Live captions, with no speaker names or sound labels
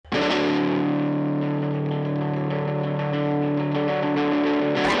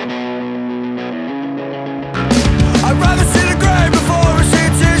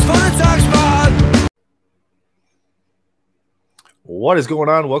What is going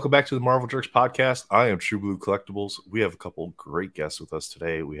on? Welcome back to the Marvel Jerks podcast. I am True Blue Collectibles. We have a couple great guests with us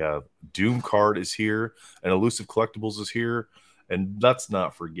today. We have Doom Card is here, and Elusive Collectibles is here. And let's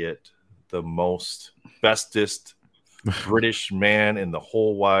not forget the most bestest British man in the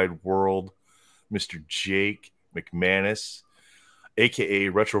whole wide world, Mr. Jake McManus, aka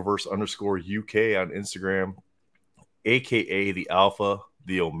Retroverse_UK on Instagram, aka the Alpha,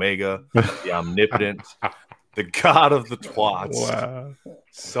 the Omega, the Omnipotent. The god of the twats. Wow.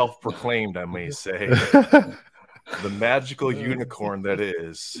 Self-proclaimed, I may say. The magical unicorn that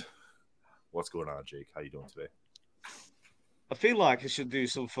is. What's going on, Jake? How you doing today? I feel like I should do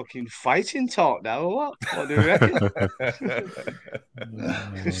some fucking fighting talk now, or what? What do you reckon?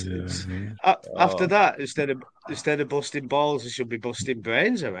 After that, instead of busting balls, I should be busting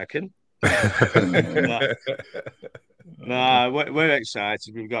brains, I reckon. Nah, we're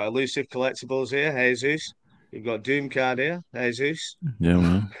excited. We've got Elusive Collectibles here, Jesus. We've got Doom Card here, Jesus. Yeah,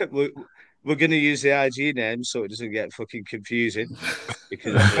 man. We're going to use the IG name so it doesn't get fucking confusing.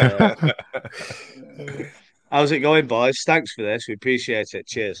 Because how's it going, boys? Thanks for this. We appreciate it.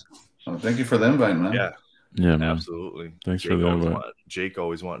 Cheers. Oh, thank you for the invite, man. Yeah, man. Absolutely. Thanks for the invite. Jake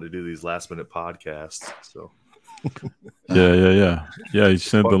always wanted to do these last-minute podcasts, so. Yeah. He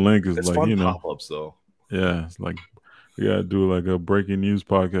sent the link. It's like, fun pop-ups, though. Yeah, it's like we gotta do like a breaking news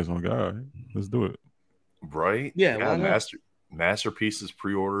podcast. I'm like, all right, let's do it. Right? Yeah. Masterpieces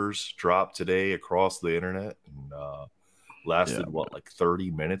pre-orders dropped today across the internet and lasted like 30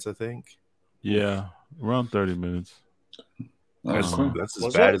 minutes, I think. Yeah, around 30 minutes. That's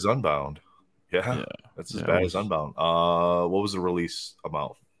as bad as Unbound. Yeah. That's as bad as Unbound. What was the release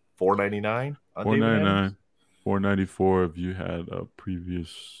amount? $4.99? $4.99, $4.94 if you had a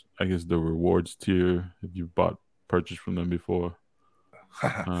previous, I guess, the rewards tier if you purchased from them before.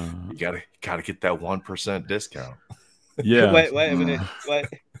 You gotta get that 1% discount. Yeah. Wait a minute. Wait.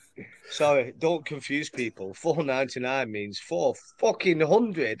 Sorry, don't confuse people. $4.99 means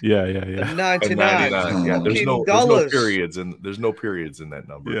 $400. Yeah. And 99. Yeah, there's no periods and there's no periods in that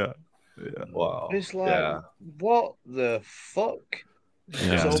number. Yeah. Wow. It's like what the fuck?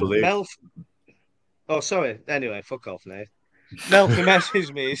 Yeah. Sorry. Anyway, fuck off, Nath. Melfi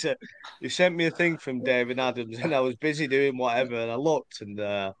messaged me. He said he sent me a thing from David Adams, and I was busy doing whatever, and I looked and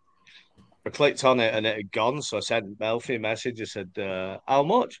I clicked on it and it had gone. So I sent Melfi a message. I said, "How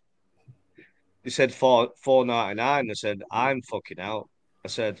much?" He said $4.99. I said, "I'm fucking out." I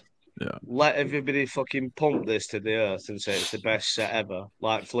said, "Let everybody fucking pump this to the earth and say it's the best set ever,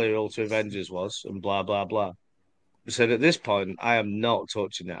 like Fleer Ultra Avengers was, and blah blah blah." I said, "At this point, I am not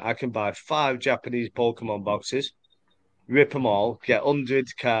touching it. I can buy 5 Japanese Pokemon boxes, rip them all, get 100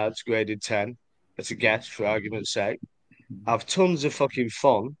 cards graded 10. That's a guess for argument's sake. Have tons of fucking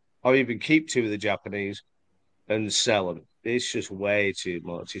fun, or even keep 2 of the Japanese and sell them. It's just way too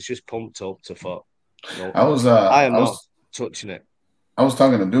much. It's just pumped up to fuck." No, I am not touching it. I was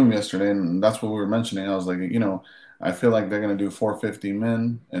talking to Doom yesterday, and that's what we were mentioning. I was like, I feel like they're gonna do 450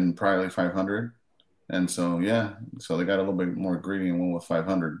 min and probably 500, and so they got a little bit more greedy and went with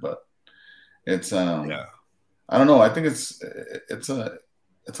 500, but it's I don't know. I think it's a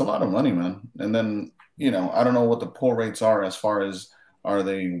lot of money, man. And then I don't know what the pull rates are as far as are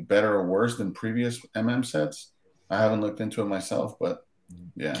they better or worse than previous sets. I haven't looked into it myself, but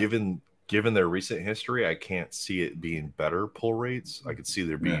yeah. Given their recent history, I can't see it being better pull rates. I could see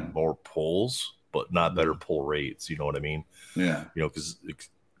there being more pulls, but not better pull rates. You know what I mean? Yeah. Because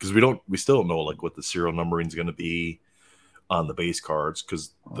we still don't know like what the serial numbering is going to be on the base cards,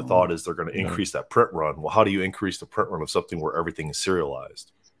 because the thought is they're going to increase that print run. Well, how do you increase the print run of something where everything is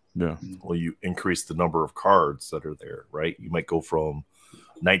serialized? Yeah. Well, you increase the number of cards that are there, right? You might go from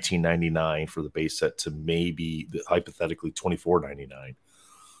 $19.99 for the base set to maybe hypothetically $24.99.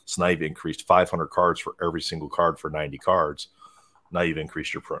 So now you've increased 500 cards for every single card for 90 cards. Now you've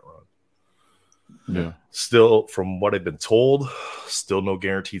increased your print run. Yeah. Still, from what I've been told, still no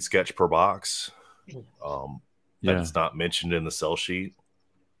guaranteed sketch per box. That's not mentioned in the sell sheet.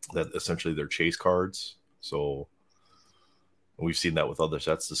 That essentially they're chase cards. So we've seen that with other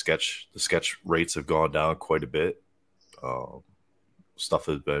sets. The sketch rates have gone down quite a bit. Stuff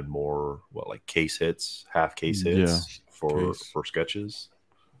has been more like case hits, half case hits for sketches.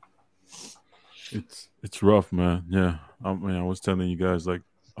 It's rough, man. Yeah, I was telling you guys, like,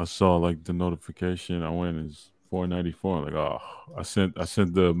 I saw like the notification. I went, it's $4.94. Like, oh, I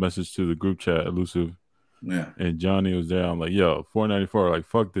sent the message to the group chat, Elusive. Yeah. And Johnny was there. I'm like, yo, $4.94. Like,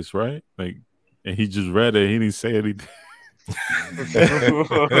 fuck this, right? Like, and he just read it. He didn't say anything. And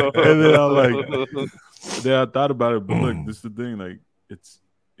then I'm like, then I thought about it. But look, this is the thing. Like, it's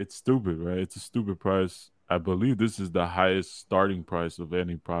stupid, right? It's a stupid price. I believe this is the highest starting price of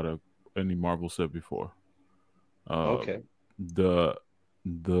any product, any Marvel set before. Okay. The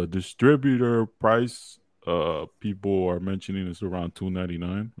distributor price, people are mentioning is around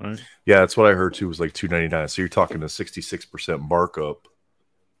 $2.99, right? Yeah, that's what I heard too. Was like $2.99. So you're talking a 66% markup.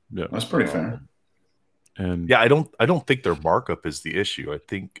 Yeah, That's pretty fair. and Yeah, I don't think their markup is the issue. I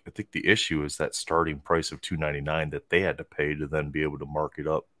think the issue is that starting price of $2.99 that they had to pay to then be able to mark it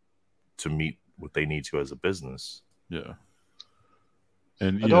up to meet what they need to as a business. yeah,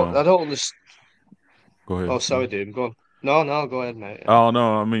 and I don't understand. go ahead. Oh, sorry, dude. Go on. No, go ahead, mate. Oh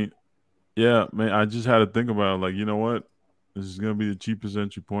no, I mean, yeah, man, I just had to think about it. Like, you know what? This is gonna be the cheapest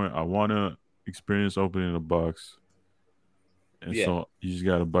entry point. I want to experience opening a box, and Yeah. so you just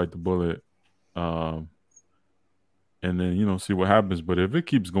gotta bite the bullet, and then see what happens. But if it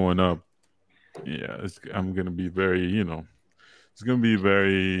keeps going up, yeah, I'm gonna be very, it's gonna be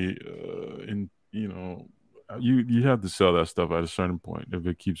very, you have to sell that stuff at a certain point if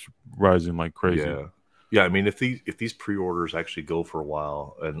it keeps rising like crazy. Yeah. Yeah, I mean, if these pre-orders actually go for a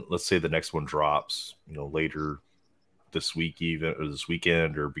while, and let's say the next one drops, later this week, even or this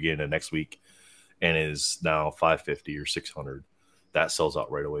weekend, or beginning of next week, and is now 550 or 600, that sells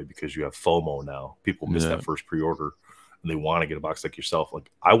out right away because you have FOMO now. People miss that first pre-order, and they want to get a box like yourself. Like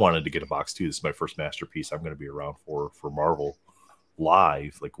I wanted to get a box too. This is my first masterpiece. I'm going to be around for Marvel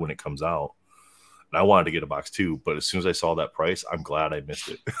live, like when it comes out. And I wanted to get a box too, but as soon as I saw that price, I'm glad I missed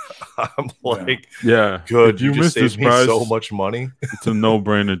it. I'm like, good. If you just missed this saved me price, so much money. It's a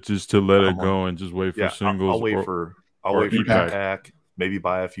no-brainer just to let it go and just wait for singles. I'll wait for your pack. Maybe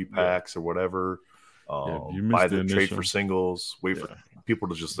buy a few packs or whatever. Buy the trade for singles. Wait for people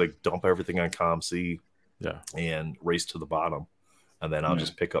to just like dump everything on ComC. And race to the bottom, and then I'll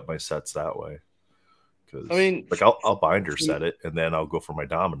just pick up my sets that way. Because I mean, like I'll binder set it, and then I'll go for my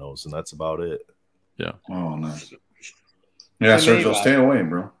dominoes, and that's about it. Yeah. Oh, nice. Yeah, Sergio, stay away,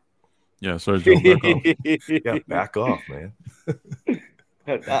 bro. Yeah, Sergio, back off. Yeah, back off, man.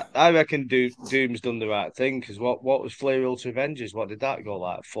 I reckon Doom's done the right thing because what was Flare Ultra Avengers? What did that go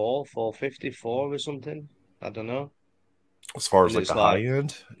like? 454 or something? I don't know. As far as like the high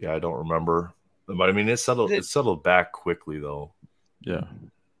end, I don't remember. But I mean, it settled back quickly though. Yeah.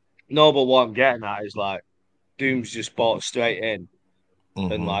 No, but what I'm getting at is like Doom's just bought straight in.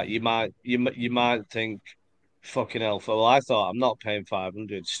 And like you might think, fucking hell. Well, I thought I'm not paying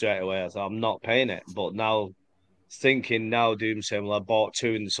 500 straight away. I thought I'm not paying it. But now, Doom saying, well, I bought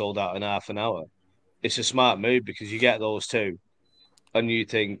two and they sold out in half an hour. It's a smart move because you get those two, and you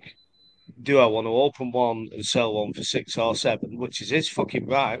think, do I want to open one and sell one for 6 or 7? Which is his fucking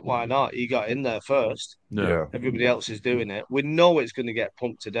right. Why not? He got in there first. Yeah. Everybody else is doing it. We know it's going to get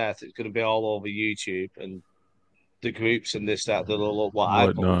pumped to death. It's going to be all over YouTube and the groups and this, that,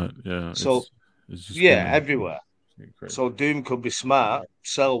 whatnot. Yeah. So it's just everywhere. So Doom could be smart,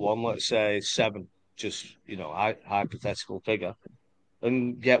 sell one, let's say 7, just hypothetical figure,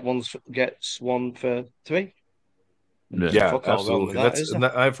 and gets one for 3. Yeah, absolutely.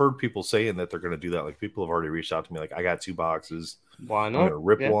 I've heard people saying that they're going to do that. Like people have already reached out to me, like I got 2 boxes. Why not? I'm going to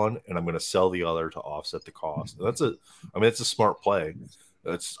rip one, and I'm going to sell the other to offset the cost. And it's a smart play.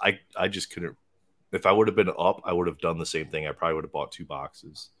 I just couldn't. If I would have been up, I would have done the same thing. I probably would have bought 2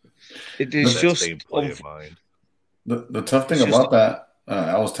 boxes. It is just same play in mind. The tough thing about that,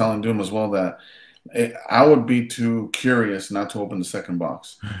 I was telling Doom as well that I would be too curious not to open the second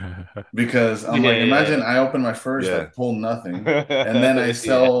box because I'm like, imagine I open my first, I pull nothing, and then I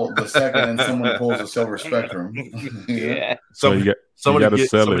sell the second, and someone pulls a Silver Spectrum. Somebody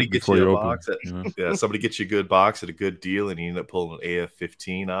gets you a box. Somebody gets you a good box at a good deal, and you end up pulling an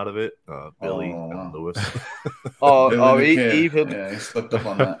AF-15 out of it. Billy and Lewis. He slipped up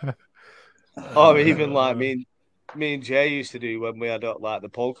on that. Or even like me and Jay used to do when we had like the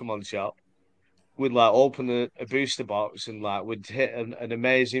Pokemon shop. We'd like open a booster box and like we'd hit an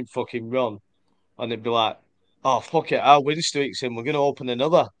amazing fucking run, and it'd be like, oh fuck it, our win streak's in. We're gonna open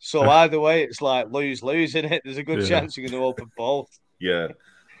another. So either way, it's like lose, isn't it? There's a good chance you're gonna open both. Yeah,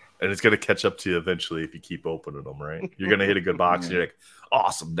 and it's gonna catch up to you eventually if you keep opening them. Right, you're gonna hit a good box, and you're like,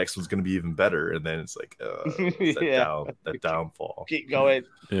 awesome, next one's gonna be even better, and then it's like, that downfall. Keep going.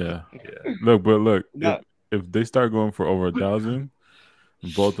 Yeah. Look, if they start going for over 1,000,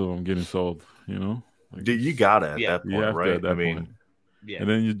 both of them getting sold. Dude, you got it at that point, right? Point. And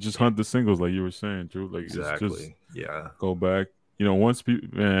then you just hunt the singles, like you were saying, Drew. Like exactly, go back. Once people,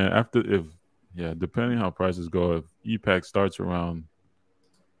 depending how prices go, if E-Pack starts around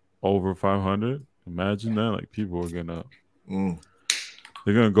over 500, imagine that. Like people are gonna,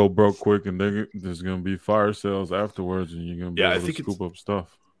 they're gonna go broke quick, and there's gonna be fire sales afterwards, and you're gonna be able to scoop up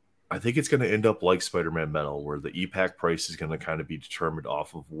stuff. I think it's going to end up like Spider-Man Metal, where the e-pack price is going to kind of be determined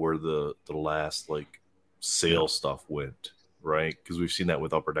off of where the last like sale stuff went, right? Because we've seen that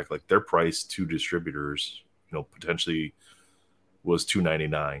with Upper Deck, like their price to distributors, potentially was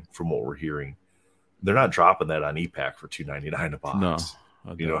 $2.99 from what we're hearing. They're not dropping that on e-pack for $2.99 a box.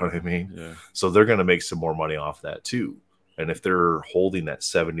 No, you know what I mean? Yeah. So they're going to make some more money off that too. And if they're holding that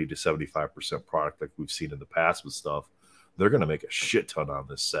 70 to 75% product like we've seen in the past with stuff, they're going to make a shit ton on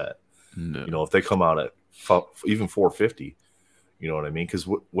this set. No. If they come out at even 450, you know what I mean? Because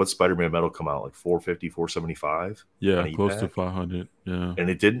what Spider-Man Metal come out like 450, 475? Yeah, close to 500. Yeah, and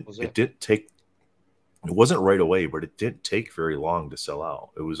it wasn't right away, but it didn't take very long to sell out.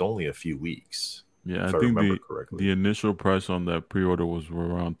 It was only a few weeks. Yeah, if I think remember correctly. the initial price on that pre-order was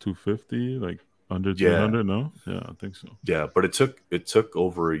around 250, like under 300. No, yeah, I think so. Yeah, but it took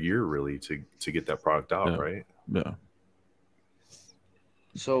over a year really to get that product out, right? Yeah.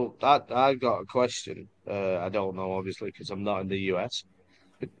 So I got a question. I don't know, obviously, because I'm not in the US.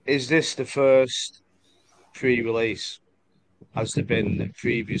 Is this the first pre-release? Has there been a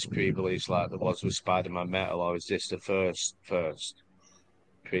previous pre-release like there was with Spider-Man Metal, or is this the first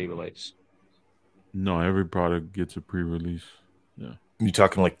pre-release? No, every product gets a pre-release. Yeah. You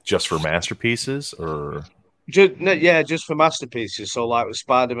talking like just for masterpieces, or just for masterpieces. So like with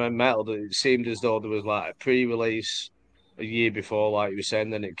Spider-Man Metal, it seemed as though there was like a pre-release a year before, like you were saying,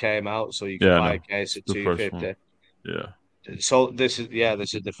 then it came out, so you could buy a case at $250. Yeah. So this is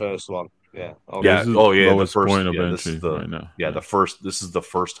the first one. Yeah. Okay. Yeah. This is lowest point of this entry is the right now. This is the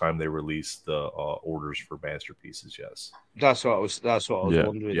first time they released the orders for masterpieces. Yes. That's what I was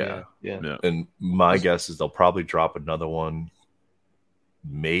wondering. Yeah. And my guess is they'll probably drop another one,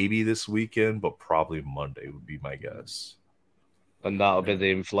 maybe this weekend, but probably Monday would be my guess. And that'll be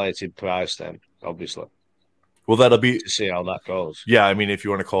the inflated price then, obviously. Well, that'll be to see how that goes. Yeah, I mean, if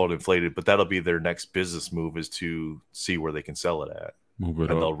you want to call it inflated, but that'll be their next business move, is to see where they can sell it at. Move it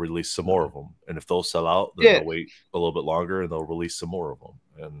and up. They'll release some more of them. And if those sell out, then they'll wait a little bit longer and they'll release some more of them.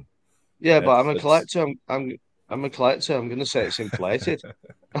 And but I'm a collector. I'm a collector. I'm going to say it's inflated.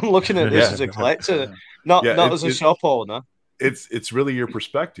 I'm looking at this as a collector, not as a shop owner. It's really your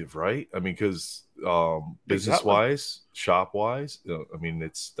perspective, right? I mean, because business wise, shop wise, I mean,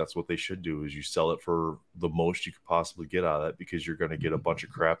 that's what they should do, is you sell it for the most you could possibly get out of it, because you're going to get a bunch of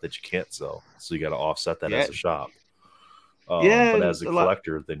crap that you can't sell. So you got to offset that as a shop. But as a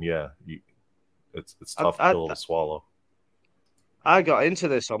collector, then it's tough pill to swallow. I got into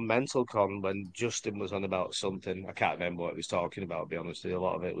this on MentalCon when Justin was on about something. I can't remember what he was talking about, to be honest with you. A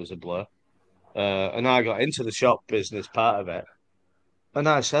lot of it was a blur. And I got into the shop business part of it. And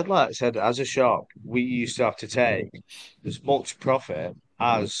I said, as a shop, we used to have to take as much profit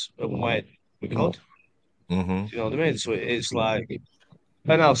as and when we could. Mm-hmm. Do you know what I mean? So it's like,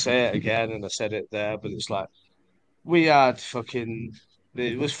 and I'll say it again, and I said it there, but it's like, we had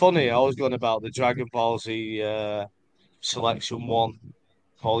it was funny. I was going about the Dragon Ball Z Selection 1,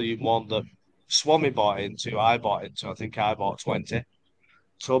 Volume 1 that Swami bought into, I bought into. I think I bought 20.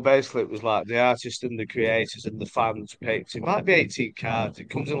 So basically, it was like the artists and the creators and the fans picked. It might be 18 cards. It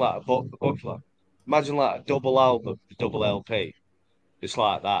comes in like a booklet. Imagine like a double album, double LP. It's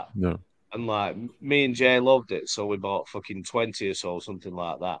like that. Yeah. And like me and Jay loved it, so we bought fucking 20 or so, something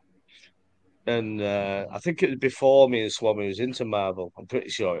like that. And I think it was before me and Swami was into Marvel. I'm pretty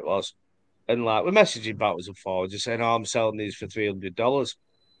sure it was. And like we're messaging backwards and forwards, just saying, "Oh, I'm selling these for $300."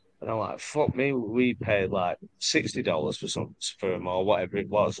 And I'm like, "Fuck me, we paid like $60 for them or whatever it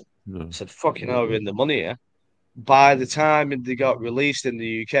was." Yeah. I said, "Fucking hell, we're in the money here." By the time they got released in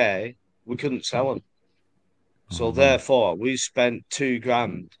the UK, we couldn't sell them. So therefore, we spent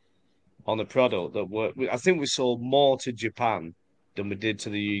 $2,000 on a product that I think we sold more to Japan than we did to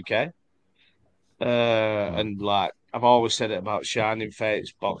the UK. And like I've always said it about Shining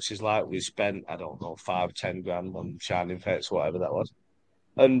Fates boxes, like we spent, I don't know, 5-10 grand on Shining Fates, whatever that was.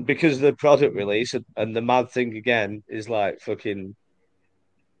 And because of the product release, and the mad thing again is like fucking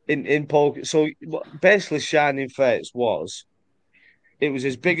in poker. So basically, Shining Fates it was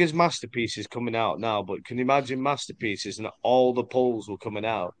as big as Masterpieces coming out now, but can you imagine Masterpieces and all the pulls were coming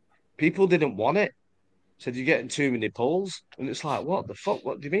out? People didn't want it. Said you're getting too many pulls, and it's like, what the fuck?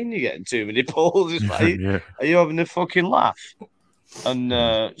 What do you mean you're getting too many pulls? It's like, are you having a fucking laugh? And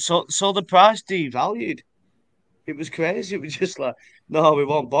so the price devalued. It was crazy. It was just like, no, we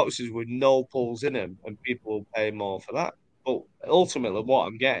want boxes with no pulls in them, and people will pay more for that. But ultimately, what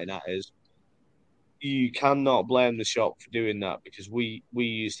I'm getting at is, you cannot blame the shop for doing that, because we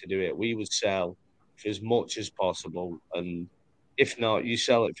used to do it. We would sell for as much as possible, and if not, you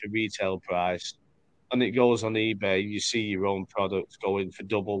sell it for retail price. and it goes on eBay, you see your own products going for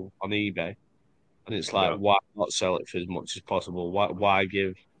double on eBay, and it's like, why not sell it for as much as possible? Why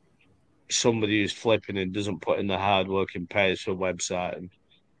give somebody who's flipping and doesn't put in the hard work and pays for a website and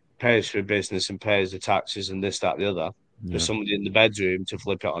pays for a business and pays the taxes and this, that, the other, for somebody in the bedroom to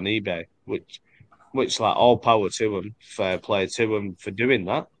flip it on eBay, which like all power to them, fair play to them for doing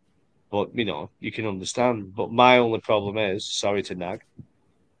that. But you can understand. But my only problem is, sorry to nag,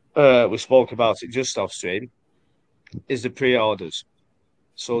 we spoke about it just off stream, is the pre-orders.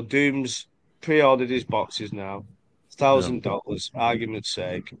 So Doom's pre-ordered his boxes now, $1,000, argument's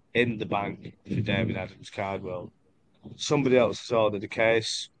sake, in the bank for David Adams Cardwell. Somebody else has ordered a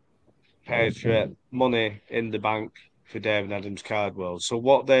case, paid for it, money in the bank for David Adams Cardwell. So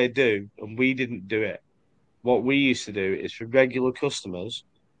what they do, and we didn't do it, what we used to do is for regular customers,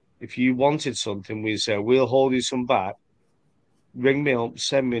 if you wanted something, we'd say, we'll hold you some back, ring me up,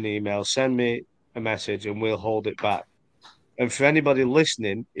 send me an email, send me a message, and we'll hold it back. And for anybody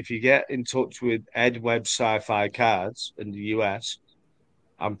listening, if you get in touch with Ed Webb Sci-Fi Cards in the US,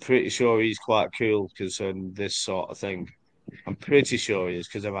 I'm pretty sure he's quite cool concerning this sort of thing. I'm pretty sure he is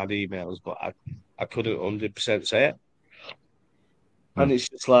because I've had emails, but I couldn't 100% say it. And it's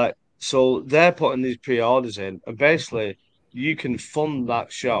just like, so they're putting these pre-orders in, and basically you can fund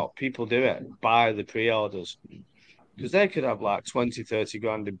that shop. People do it, buy the pre-orders, because they could have like 20, 30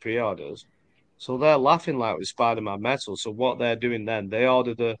 grand in pre-orders. So they're laughing like with Spider-Man metal. So what they're doing then, they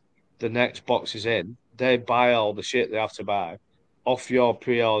order the next boxes in, they buy all the shit they have to buy off your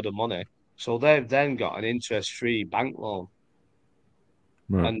pre-order money. So they've then got an interest-free bank loan.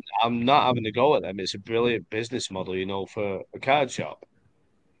 Right. And I'm not having to go at them. It's a brilliant business model, for a card shop.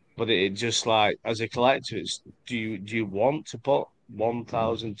 But it just like, as a collector, it's, do you want to put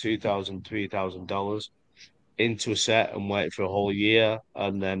 $1,000, $2,000, $3,000 into a set and wait for a whole year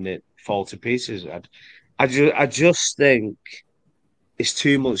and then it fall to pieces? I just think it's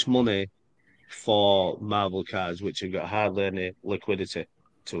too much money for Marvel cards, which have got hardly any liquidity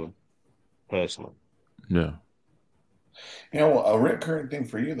to them, personally. Yeah. A recurring thing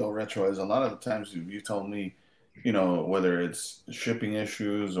for you, though, Retro, is a lot of the times you told me, whether it's shipping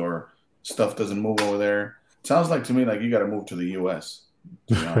issues or stuff doesn't move over there. It sounds like to me like you got to move to the U.S.,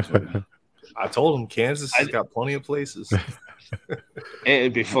 to be honest with you. I told him Kansas has got plenty of places.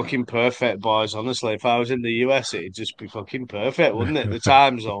 It'd be fucking perfect, boys. Honestly, if I was in the US, it'd just be fucking perfect, wouldn't it? The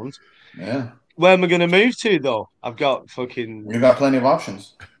time zones. Yeah. Where am I going to move to, though? I've got fucking... You got plenty of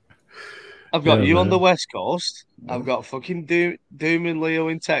options. I've got you on the West Coast. Yeah. I've got fucking Doom and Leo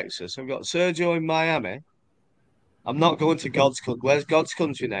in Texas. I've got Sergio in Miami. I'm not going to God's country. Where's God's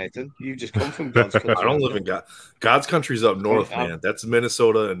country, Nathan? You just come from God's country. I don't live in God's country's up north, man. That's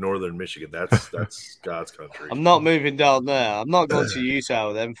Minnesota and northern Michigan. That's God's country. I'm not moving down there. I'm not going to Utah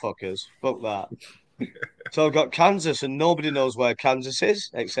with them fuckers. Fuck that. So I've got Kansas, and nobody knows where Kansas is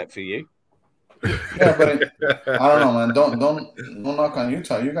except for you. Yeah, but I don't know, man. Don't knock on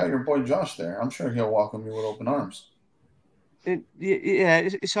Utah. You got your boy Josh there. I'm sure he'll welcome you with open arms.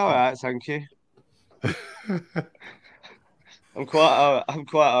 It's all right, thank you. I'm quite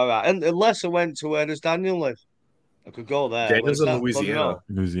all right. And unless I went to where does Daniel live, I could go there. Daniel's in Louisiana.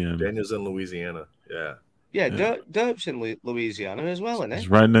 Daniel's in Louisiana. Yeah. Yeah, Derp's in Louisiana as well, isn't it? It's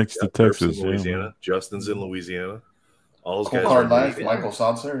right next to Texas. In Louisiana. Yeah. Justin's in Louisiana. All those guys. Hard Life. Michael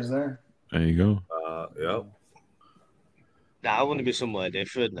Salzer is there. There you go. Yeah. Nah, I want to be somewhere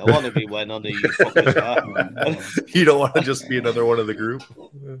different. I want to be when on the you fuckers are. You don't want to just be another one of the group?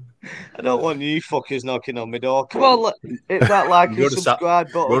 I don't want you fuckers knocking on my door. Come on, hit that like and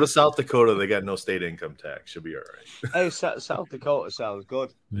subscribe button. Go to South Dakota. They got no state income tax. Should be all right. Hey, South Dakota sounds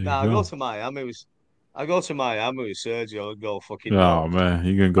good. I go to Miami. I go to Miami with Sergio and go fucking. Oh man,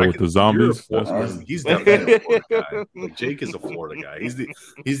 you gonna go with the zombies? He's definitely a Florida guy. Like, Jake is a Florida guy.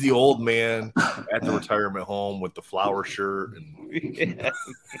 He's the old man at the retirement home with the flower shirt. And...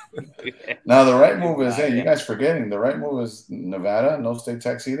 Now the right move is, hey, you guys forgetting the right move is Nevada, no state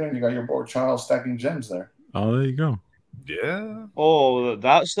tax either, and you got your boy Charles stacking gems there. Oh, there you go. Yeah. Oh,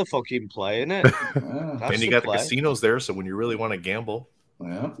 that's the fucking play, isn't it? Yeah. And you got the casinos there, so when you really want to gamble.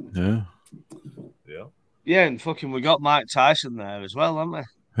 Yeah. Yeah. Yeah. Yeah, and fucking we got Mike Tyson there as well, haven't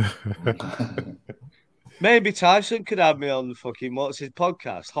we? Maybe Tyson could have me on the fucking what's his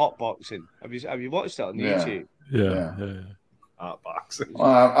podcast, Hot Boxing. Have you watched that on YouTube? Yeah. Hot Boxing. Well,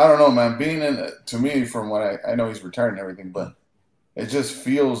 I don't know, man. Being to me, from what I know, he's retired and everything, but it just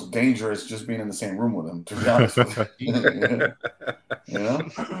feels dangerous just being in the same room with him. To be honest with you, you know.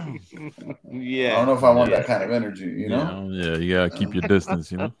 Yeah. I don't know if I want that kind of energy. You know. Yeah. You gotta keep your distance.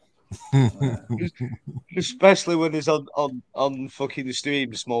 You know. Especially when he's on fucking the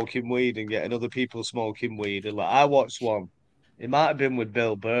stream smoking weed and getting other people smoking weed. And like I watched one. It might have been with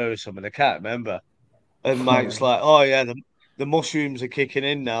Bill Burr or something. I can't remember. And Mike's like, "Oh yeah, the mushrooms are kicking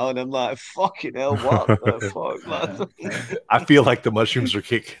in now," and I'm like, "Fucking hell, what the fuck, man?" I feel like the mushrooms are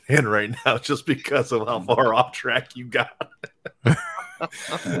kicking in right now just because of how far off track you got.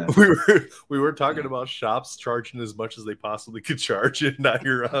 we were talking about shops charging as much as they possibly could charge, and now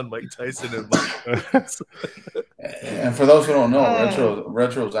you're on Mike Tyson and Mike. And for those who don't know,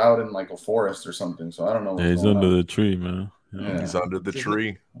 Retro's out in like a forest or something, so I don't know. Yeah, he's under the tree, man. Yeah. He's under the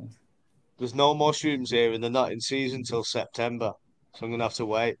tree. There's no mushrooms here, and they're not in season till September, so I'm gonna have to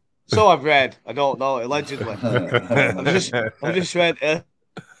wait. So I've read. I don't know. Allegedly, I've just read.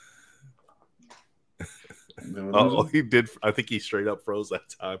 Oh, he did. I think he straight up froze that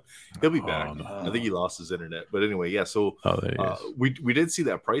time. He'll be back. No. I think he lost his internet. But anyway, yeah. So we did see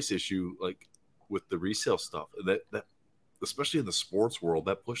that price issue, like with the resale stuff. That especially in the sports world,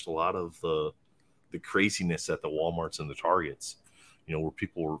 that pushed a lot of the craziness at the Walmarts and the Targets. You know, where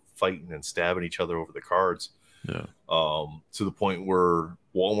people were fighting and stabbing each other over the cards. Yeah. To the point where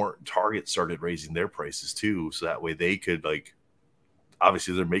Walmart and Target started raising their prices too, so that way they could like.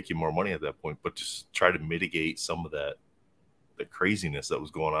 Obviously, they're making more money at that point, but just try to mitigate some of the craziness that was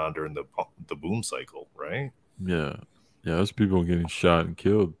going on during the boom cycle, right? Yeah, there's people getting shot and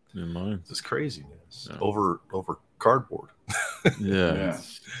killed in lines. It's craziness over cardboard. Yeah.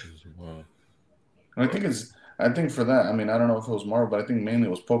 Wow. I think for that, I mean, I don't know if it was Marvel, but I think mainly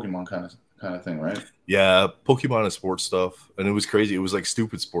it was Pokemon kind of thing, right? Yeah, Pokemon and sports stuff, and it was crazy. It was like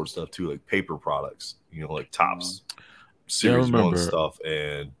stupid sports stuff too, like paper products, you know, like Topps. Series 1 stuff,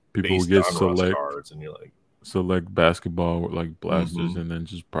 and people would get select cards, and you're like select basketball with like blasters, and then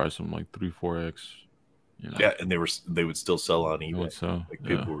just price them like 3-4x. You know? Yeah, and they would still sell on eBay. Like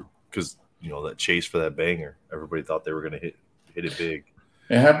people were, because you know that chase for that banger, everybody thought they were going to hit it big.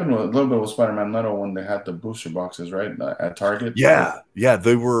 It happened with a little bit with Spider-Man Metal when they had the booster boxes, right, at Target. Yeah,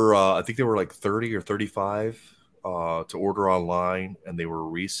 they were. I think they were like 30 or 35 to order online, and they were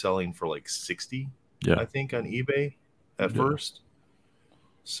reselling for like 60. Yeah, I think on eBay. At first,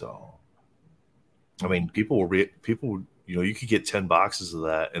 so I mean, people, you know, you could get 10 boxes of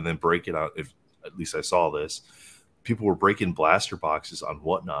that and then break it out. If at least I saw this, people were breaking blaster boxes on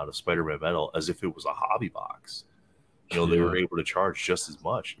Whatnot of Spider-Man Metal as if it was a hobby box. You know, they were able to charge just as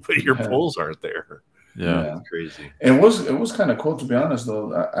much, but your pulls aren't there. Yeah, it's crazy. It was kind of cool, to be honest.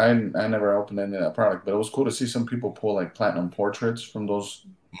 Though I never opened any of that product, but it was cool to see some people pull like platinum portraits from those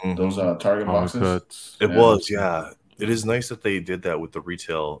Target boxes. It was, yeah. It is nice that they did that with the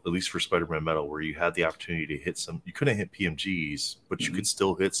retail, at least for Spider-Man Metal, where you had the opportunity to hit some. You couldn't hit PMGs, but you could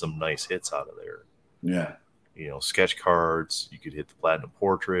still hit some nice hits out of there. Yeah, you know, sketch cards. You could hit the platinum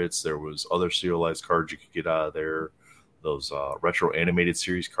portraits. There was other serialized cards you could get out of there. Those retro animated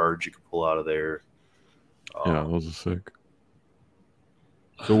series cards you could pull out of there. Yeah, those are sick.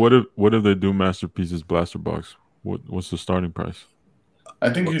 So what if they do Masterpieces blaster box? What's the starting price?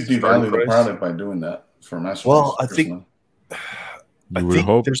 I think you devalue the product by doing that. For Masterpiece, well, I think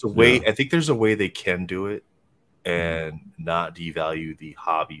there's a way. Yeah. I think there's a way they can do it and not devalue the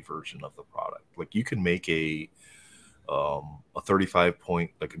hobby version of the product. Like you can make a 35 point,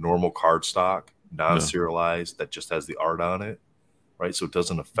 like a normal card stock, non-serialized that just has the art on it, right? So it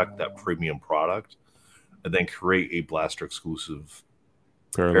doesn't affect that premium product, and then create a blaster exclusive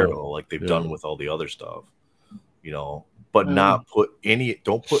parallel like they've done with all the other stuff, you know. But don't put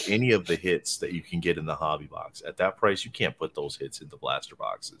any of the hits that you can get in the hobby box. At that price, you can't put those hits in the blaster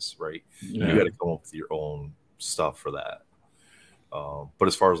boxes, right? Yeah. You got to come up with your own stuff for that. But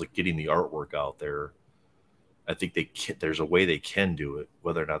as far as like getting the artwork out there, I think there's a way they can do it.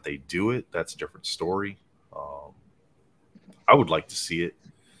 Whether or not they do it, that's a different story. I would like to see it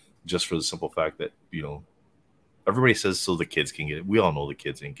just for the simple fact that, you know, everybody says so the kids can get it. We all know the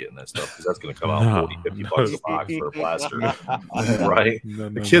kids ain't getting that stuff because that's going to come out 40, 50 bucks a box for a blaster, right?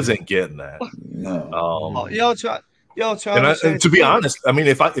 The kids ain't getting that. No. To be honest, I mean,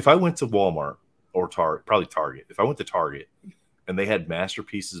 if I went to Walmart or probably Target, if I went to Target and they had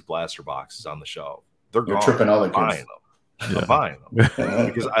Masterpieces blaster boxes on the shelf, they're tripping all the kids. Buying them. I'm buying them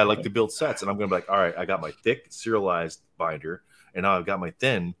because I like to build sets, and I'm going to be like, all right, I got my thick serialized binder, and now I've got my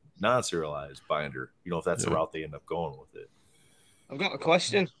thin non-serialized binder, you know, if that's the route they end up going with it. I've got a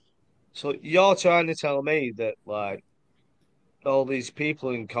question. So you're trying to tell me that like all these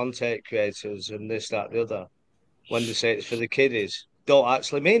people in content creators and this, that, the other, when they say it's for the kiddies, don't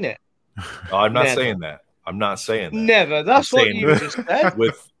actually mean it? I'm not saying that. I'm not saying that. Never. That's what you just said.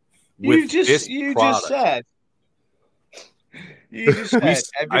 With you just said. You just said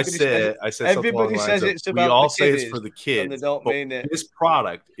I said something along everybody the lines says of, it's we about all the say it's kiddies, for the and kids. they don't but mean it. This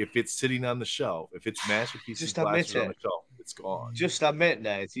product, if it's sitting on the shelf, if it's masterpieces Just glasses admit on the it. shelf, it's gone. Just admit,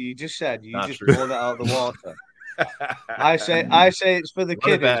 Nate. You just said you Not just true. blown it out of the water. I say it's for the Run it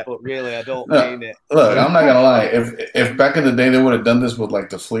kiddies, back. but really I don't No, mean it. look, I'm not gonna lie. If back in the day they would have done this with like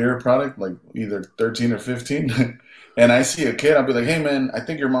the Fleer product, like either 13 or 15, and I see a kid, I'll be like, "Hey man, I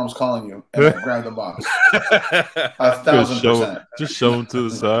think your mom's calling you," and I grab the box. 1,000%. Just show them to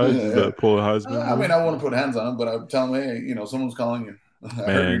the side. Just Yeah. pull a Heisman. I mean, I wouldn't put hands on him, but I would tell him, "Hey, someone's calling you." I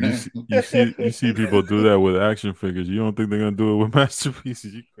heard your Man, name. you see people do that with action figures. You don't think they're gonna do it with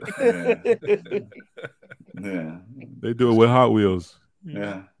masterpieces? Yeah. They do it with Hot Wheels.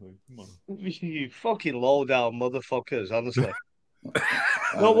 Yeah. Like, come on. You fucking low down motherfuckers, honestly.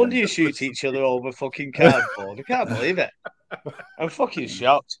 No wonder you shoot each other over fucking cardboard. I can't believe it. I'm fucking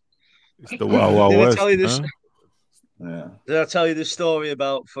shocked. It's the Wild Wild Did I West, tell you this? man. Yeah. Did I tell you the story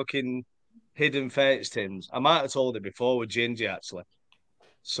about fucking hidden fates tins? I might have told it before with Gingy actually.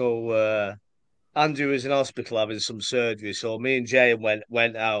 So Andrew was in hospital having some surgery, so me and Jay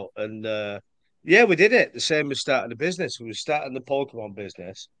went out and yeah, we did it. The same as starting the business. We were starting the Pokemon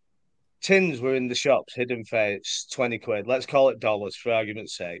business. Tins were in the shops, hidden fates, 20 quid. Let's call it dollars for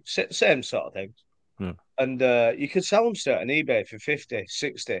argument's sake. Same sort of thing. Yeah. And you could sell them straight on eBay for 50,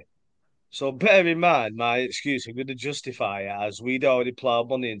 60. So bear in mind, my excuse, I'm going to justify it as we'd already ploughed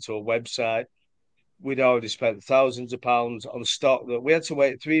money into a website. We'd already spent thousands of pounds on stock that we had to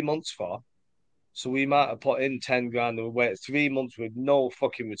wait 3 months for. So we might have put in 10 grand and we waited 3 months with no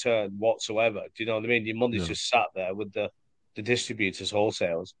fucking return whatsoever. Do you know what I mean? Your money's just sat there with the distributors,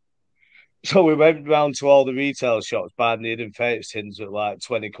 wholesalers. So we went round to all the retail shops buying the hidden fates tins at like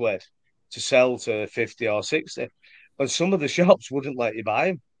 20 quid to sell to 50 or 60. And some of the shops wouldn't let you buy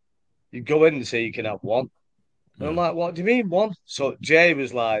them. You go in and say you can have one. And I'm like, what do you mean one? So Jay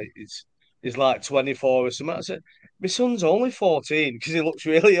was like, it's like 24 or something. I said, my son's only 14 because he looks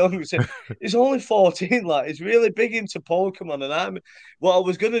really young. I said, he's only 14, like he's really big into Pokemon. And what I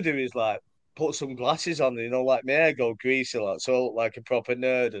was gonna do is like put some glasses on, like my hair go greasy, like so I look like a proper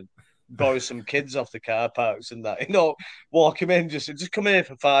nerd and borrow some kids off the car parks and that, walk him in, just come here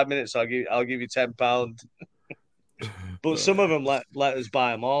for 5 minutes, I'll give you £10. But some of them let us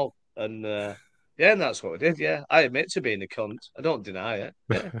buy them all. And yeah, and that's what we did. Yeah, I admit to being a cunt. I don't deny it.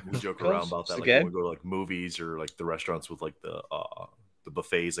 Yeah. We joke around about that, like when we go to like movies or like the restaurants with like the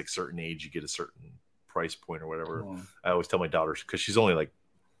buffets, like certain age, you get a certain price point or whatever. I always tell my daughter, because she's only like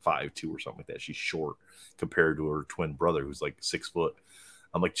 5'2" or something like that. She's short compared to her twin brother who's like 6 foot.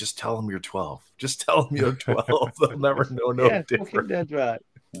 I'm like, just tell them you're 12. Just tell them you're 12. They'll never know no different. Dead right.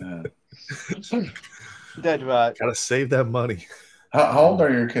 Yeah. Dead right. Gotta save that money. How old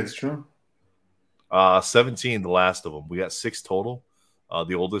are your kids, Drew? 17, the last of them. We got 6 total.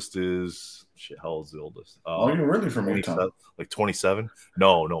 The oldest is how old is the oldest? Oh, you're really from Utah? Like 27?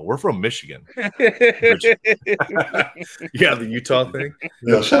 No, we're from Michigan. Yeah, the Utah thing.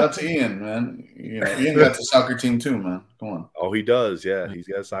 Yo, shout out to Ian, man. Ian got the soccer team too, man. Come on. Oh, he does. Yeah, he's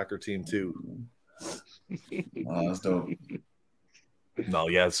got a soccer team too. Oh, that's dope. No,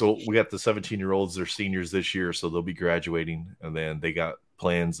 yeah. So we got the 17-year-olds. They're seniors this year, so they'll be graduating, and then they got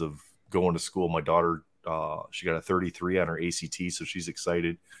plans of going to school. My daughter, she got a 33 on her ACT, so she's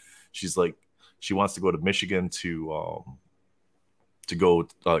excited. She's like, she wants to go to Michigan to go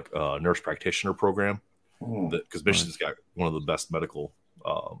like a nurse practitioner program, because Michigan's got one of the best medical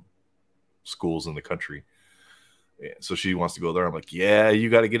schools in the country. Yeah, so she wants to go there. I'm like, yeah,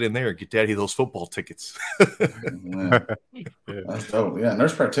 you got to get in there and get daddy those football tickets. Yeah. That's dope. Yeah,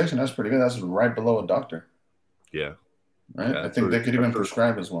 nurse practitioner, that's pretty good. That's right below a doctor. Yeah. Right? Yeah, I think they could even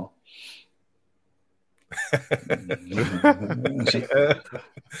prescribe as well.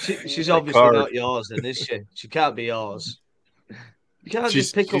 She's obviously not yours, then, is she? She can't be yours. You can't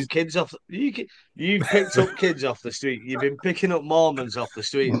just pick up kids off. You picked up kids off the street. You've been picking up Mormons off the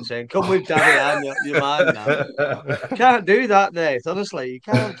street and saying, "Come with Daddy, I'm your man now." You can't do that, Nath. Honestly, you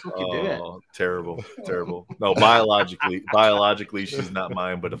can't fucking do it. Terrible. No, biologically, she's not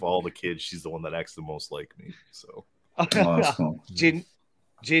mine. But of all the kids, she's the one that acts the most like me. So,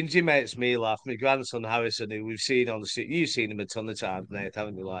 Gingy makes me laugh. My grandson Harrison, who we've seen on the street, you've seen him a ton of times, Nath,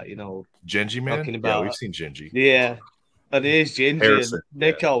 haven't you? Like, Gingy man. Yeah, we've seen Gingy. Yeah. And he is Gingy.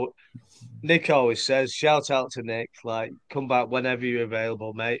 And Nick always says, shout out to Nick, like, come back whenever you're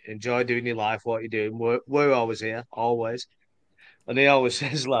available, mate. Enjoy doing your life, what you're doing. We're always here, always. And he always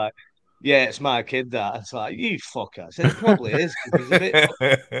says, like, yeah, it's my kid, that. It's like, you fucker. I said, it probably is.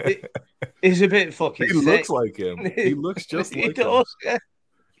 He's a bit fucking He sick. looks like him. He looks just like him.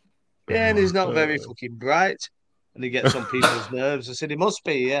 Yeah, and he's not very fucking bright. and he gets on people's nerves. I said, he must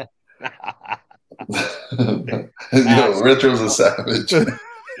be, yeah. Yo, Richard's a savage. You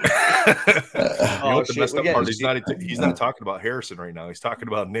know what the shit, messed we're up part? getting He's not talking about Harrison right now. He's talking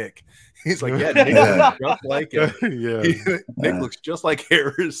about Nick. He's like, yeah, Nick looks just like him. Yeah. Nick looks just like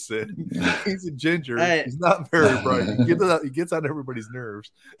Harrison. He's a ginger. Hey. He's not very bright. He gets on everybody's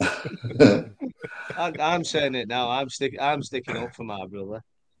nerves. I'm saying it now. I'm sticking up for my brother.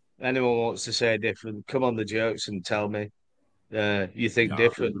 Anyone wants to say different, come on the jokes and tell me you think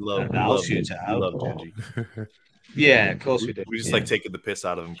different. I'll shoot it out. We love Gingy. Yeah, of course we do. We just like taking the piss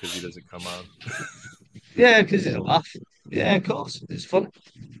out of him because he doesn't come on. Yeah, because it's a laugh. Yeah, of course. It's fun.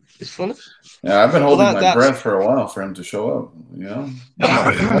 It's funny. Yeah, I've been holding my breath for a while for him to show up, you know?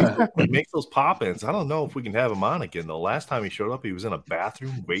 He makes those pop-ins. I don't know if we can have him on again, though. Last time he showed up, he was in a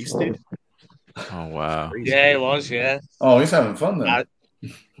bathroom wasted. Oh, wow. Yeah, he was, yeah. Oh, he's having fun then.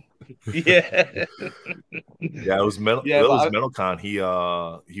 Yeah. Yeah, it was metal. Yeah, it was MetalCon.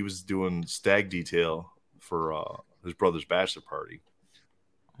 He was doing stag detail for his brother's bachelor party.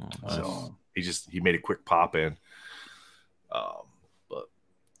 So he made a quick pop in. But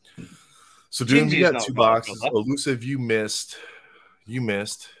so Doom, you got 2 boxes. Elusive, you missed.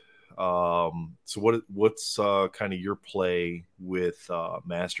 So what's kind of your play with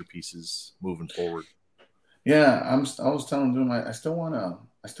masterpieces moving forward? Yeah, I was telling Doom I still want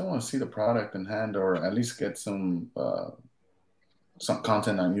to see the product in hand, or at least get some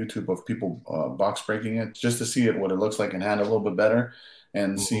content on YouTube of people box breaking it, just to see what it looks like in hand a little bit better,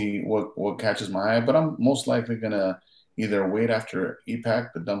 and see what catches my eye. But I'm most likely gonna either wait after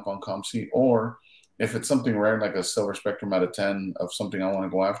EPAC, the dump on ComC, or if it's something rare like a Silver Spectrum out of 10 of something I want to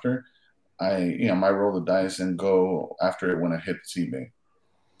go after, I might roll the dice and go after it when it hits eBay.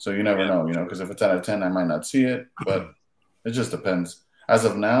 So you never know, because if it's out of 10, I might not see it, but it just depends. As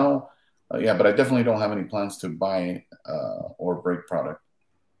of now, but I definitely don't have any plans to buy or break product.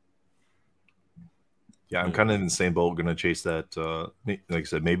 Yeah, I'm kind of in the same boat. Going to chase that. Like I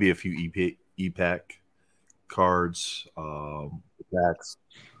said, maybe a few EPAC cards, packs,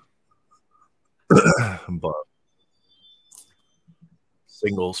 but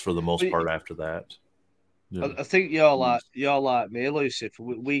singles for the most part after that. Yeah. I think you're like me, Elusive.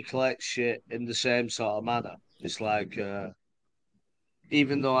 We collect shit in the same sort of manner. It's like,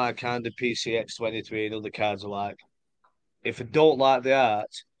 even though I kind of PCX23 and other cards are like, if I don't like the art,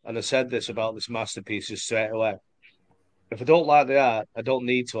 and I said this about this masterpieces straight away, if I don't like the art, I don't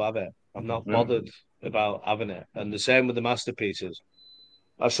need to have it. I'm not bothered about having it. And the same with the masterpieces.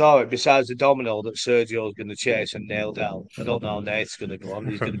 I saw it besides the domino that Sergio's going to chase and nail down. I don't know how Nath's going to go on.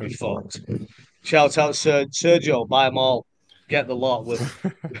 He's going to be fucked. Shout out Sergio, buy them all. Get the lot.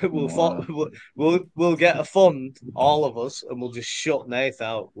 We'll get a fund, all of us, and we'll just shut Nath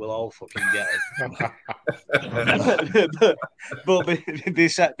out. We'll all fucking get it. but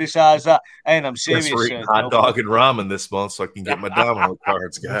besides that, and I'm serious. We're eating hot dog and ramen this month, so I can get my domino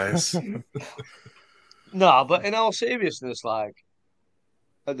cards, guys. No, but in all seriousness, like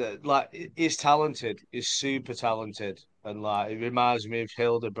he's talented. He's super talented, and like it reminds me of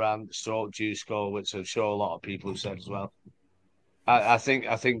Hildebrand, Stroke Juiceco, which I'm sure a lot of people have said as well. I think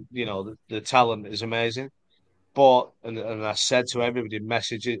the talent is amazing, but and I said to everybody,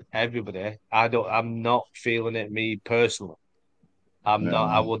 message it everybody. I'm not feeling it, me personally. I'm not.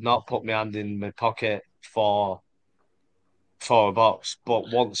 I would not put my hand in my pocket for a box. But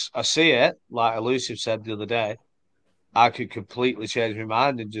once I see it, like Elusive said the other day, I could completely change my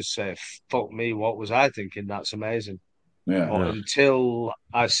mind and just say, fuck me, what was I thinking? That's amazing. But until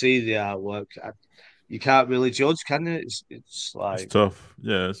I see the artwork, you can't really judge, can you? It's like... It's tough.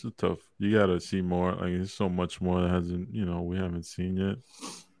 Yeah, it's tough. You got to see more. Like, there's so much more that hasn't, we haven't seen yet.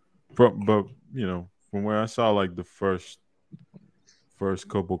 But from where I saw, like, the first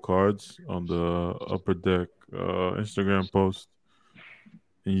couple cards on the Upper Deck Instagram post,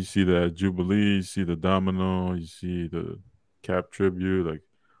 and you see that Jubilee, you see the Domino, you see the Cap Tribute, like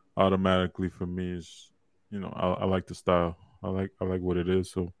automatically for me is, I like the style. I like what it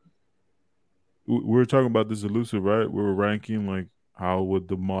is. So we were talking about this Elusive, right? We were ranking like how would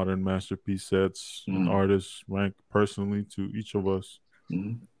the modern masterpiece sets and artists rank personally to each of us.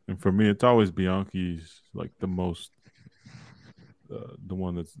 And for me, it's always Bianchi's like the most, the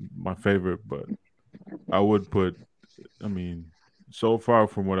one that's my favorite. But I would put, so far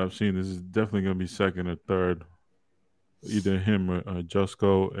from what I've seen, this is definitely going to be second or third, either him or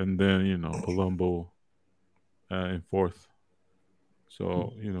Jusco, and then Palumbo in fourth.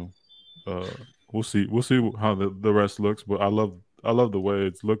 So we'll see how the rest looks, but I love the way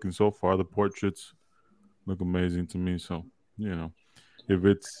it's looking so far. The portraits look amazing to me. So if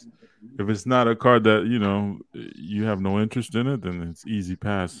it's not a card that you have no interest in it, then it's easy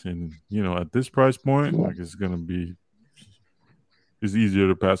pass. And at this price point, like it's easier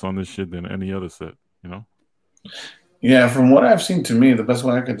to pass on this shit than any other set. Yeah, from what I've seen, to me, the best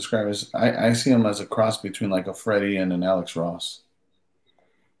way I could describe is I see him as a cross between like a Freddie and an Alex Ross.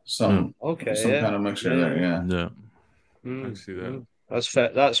 Some kind of mixture there. Yeah. I see that. That's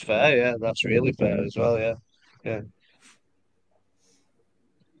fair. That's fair. Yeah, that's really fair as well. Yeah.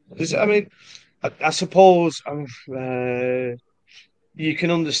 'Cause, I mean, I suppose you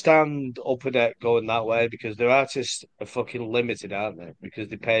can understand Upper Deck going that way because their artists are fucking limited, aren't they? Because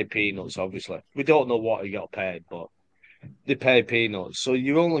they pay peanuts, obviously. We don't know what he got paid, but they pay peanuts. So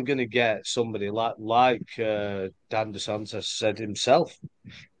you're only going to get somebody like Dan DeSantis said himself.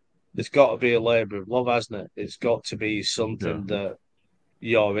 It's got to be a labour of love, hasn't it? It's got to be something that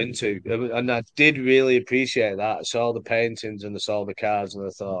you're into. And I did really appreciate that. I saw the paintings and I saw the cards and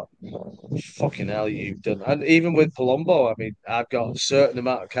I thought, fucking hell, you've done. And even with Palumbo, I mean, I've got a certain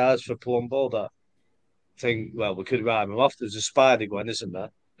amount of cards for Palumbo that I think, well, we could write them off. There's a Spider Gwen, isn't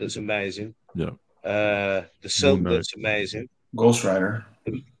there? That's amazing. Yeah. The Silk that's amazing. Ghost Rider.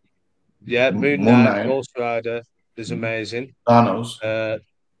 Yeah, Moon Knight, Ghost Rider is amazing. Thanos.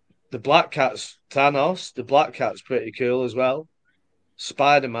 The Black Cat's Thanos. The Black Cat's pretty cool as well.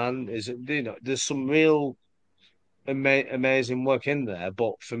 Spider-Man is, there's some real amazing work in there,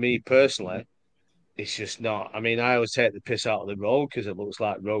 but for me personally, it's just not. I mean, I always take the piss out of the Rogue because it looks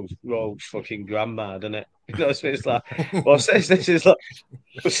like Rogue's fucking grandma, doesn't it? So it's like, well, this is like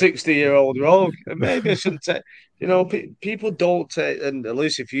a 60-year-old Rogue, and maybe I shouldn't take. People don't take, and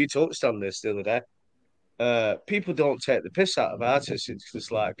Elusive, you touched on this the other day. People don't take the piss out of artists. It's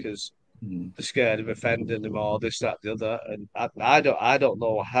just like because they're scared of offending them or this, that, the other. And I don't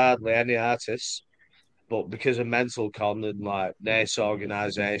know hardly any artists, but because of Mental Con and like Nath's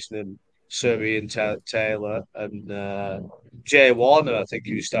organisation and Sir Ian Taylor and Jay Warner, I think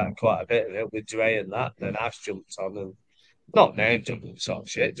he was starting quite a bit of it with Dre and that. Then Ash jumped on and not name jumping sort of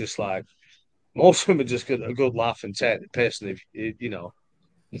shit, just like most of them are just a good laugh and take the piss. And if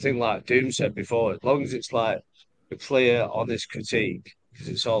the thing like Doom said before, as long as it's like a clear, honest critique, because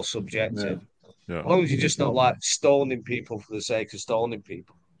it's all subjective. Yeah. As long as you're just not like stoning people for the sake of stoning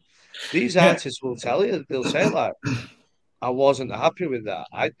people. These artists will tell you, they'll say like, I wasn't happy with that.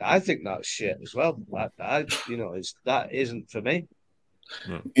 I think that's shit as well. That isn't for me.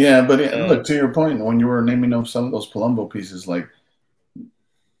 Yeah, but look, to your point, when you were naming up some of those Palumbo pieces, like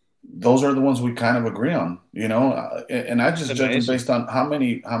those are the ones we kind of agree on, and I just judge them based on how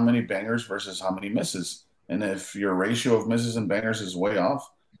many bangers versus how many misses. And if your ratio of misses and bangers is way off,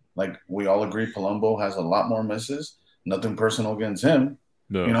 like we all agree Palumbo has a lot more misses. Nothing personal against him.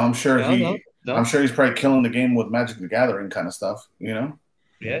 No. I'm sure I'm sure he's probably killing the game with Magic the Gathering kind of stuff, Yeah.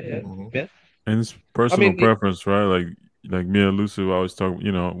 And it's personal preference, right? Like me and Elusive always talk,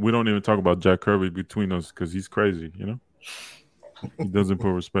 we don't even talk about Jack Kirby between us because he's crazy, He doesn't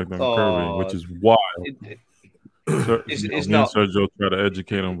put respect on Kirby, which is wild. Sergio try to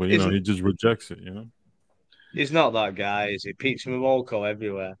educate him, but he just rejects it, He's not that guy, is he? Peach Momoko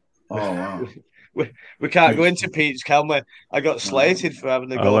everywhere. Oh wow. We can't go into Peach, can we? I got slated for having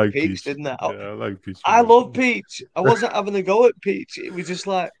a go at Peach, didn't I? Yeah, I like Peach. I love Peach. I wasn't having a go at Peach. It was just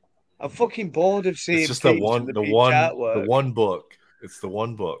like I'm fucking bored of seeing. It's just Peach the one book. It's the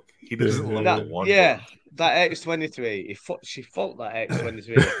one book. He doesn't love the one. Yeah, book. that X23. She fucked that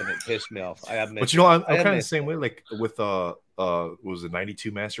X23 up and it pissed me off. I admit. But I'm kind of the same way. Like with was it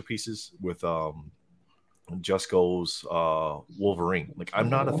 92 masterpieces with Jusko's Wolverine. Like I'm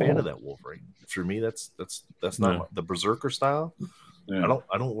not a fan of that Wolverine. For me, that's not the Berserker style. Yeah.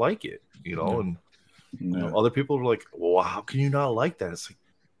 I don't like it, and other people are like, well, how can you not like that? It's like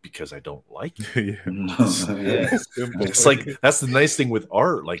because I don't like it. It's like that's the nice thing with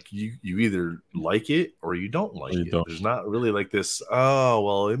art. Like you either like it or you don't like it. There's not really like this,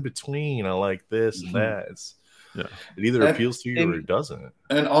 in between I like this and that. It either appeals to you or it doesn't.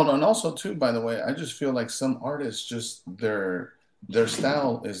 And also too, by the way, I just feel like some artists just their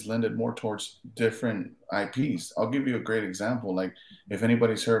style is lended more towards different IPs. I'll give you a great example. Like if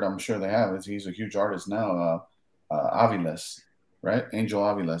anybody's heard, I'm sure they have. He's a huge artist now. Aviles, right? Angel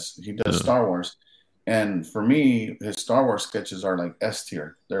Aviles. He does Star Wars, and for me, his Star Wars sketches are like S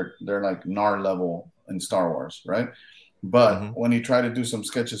tier. They're like NAR level in Star Wars, right? But when he tried to do some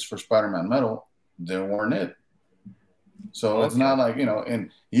sketches for Spider-Man Metal, they weren't it. So it's not like,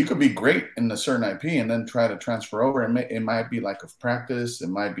 and you could be great in a certain IP and then try to transfer over. It might be lack of practice. It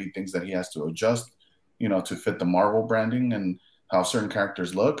might be things that he has to adjust, to fit the Marvel branding and how certain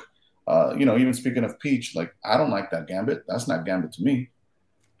characters look. Even speaking of Peach, like I don't like that Gambit. That's not Gambit to me.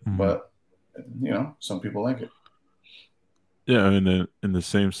 Mhm. But some people like it. Yeah, and then in the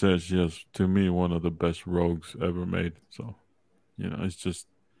same sense, yes, to me, one of the best rogues ever made. So, it's just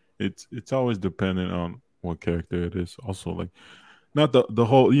it's always dependent on what character it is. Also, like not the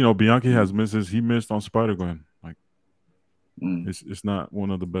whole, Bianchi has misses. He missed on Spider Gwen. Like Mm. it's not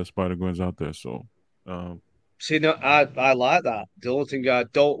one of the best Spider Gwens out there. So, See, no, I like that. The only thing I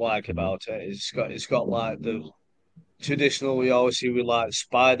don't like about it is it's got like the traditional we always see with like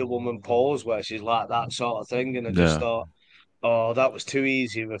Spider Woman pose where she's like that sort of thing, and I just yeah, thought, oh, that was too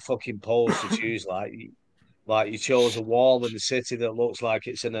easy of a fucking pose to choose. Like you chose a wall in the city that looks like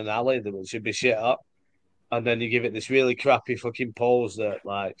it's in an alley that should be shit up, and then you give it this really crappy fucking pose that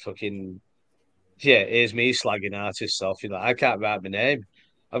like fucking yeah, here's me slagging artists off. I can't write my name.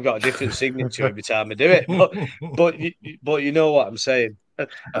 I've got a different signature every time I do it. But you know what I'm saying.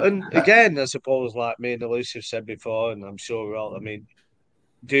 And again, I suppose like me and Elusive said before, and I'm sure we're all. I mean,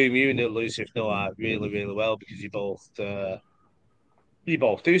 Doom, you and Elusive know art really, really well because you both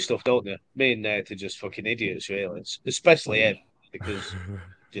do stuff, don't you? Me and Nath are just fucking idiots, really. Especially him because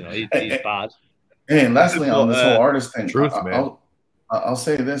he's bad. Hey, and lastly, on But this whole artist thing, Truth, man. I'll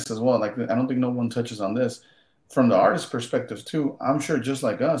say this as well. Like, I don't think no one touches on this from the artist perspective too. I'm sure just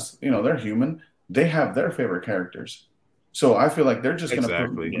like us, they're human. They have their favorite characters, so I feel like they're just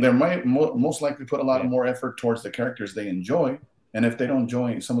Exactly. they might most likely put a lot of more effort towards the characters they enjoy. And if they don't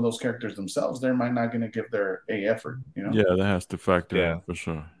enjoy some of those characters themselves, they might not going to give their A effort. yeah, that has to factor Yeah. in for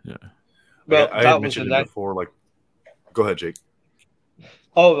sure. Yeah. well, I that had was the mentioned it next. before. Like, go ahead, Jake.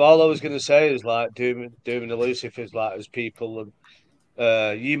 Oh, all I was going to say is like Doom and Elusive is like as people,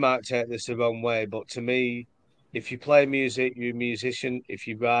 and you might take this the wrong way, but to me, if you play music, you're a musician. If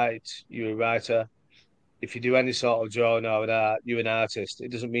you write, you're a writer. If you do any sort of drawing or an art, you're an artist.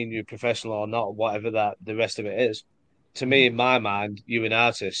 It doesn't mean you're a professional or not, whatever that the rest of it is. To me, in my mind, you're an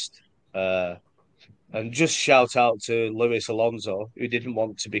artist. And just shout out to Luis Alonso, who didn't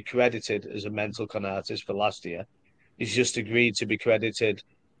want to be credited as a mental con artist for last year. He's just agreed to be credited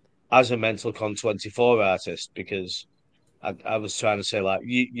as a mental con 24 artist because I was trying to say like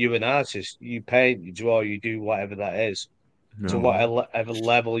you're an artist, you paint, you draw, you do whatever that is to whatever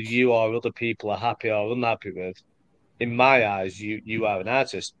level you or other people are happy or unhappy with. In my eyes, you are an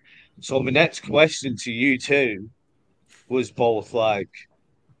artist. So my next question to you too was both like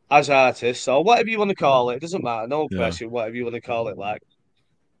as artists or whatever you want to call it, it doesn't matter, no Yeah. pressure, whatever you want to call it, like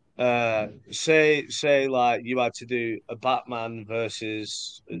say like you had to do a Batman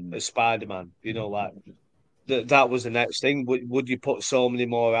versus a Spider-Man, like that was the next thing. Would you put so many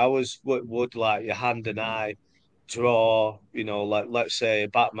more hours? Would like your hand and eye draw, like let's say a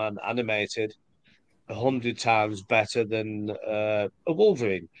Batman animated 100 times better than a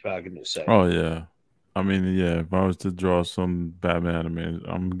Wolverine, for argument's sake? Oh yeah. I mean, yeah, if I was to draw some Batman anime,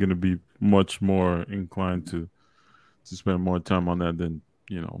 I'm gonna be much more inclined to spend more time on that than,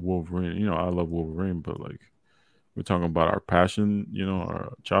 Wolverine. I love Wolverine, but like we're talking about our passion,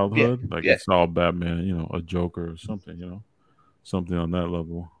 our childhood. Like yeah. it's all Batman, a Joker or something, something on that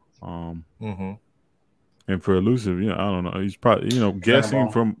level. Mm-hmm. And for Elusive, I don't know. He's probably, guessing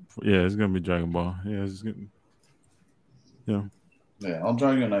Ball. from it's gonna be Dragon Ball. Yeah, it's gonna, yeah. Yeah, I'll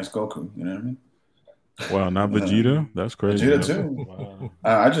draw you a nice Goku. You know what I mean? Wow, not Vegeta. That's crazy. Vegeta too. Wow.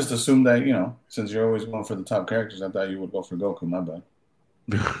 I just assumed that since you're always going for the top characters, I thought you would go for Goku. My bad.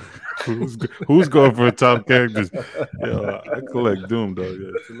 Who's going for top characters? Yeah, I collect Doom, dog.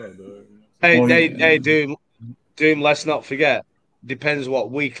 Yeah, chill out, dog. Hey, Doom. Let's not forget. Depends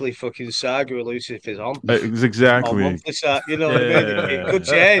what weekly fucking saga Elusive is on. Exactly. Or monthly saga, what I mean? It could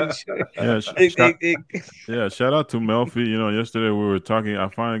change. Yeah, shout out to Melfi. Yesterday we were talking. I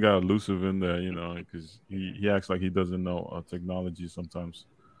finally got Elusive in there, because he acts like he doesn't know technology sometimes.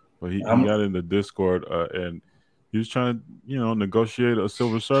 But he got in the Discord and he was trying to, negotiate a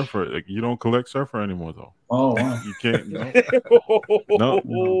Silver Surfer. Like, you don't collect Surfer anymore, though. Oh, wow. You can't. No,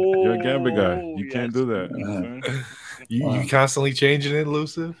 you're a Gambit guy. You can't do that. You know what I'm saying? You constantly changing it,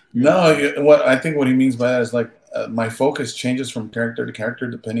 Elusive? No, I think what he means by that is like my focus changes from character to character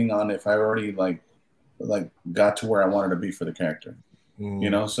depending on if I already like got to where I wanted to be for the character.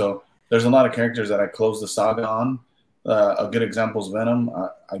 So there's a lot of characters that I closed the saga on. A good example is Venom.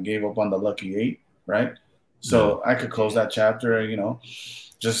 I gave up on the Lucky 8, right? So I could close that chapter,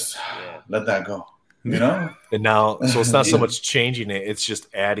 just let that go, And now, so it's not so much changing it; it's just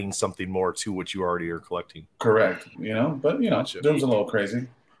adding something more to what you already are collecting. Correct, but Gotcha. Doom's a little crazy.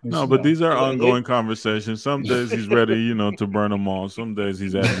 No, but these are ongoing conversations. Some days he's ready, to burn them all. Some days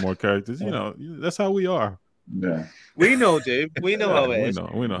he's adding more characters. That's how we are. Yeah. We know, dude. We know how it is.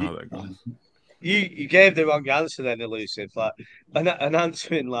 We know how that goes. You gave the wrong answer then, Elusive. Like an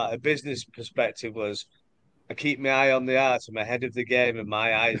answer in like a business perspective was, I keep my eye on the art. I'm ahead of the game, and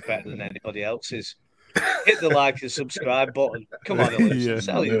my eye is better than anybody else's. Hit the like and subscribe button. Come on, Elusive. Yeah.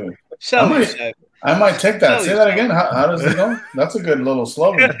 Sell yourself. I might take that. Sell Say yourself. that again. How does it go? That's a good little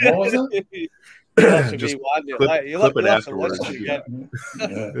slogan. What was it? You'll have to Just rewind it. clip You'll have it to afterwards. listen again.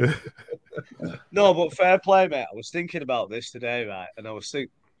 Yeah. No, but fair play, mate. I was thinking about this today, right? And I was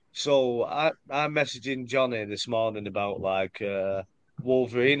thinking, so I'm messaging Johnny this morning about like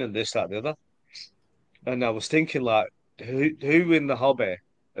Wolverine and this, that, and the other. And I was thinking like who in the hobby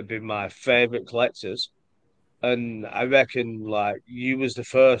have been my favourite collectors. And I reckon like you was the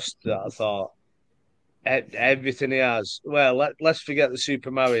first that I thought everything he has. Well, let's forget the Super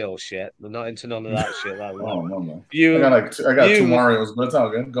Mario shit. They're not into none of that shit. Like that. Oh no. You, I got two Marios, but it's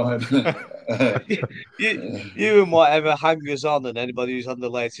all good. Go ahead. you and whatever hangers on and anybody who's on the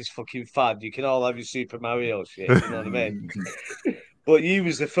latest fucking fad, you can all have your Super Mario shit. You know what I mean? But you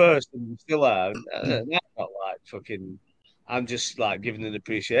was the first, and you still are. And I'm not like fucking. I'm just like giving an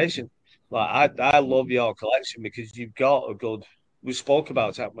appreciation. Like I love your collection because you've got a good. We spoke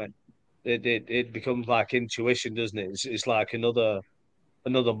about it, man. It becomes like intuition, doesn't it? It's like another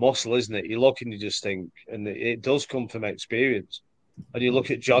muscle, isn't it? You look and you just think, and it does come from experience. And you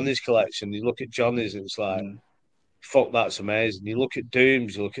look at Johnny's collection, you look at Johnny's, and it's like, fuck, that's amazing. You look at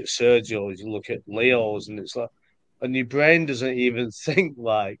Doom's, you look at Sergio's, you look at Leo's, and it's like, and your brain doesn't even think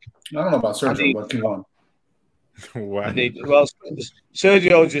like. I don't know about Sergio, but keep on. Well,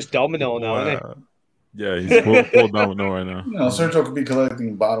 Sergio's just domino now, isn't he? Yeah, he's full domino right now. You know, Sergio could be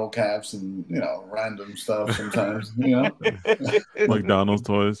collecting bottle caps and random stuff sometimes. McDonald's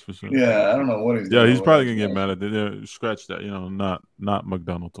toys for sure. Yeah, I don't know what he's. Yeah, he's probably gonna get mad at it. Yeah, scratch that. Not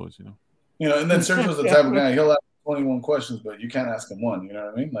McDonald's toys. And then Sergio's the type of guy, he'll have 21 questions, but you can't ask him one. You know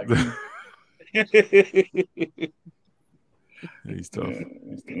what I mean? Like. He's tough.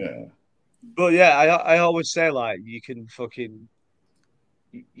 Yeah. But yeah, I always say like you can fucking.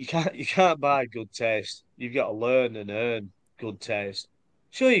 You can't buy good taste. You've got to learn and earn good taste.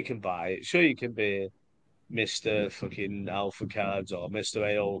 Sure, you can buy it. Sure, you can be Mr. fucking Alpha Cards or Mr.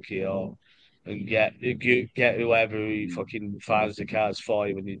 Aoki and get whoever who fucking finds the cards for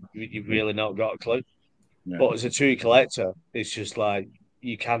you when you've really not got a clue. Yeah. But as a true collector, it's just like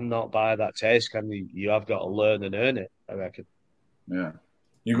you cannot buy that taste, can you? You have got to learn and earn it, I reckon. Yeah.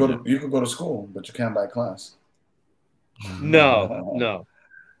 You could go to school, but you can't buy class. No.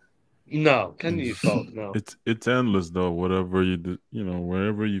 Can you fault? No. It's endless though. Whatever you do,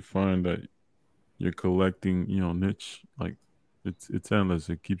 wherever you find that you're collecting, niche, like it's endless.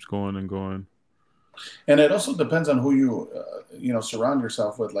 It keeps going and going. And it also depends on who you surround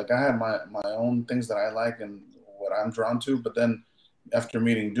yourself with. Like I have my own things that I like and what I'm drawn to, but then after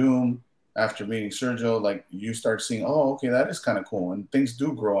meeting Doom, after meeting Sergio, like you start seeing, oh, okay, that is kind of cool, and things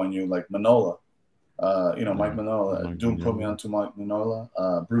do grow on you. Like Manola. Mike Manola. Doom put me onto Mike Manola.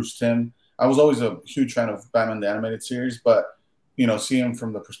 Bruce Timm. I was always a huge fan of Batman the Animated Series, but see him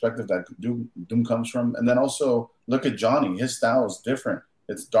from the perspective that Doom comes from, and then also look at Johnny. His style is different.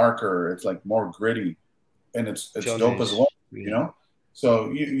 It's darker. It's like more gritty, and it's dope as well.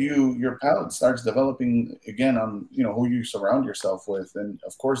 So your palette starts developing again on who you surround yourself with, and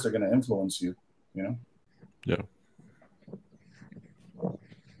of course they're going to influence you. Yeah.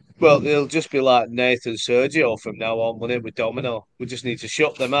 Well, it'll just be like Nath and Sergio from now on, won't it, with Domino? We just need to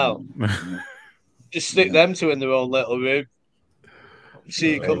shut them out. Just stick them two in their own little room.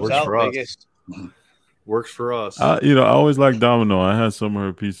 See who comes out biggest. Works for us. I always liked Domino. I had some of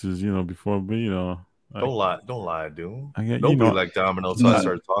her pieces, before, but don't lie, Doom. Nobody liked Domino until I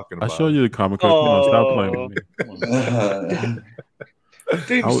started talking about it. I showed you the comic. Stop playing with me.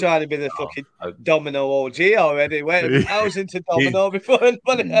 Doom's trying to be the fucking Domino OG already. Wait, I was into Domino before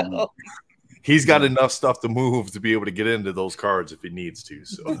anybody else. He's got enough stuff to move to be able to get into those cards if he needs to.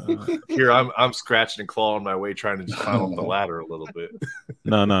 So here I'm scratching and clawing my way, trying to just climb up the ladder a little bit.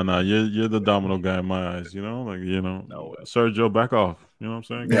 No. You're the Domino guy in my eyes. No Sergio, back off. You know what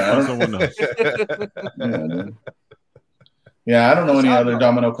I'm saying? Yeah, someone else. Yeah, I don't know any other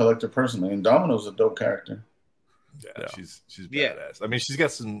Domino collector personally, and Domino's a dope character. Yeah, she's badass. I mean, she's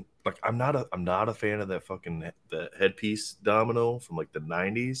got some like I'm not a fan of that the headpiece Domino from like the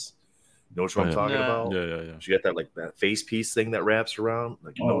 90s. You know what I'm talking about? Yeah. She got that face piece thing that wraps around.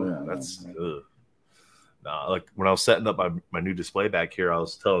 Like, that's nah. Like when I was setting up my new display back here, I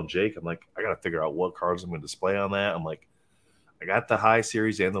was telling Jake, I'm like, I gotta figure out what cards I'm gonna display on that. I'm like, I got the high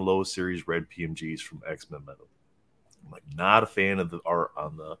series and the low series red PMGs from X-Men Metal. I'm like, not a fan of the art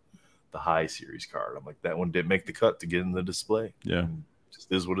on the the high series card. I'm like, that one didn't make the cut to get in the display. Yeah.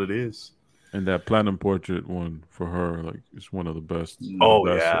 Just is what it is. And that platinum portrait one for her, like, it's one of the best. Oh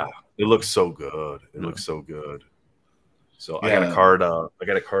best yeah, it looks so good. It looks so good. So I got a card. I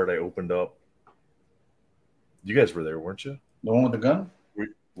got a card I opened up. You guys were there, weren't you? The one with the gun?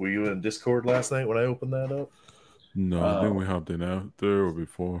 Were you in Discord last night when I opened that up? No, I think we hopped in after or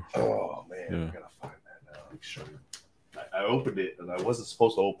before. Oh man, I gotta find that now. Let me show you. I opened it and I wasn't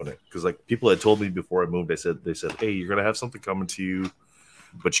supposed to open it because like people had told me before I moved. They said, hey, you're gonna have something coming to you,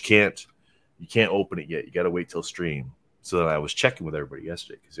 but you can't open it yet. You got to wait till stream. So then I was checking with everybody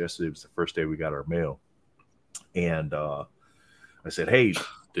yesterday because yesterday was the first day we got our mail, and I said, hey,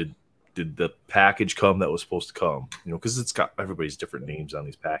 did the package come that was supposed to come? You know, because it's got everybody's different names on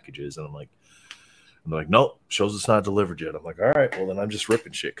these packages, and I'm like, nope, shows it's not delivered yet. I'm like, all right, well then I'm just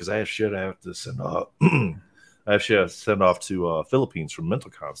ripping shit because I have shit I have to send off. I have shit I have to send off to Philippines from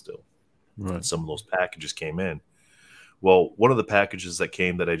MentalCon still. Right. And some of those packages came in. Well, one of the packages that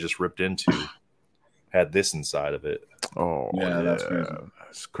came that I just ripped into had this inside of it. Oh yeah, that's crazy.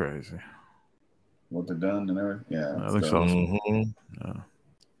 That's crazy. What they done and everything. Yeah, that looks awesome. Yeah.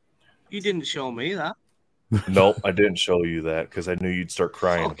 You didn't show me that. Nope, I didn't show you that because I knew you'd start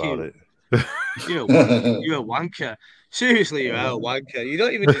crying about it. You're a wanker. Seriously, you're a wanker. You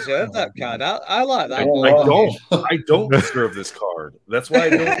don't even deserve that card. I like that. I don't deserve this card. That's why I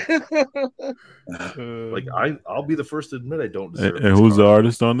don't. Like I'll be the first to admit I don't deserve. And who's the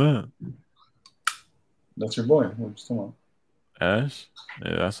artist on that? That's your boy. What's the one? Ash.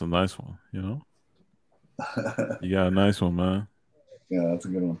 Yeah, that's a nice one. You know, you got a nice one, man. Yeah, that's a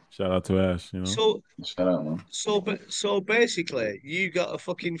good one. Shout out to Ash. You know, so shout out, man. So basically, you got a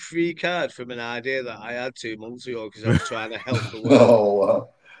fucking free card from an idea that I had 2 months ago because I was trying to help the world. Oh, wow.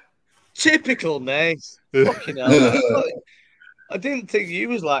 Typical, mate. Fucking hell. I didn't think you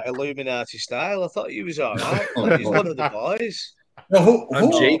was like Illuminati style. I thought you was all right. Like he's one of the boys. No,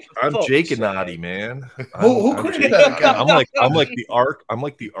 I'm Jake and Naughty, man. Who created that guy? I'm like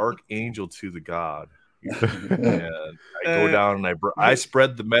the archangel to the god. And I go down and I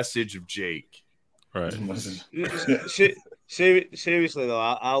spread the message of Jake. Right. Seriously though,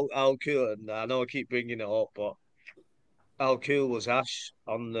 I'll cool. And I know I keep bringing it up, but how cool was Ash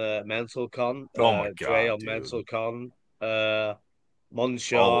on the MentalCon? Oh my god, Dre on dude. MentalCon.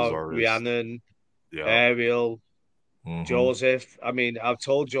 Monshaw, Rhiannon, Ariel, Joseph. I mean, I've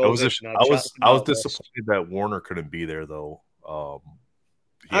told Joseph. I was disappointed that Warner couldn't be there though.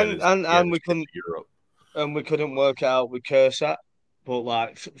 And we couldn't. Europe. And we couldn't work out with Cursat, but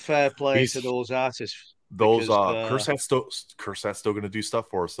like fair play to those artists. Those Cursat's still going to do stuff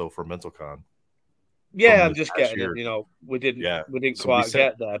for us though for MentalCon. Yeah, I'm just getting it. You know, we didn't quite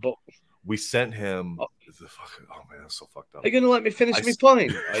get there, but we sent him. Oh man, that's so fucked up. Are you going to let me finish my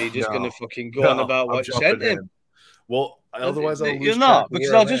point? Or are you just going to fucking go on about what you sent him? Well, otherwise you're not,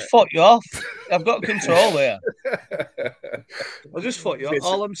 because I'll just fuck you off. I've got control here. I'll just fuck you off.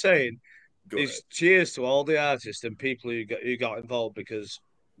 All I'm saying is cheers to all the artists and people who got involved, because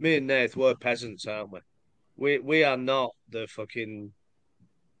me and Nath, we're peasants, aren't we? We are not the fucking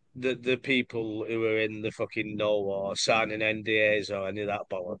the people who are in the fucking know or signing NDAs or any of that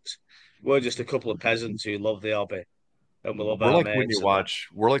bollocks. We're just a couple of peasants who love the hobby and we love we're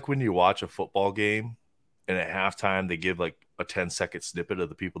like when you watch a football game and at halftime they give like a 10-second snippet of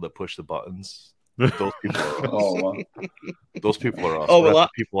the people that push the buttons. Those people are us. Those people are us.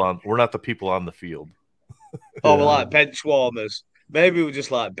 We're not the people on the field. We're like bench warmers. Maybe we're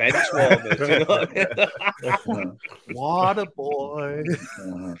just like bench warmers. You know what I mean? Water boy.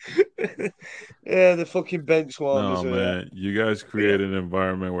 Yeah, the fucking bench warmers. No, man. You guys create an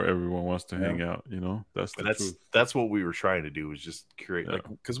environment where everyone wants to hang out. You know, that's the truth. That's what we were trying to do, was just create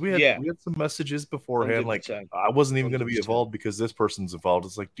because we had some messages beforehand. 100%. Like I wasn't even going to be involved because this person's involved.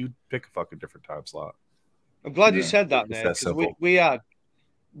 It's like, dude, pick a fucking different time slot. I'm glad you said that, man. Because we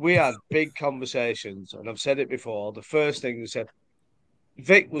had big conversations, and I've said it before. The first thing we said.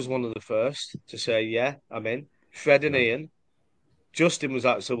 Vic was one of the first to say, yeah, I'm in. Fred and Ian. Justin was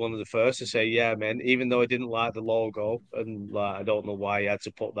actually one of the first to say, yeah, I'm in, even though I didn't like the logo. And like, I don't know why he had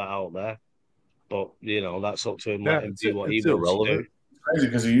to put that out there. But, you know, that's up to him. Let him do what he wants to do. It's crazy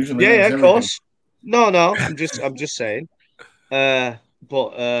because he usually of course. No, I'm just saying. But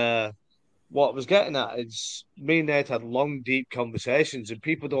what I was getting at is me and Nate had long, deep conversations, and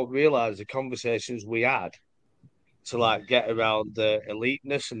people don't realise the conversations we had to like get around the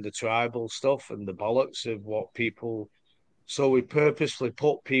eliteness and the tribal stuff and the bollocks of what people. So we purposefully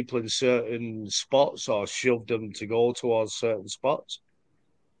put people in certain spots or shoved them to go towards certain spots.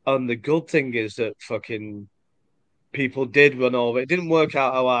 And the good thing is that fucking people did run over. It didn't work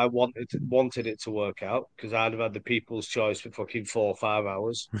out how I wanted it to work out because I'd have had the people's choice for fucking 4 or 5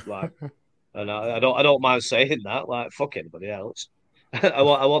 hours. Like, and I don't mind saying that. Like, fuck anybody else. I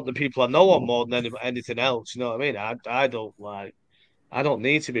want the people I know on more than anything else. You know what I mean? I don't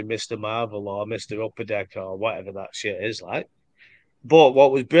need to be Mr. Marvel or Mr. Upper Deck or whatever that shit is like. But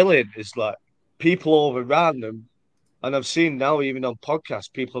what was brilliant is like people overran them. And I've seen now, even on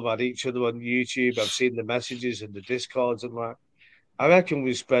podcasts, people have had each other on YouTube. I've seen the messages and the discords, and like, I reckon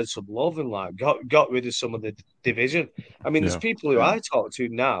we spread some love and like got rid of some of the division. I mean, there's people who I talk to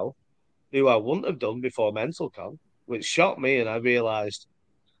now who I wouldn't have done before MentalCon, which shocked me, and I realised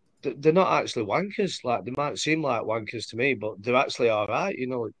they're not actually wankers. Like they might seem like wankers to me, but they're actually all right. You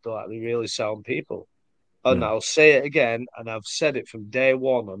know, they're really sound people. And I'll say it again, and I've said it from day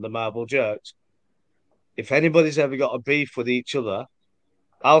one on the Marble Jerks. If anybody's ever got a beef with each other,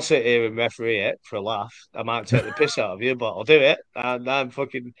 I'll sit here and referee it for a laugh. I might take the piss out of you, but I'll do it. And I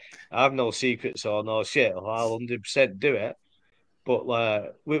have no secrets or no shit. I'll 100% do it.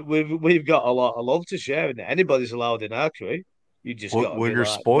 But we've got a lot of love to share, and anybody's allowed in our crew. You just got to be you're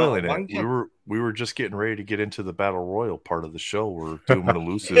like, spoiling it. We were just getting ready to get into the battle royal part of the show where Doom and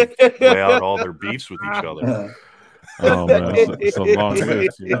Elusive lay out all their beefs with each other. Oh man, it's a long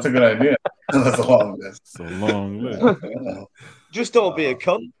list. That's a good idea. That's a long list. It's a long list. Just don't be a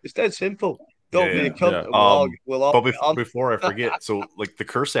cunt. It's dead simple. Don't be a cunt. Yeah. We'll all before I forget, so like the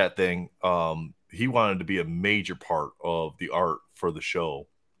Cursat thing, he wanted to be a major part of the art for the show,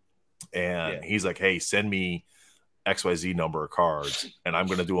 and he's like, "Hey, send me XYZ number of cards, and I'm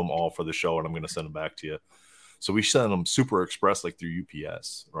going to do them all for the show, and I'm going to send them back to you." So we sent them Super Express, like through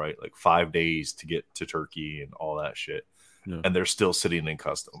UPS, right? Like 5 days to get to Turkey and all that shit. Yeah. And they're still sitting in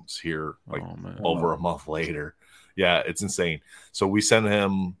customs here, like over a month later. Yeah, it's insane. So we sent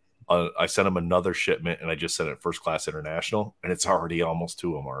him, I sent him another shipment, and I just sent it first class international, and it's already almost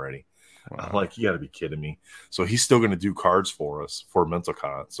to him already. Wow. I'm like, you got to be kidding me. So he's still going to do cards for us for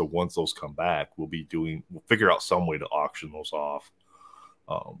MentalCon. So once those come back, we'll figure out some way to auction those off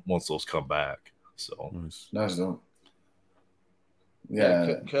once those come back. So that's dope.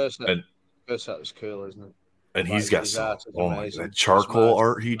 Yeah, Cursat is cool, isn't it? And he's got some. Oh my god, that charcoal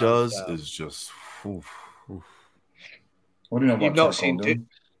art he does is just. Oof. What do you know about charcoal, dude?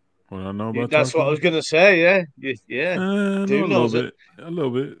 What I know about that's charcoal? What I was gonna say. Yeah. Dude knows it. A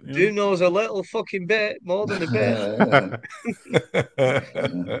little bit. Dude knows a little fucking bit, more than a bit.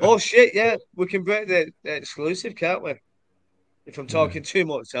 Oh shit! Yeah, we can break the exclusive, can't we? If I'm talking too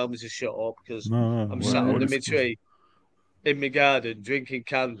much, tell me to shut up because I'm sat under my tree in my garden drinking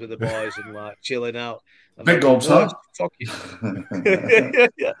cans with the boys and like chilling out. Big gulps, huh?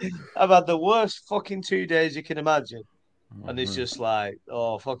 I've had the worst fucking 2 days you can imagine. And it's just like,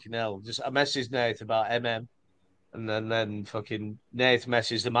 oh, fucking hell. I messaged Nath about MM. And then fucking Nath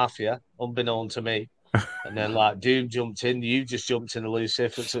messaged the Mafia, unbeknown to me. And then like Doom jumped in. You just jumped in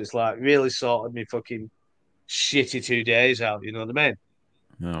Elusive. So it's like really sorted me fucking shitty 2 days out. You know what I mean?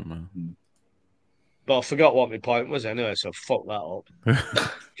 Yeah, man. But I forgot what my point was anyway, so fuck that up.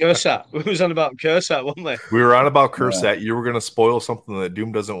 Cursat. We was on about Cursat, weren't we? We were on about Cursat. You were going to spoil something that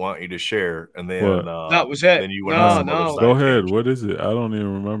Doom doesn't want you to share. And then that was it. Then you went on Go ahead. What is it? I don't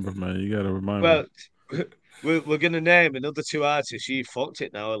even remember, man. You got to remind me. We're going to name another 2 artists. You fucked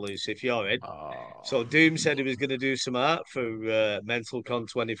it now, Elusive. You're in. So Doom said he was going to do some art for MentalCon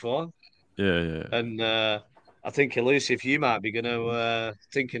 24. Yeah. And I think Elusive, you might be going to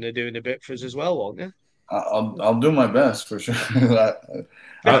thinking of doing a bit for us as well, won't you? I'll do my best for sure. I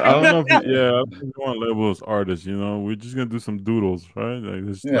don't know if you want to label as artists. You know, we're just gonna do some doodles, right? Like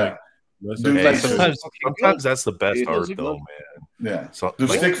this, sometimes that's the best art, though, man. Yeah. So, do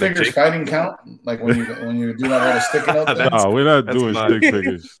stick figures fighting count? Like when you do that little sticking up? No, we're not doing stick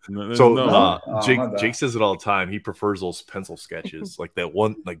figures. Jake says it all the time. He prefers those pencil sketches, like that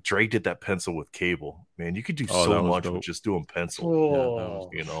one. Like Dre did that pencil with Cable. Man, you could do so much with just doing pencil.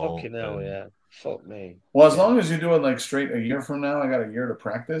 Fucking hell, yeah. Fuck me. Well, as long as you do it like straight a year from now, I got a year to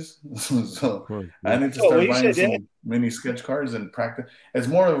practice. So I need to start buying some mini sketch cards and practice. It's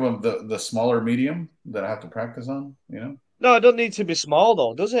more of the smaller medium that I have to practice on, you know? No, it doesn't need to be small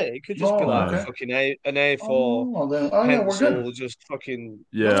though, does it? It could just be like fucking an A4 pencil, we're good. Just fucking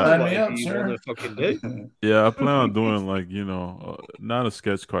whatever you want to fucking do. Yeah, I plan on doing like not a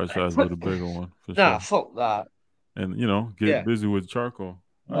sketch card size, but a bigger one. Fuck that. And get busy with charcoal.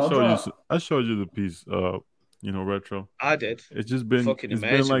 I showed you the piece, retro. I did. It's just been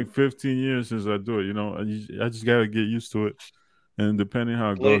been like 15 years since I do it, I just gotta get used to it. And depending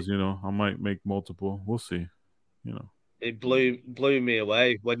how it goes, I might make multiple. We'll see. It blew me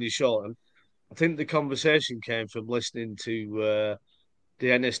away when you showed them. I think the conversation came from listening to the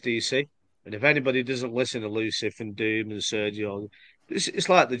NSDC. And if anybody doesn't listen to Elusive and Doom and Sergio, it's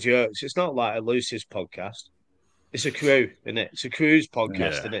like the Jerks. It's not like Elusive's podcast. It's a crew, isn't it? It's a crew's podcast,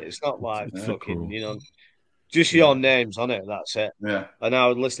 Yeah. isn't it? It's not like It's fucking, cool. just your names on it. That's it. Yeah. And I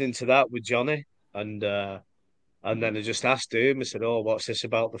was listening to that with Johnny, and then I just asked him. I said, "Oh, what's this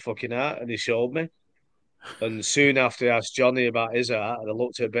about the fucking art?" And he showed me. And soon after, I asked Johnny about his art, and I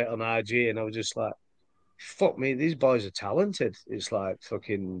looked at a bit on IG, and I was just like, "Fuck me, these boys are talented." It's like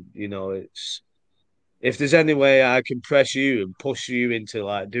fucking, it's if there's any way I can press you and push you into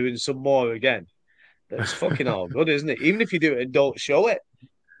like doing some more again, that's fucking all good, isn't it? Even if you do it and don't show it,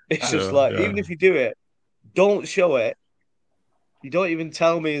 it's just like even if you do it, don't show it. You don't even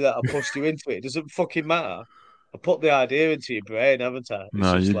tell me that I pushed you into it. It doesn't fucking matter. I put the idea into your brain, haven't I? It's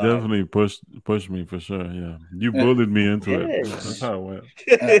Nah, just you like, definitely pushed me for sure. Yeah, you Yeah. bullied me into it. Yes. That's how it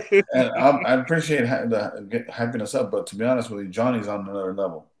went. And I appreciate hyping us up, but to be honest with you, Johnny's on another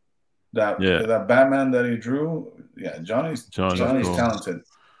level. That Batman that he drew, yeah, Johnny's cool. talented.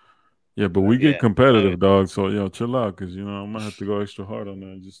 Yeah, but we get competitive, dog. So chill out, because I'm gonna have to go extra hard on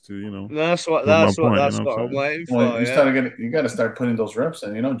that just to That's what I'm waiting for. Well, you got to start putting those reps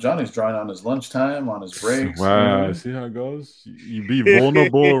in. Johnny's drawing on his lunchtime, on his breaks. Wow, see how it goes? You be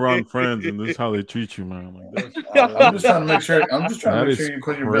vulnerable around friends, and this is how they treat you, man. Like I'm just trying to make sure. You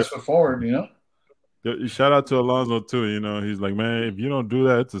put your best foot forward. Shout out to Alonzo too. He's like, man, if you don't do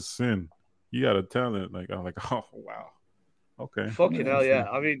that, it's a sin. You got a talent. Like I'm like, oh wow, okay. Fucking hell, yeah.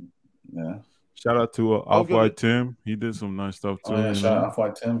 I mean. Yeah. Shout out to Off-White Tim. He did some nice stuff too. Oh, yeah. Shout out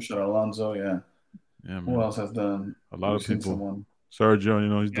Off-White Tim. Shout out Alonzo. Yeah. Yeah, man. Who else has done? A lot of people.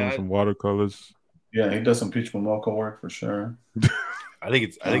 Sergio, he's doing some watercolors. Yeah, he does some Peach Momoko work for sure. I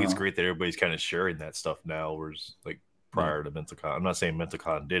think it's great that everybody's kind of sharing that stuff now. Whereas like prior to MentalCon, I'm not saying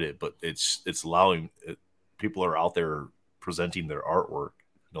MentalCon did it, but it's allowing people are out there presenting their artwork.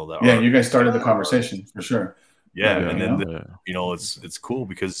 You guys started the conversation for sure. Yeah, and then it's cool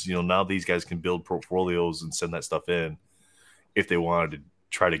because now these guys can build portfolios and send that stuff in if they wanted to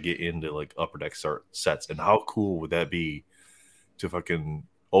try to get into like upper deck sets. And how cool would that be to fucking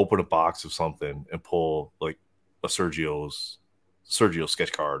open a box of something and pull like a Sergio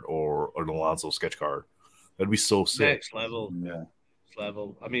sketch card or an Alonso sketch card? That'd be so sick. Next level. Yeah. Next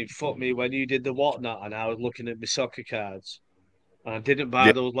level. I mean, fuck me, when you did the whatnot and I was looking at my soccer cards. And I didn't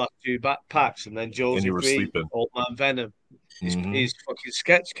buy those last two packs, and then Josie Green, Old Man Venom, his fucking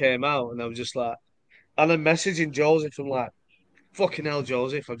sketch came out, and I was just like, and I'm messaging Joseph, I'm like, fucking hell,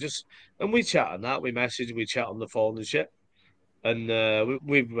 Joseph, and we chat on that, we chat on the phone and shit, and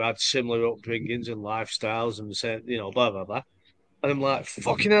we've had similar upbringings and lifestyles, and said, blah blah blah, and I'm like,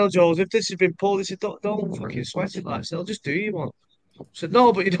 fucking hell, Joseph, this has been pulled. He said, don't fucking sweat it, like, I'll just do you one. I said,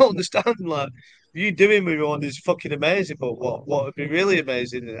 no, but you don't understand, like. You doing with one is fucking amazing, but what would be really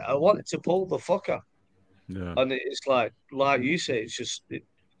amazing? I wanted to pull the fucker, and it's like you say, it's just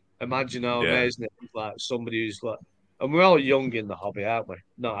imagine how amazing it is. Like somebody who's like, and we're all young in the hobby, aren't we?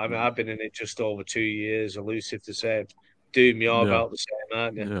 No, I mean I've been in it just over 2 years. Elusive the same. Doom, you're about the same,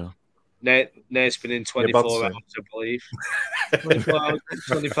 aren't you? Yeah. Nate's been in 24 hours, I believe. 24 hours,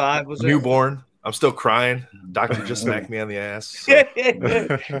 25 was it? Newborn. I'm still crying. Doctor just smacked me on the ass. So.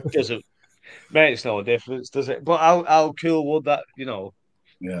 Doesn't. Makes no difference, does it? But how cool would that,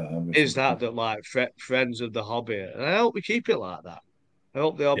 is that like friends of the hobby? And I hope we keep it like that. I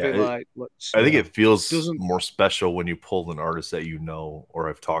hope the hobby I think it feels more special when you pull an artist that or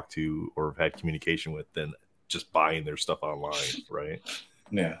have talked to or have had communication with than just buying their stuff online, right?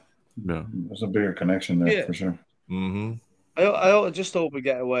 Yeah. There's a bigger connection there for sure. Mm-hmm. I just hope we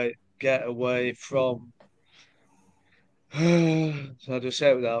get away from. So I just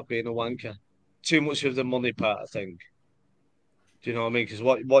say it without being a wanker. Too much of the money part, I think. Do you know what I mean? Because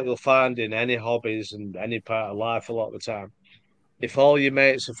what you'll find in any hobbies and any part of life a lot of the time, if all your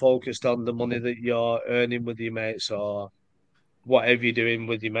mates are focused on the money that you're earning with your mates or whatever you're doing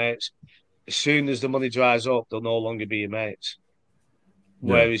with your mates, as soon as the money dries up, they'll no longer be your mates.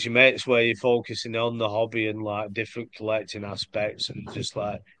 Whereas your mates, where you're focusing on the hobby and like different collecting aspects and just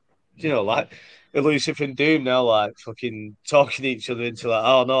like, like Elusive and Doom now, like fucking talking each other into like,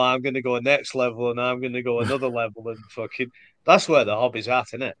 oh no, I'm going to go next level and I'm going to go another level and fucking, that's where the hobby's at,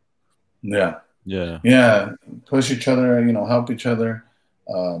 isn't it? Yeah. Push each other, help each other,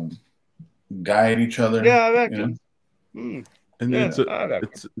 guide each other. Yeah, I reckon. And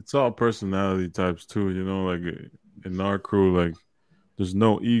it's all personality types too, like in our crew, like there's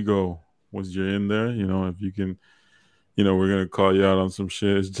no ego once you're in there, if you can. We're gonna call you out on some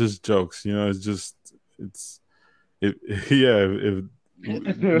shit. It's just jokes, it's just if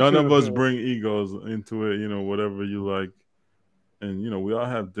none of us bring egos into it. Whatever you like, and we all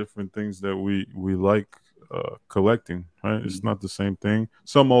have different things that we like collecting. Right? It's not the same thing.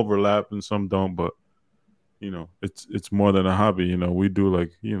 Some overlap and some don't, but it's more than a hobby. We do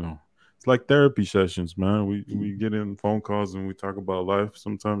like it's like therapy sessions, man. We get in phone calls and we talk about life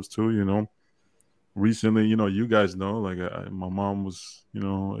sometimes too. Recently, you guys know, like my mom was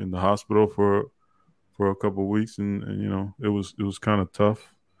in the hospital for a couple of weeks, and it was kind of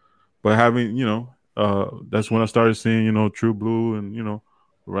tough. But having that's when I started seeing True Blue and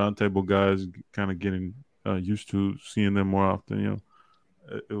Round Table guys, kind of getting used to seeing them more often.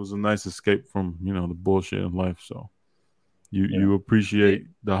 It was a nice escape from the bullshit in life. So you appreciate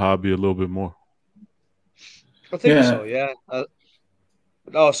the hobby a little bit more. I think so, yeah.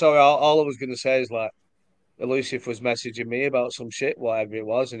 Oh, sorry. All I was going to say is like Elusive was messaging me about some shit, whatever it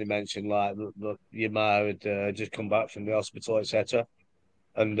was, and he mentioned like your ma had just come back from the hospital, etc.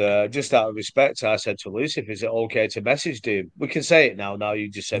 And just out of respect, I said to Elusive, "Is it okay to message him? We can say it now. Now you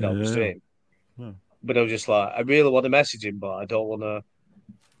just said Yeah, on the yeah, stream." yeah. But I was just like, I really want to message him, but I don't want to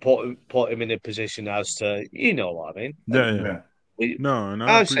put him in a position as to, you know what I mean? Yeah. We, No, and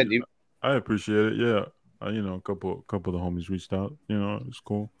I've sent you. I appreciate it. Yeah, a couple of the homies reached out. It's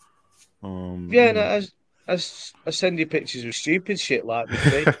cool. Yeah, no, I send you pictures of stupid shit like my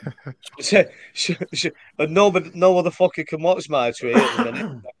tree. And no motherfucker can watch my tree at the minute.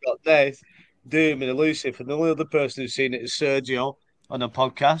 I've got Nath, Doom, and Elusive, and the only other person who's seen it is Sergio on a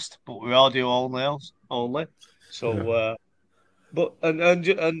podcast, but we're audio only. So, but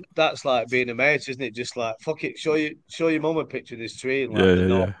and that's like being a mate, isn't it? Just like fuck it, show your mum a picture of this tree and like the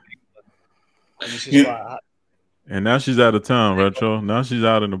north, and it's just Yeah. like. And now she's out of town, Retro. Now she's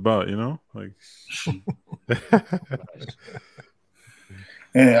out and about, like.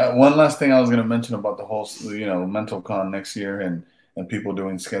 And one last thing I was going to mention about the whole, Mental Con next year and people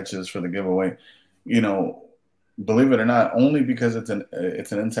doing sketches for the giveaway. Believe it or not, only because it's an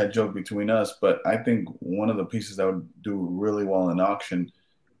inside joke between us, but I think one of the pieces that would do really well in auction,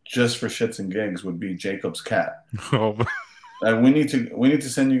 just for shits and gigs, would be Jacob's cat. Oh. We need to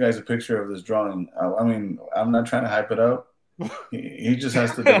send you guys a picture of this drawing. I mean, I'm not trying to hype it up. He just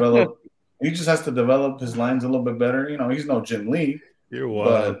has to develop. He just has to develop his lines a little bit better. He's no Jim Lee. You're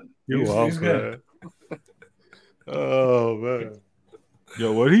wild. He's good. Oh man.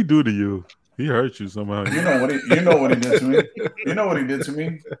 Yo, what'd he do to you? He hurt you somehow. You know what he did to me. You know what he did to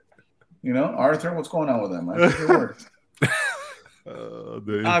me. Arthur, what's going on with him? I think it worked.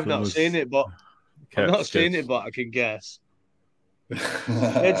 I've not seen it, but I can guess.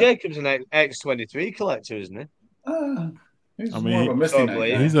 Yeah, Jacob's an X23 collector, isn't he? He's more of a Misty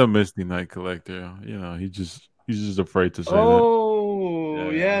Night guy. He's a Misty Night collector. He's just afraid to say that. Oh,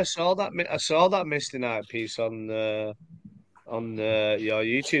 yeah. I saw that Misty Night piece on your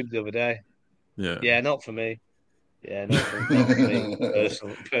YouTube the other day. Yeah, not for me. Yeah, not for me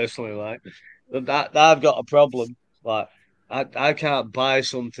personally. Like that, I've got a problem. Like I can't buy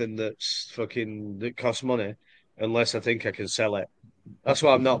something that costs money unless I think I can sell it. That's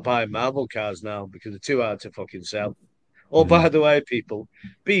why I'm not buying Marvel cars now, because they're too hard to fucking sell. Oh, by the way, people,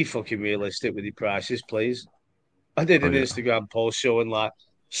 be fucking realistic with your prices, please. I did an Instagram post showing like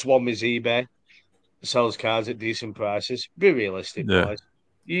Swami's eBay sells cars at decent prices. Be realistic, boys.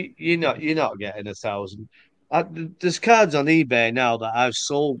 You're not getting 1,000. There's cards on eBay now that I've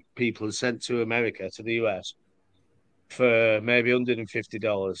sold people and sent to America, to the US, for maybe $150,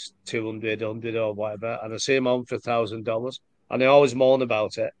 $200 or whatever, and I see them on for $1,000, and I always moan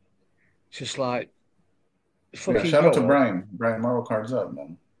about it. It's just like, shout out to Brian. Brian, Marvel Cards Up,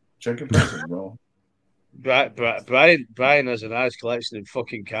 man. Check your prices, bro. Brian has a nice collection of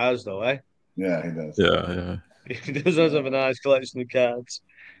fucking cards, though, eh? Yeah, he does. Yeah. He does have a nice collection of cards.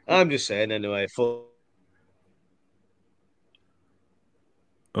 I'm just saying, anyway. There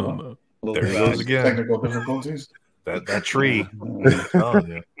he goes again. Technical difficulties. That tree.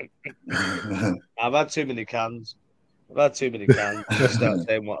 I've had too many cans. I start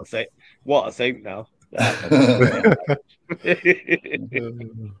saying what I think now.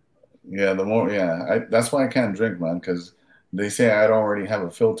 Yeah, that's why I can't drink, man, because they say I already have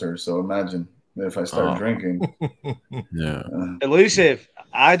a filter. So imagine if I start drinking. Yeah. Elusive,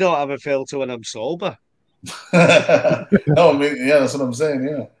 I don't have a filter when I'm sober. No, I mean, yeah, that's what I'm saying.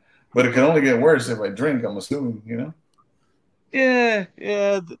 Yeah, but it can only get worse if I drink. I'm assuming, Yeah.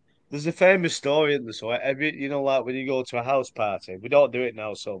 There's a famous story in this. Like when you go to a house party, we don't do it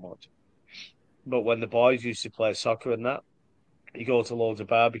now so much. But when the boys used to play soccer and that, you go to loads of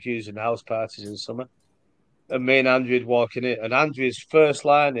barbecues and house parties in summer. And me and Andrew would walk in it, and Andrew's first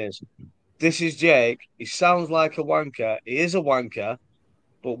line is, "This is Jake. He sounds like a wanker. He is a wanker,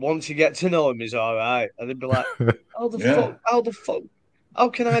 But once you get to know him, he's all right. And they'd be like, how the fuck, how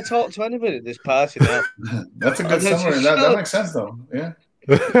can I talk to anybody at this party now? That's a good summary. That makes sense, though. Yeah.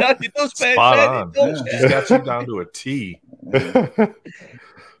 It does make Spot sense. on. He's got you down to a T.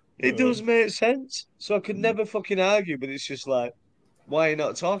 It does make sense. So I could never fucking argue, but it's just like, why are you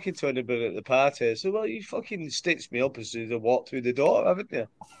not talking to anybody at the party? So, well, you fucking stitched me up as soon as I walked through the door, haven't you?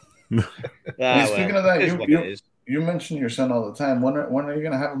 Speaking of that, you mention your son all the time. When are you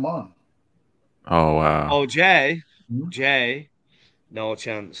going to have him on? Oh, wow. Oh, Jay, no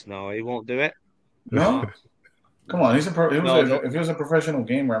chance. No, he won't do it. No? Come on. If he was a professional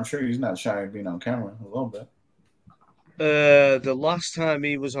gamer, I'm sure he's not shy of being on camera a little bit. The last time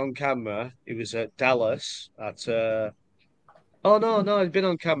he was on camera, he was at Dallas at oh no, he's been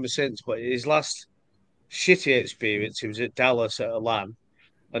on camera since, but his last shitty experience, he was at Dallas at a LAN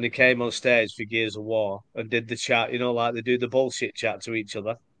and he came on stage for Gears of War and did the chat, like they do the bullshit chat to each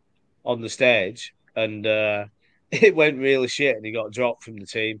other on the stage, and it went really shit and he got dropped from the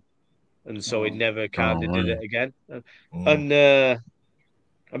team, and so he never kind of did it again. And I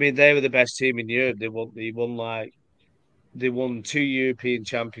mean, they were the best team in Europe. They won 2 European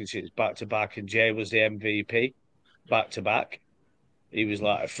championships back to back, and Jay was the MVP back to back. He was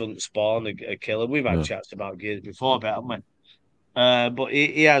like a front spawn, a killer. We've had chats about Gears before, haven't we? But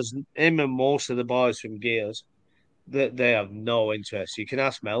he has him and most of the boys from Gears that they have no interest. You can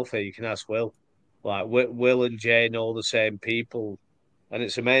ask Melfi, you can ask Will. Like Will and Jay know the same people, and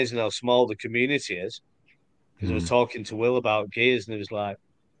it's amazing how small the community is. Because I was talking to Will about Gears, and he was like,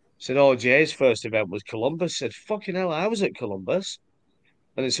 said, "Oh, Jay's first event was Columbus." I said, "Fucking hell, I was at Columbus."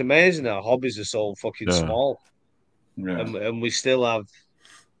 And it's amazing how hobbies are so fucking small, and we still have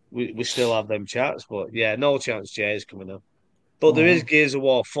them chats. But yeah, no chance Jay's coming up. But there is Gears of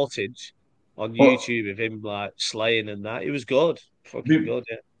War footage on YouTube of him like slaying and that. It was good, fucking good.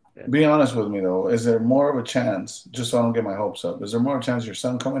 Yeah. Be honest with me though. Is there more of a chance? Just so I don't get my hopes up. Is there more of a chance your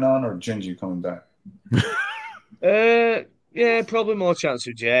son coming on or Gingy coming back? Yeah, probably more chance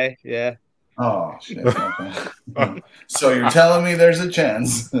of Jay. Yeah. Oh shit. Okay. So you're telling me there's a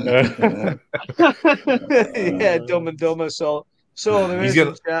chance? Yeah, Dumb and Dumber. So there's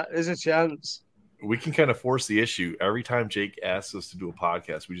a chance. We can kind of force the issue. Every time Jake asks us to do a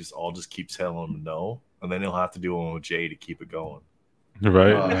podcast, we just keep telling him no, and then he'll have to do one with Jay to keep it going.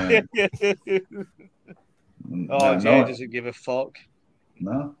 Right. Jay doesn't give a fuck.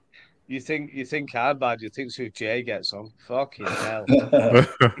 No. You think I'm bad? You think so? Jay gets on? Fucking hell.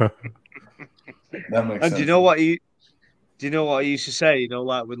 That makes sense. Do you know what he used to say?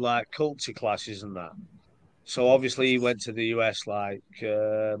 Like with like culture clashes and that. So obviously he went to the US like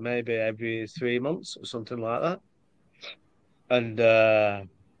maybe every 3 months or something like that. And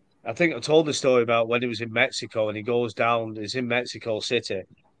I think I told the story about when he was in Mexico and he goes down. He's in Mexico City,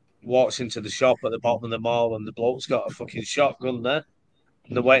 walks into the shop at the bottom of the mall, and the bloke's got a fucking shotgun there.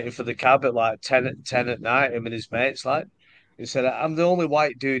 And they're waiting for the cab at like 10 at night, him and his mates, like. He said, "I'm the only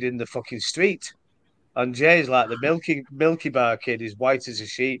white dude in the fucking street." And Jay's like the Milky Bar kid, he's white as a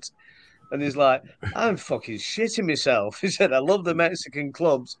sheet. And he's like, "I'm fucking shitting myself." He said, "I love the Mexican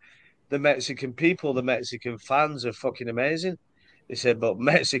clubs, the Mexican people, the Mexican fans are fucking amazing." He said, "But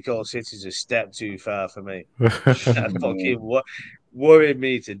Mexico City's a step too far for me." That fucking worried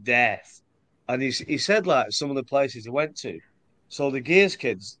me to death. And he said, like, some of the places he went to. So the Gears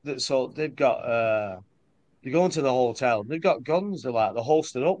kids, they've got they go into the hotel, they've got guns. They're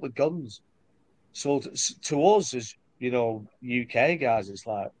holstered up with guns. So to us as UK guys, it's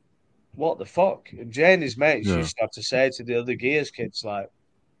like, what the fuck? And Jay and his mates used to have to say to the other Gears kids, like,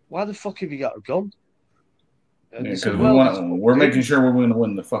 "Why the fuck have you got a gun?" Because we're making sure we're going to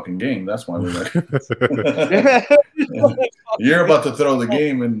win the fucking game. That's why we're like, you're about to throw the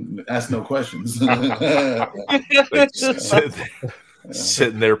game and ask no questions.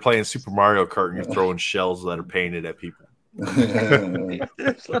 Sitting there playing Super Mario Kart and you're throwing shells that are painted at people.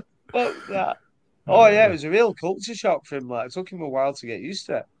 Fuck that. Oh yeah, it was a real culture shock for him. Like, it took him a while to get used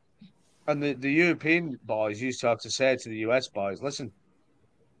to it. And the European boys used to have to say to the US boys, "Listen,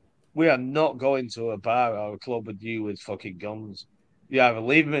 we are not going to a bar or a club with you with fucking guns. You either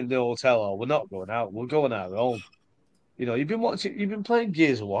leave them in the hotel or we're not going out. We're going our own. You've been playing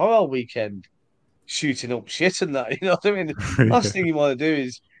Gears of War all weekend, shooting up shit and that. You know what I mean? Last thing you want to do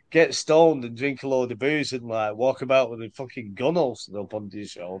is get stoned and drink a load of booze and like walk about with a fucking gun holstered up under your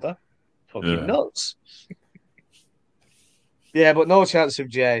shoulder. Fucking nuts." Yeah, but no chance of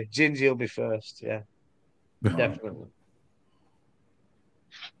Jay. Gingy will be first. Yeah, definitely.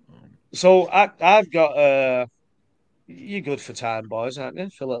 So I've got you're good for time, boys, aren't you?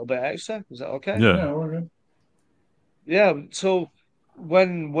 For a little bit extra. Is that okay? Yeah, we're good. Yeah. So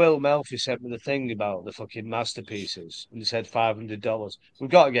when Will Melfi sent me the thing about the fucking masterpieces and he said $500, we've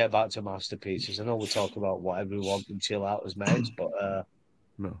got to get back to masterpieces. I know we talk about whatever we want and chill out as mates, but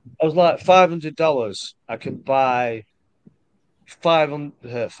No. I was like, $500, I can buy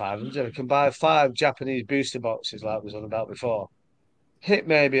 500. I can buy 5 Japanese booster boxes like I was on about before. Hit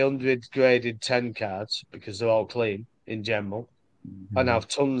maybe 100 graded 10 cards because they're all clean in general and have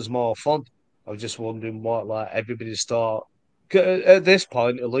tons more fun. I was just wondering what like everybody's thought. At this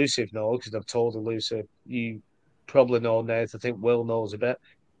point, Elusive know because I've told Elusive you probably know Nath. I think Will knows a bit.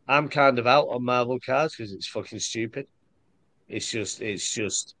 I'm kind of out on Marvel cards because it's fucking stupid. It's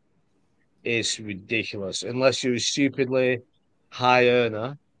ridiculous. Unless you're a stupidly high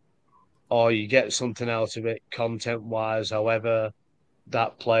earner or you get something out of it content wise, however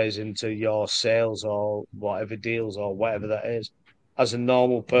that plays into your sales or whatever deals or whatever that is. As a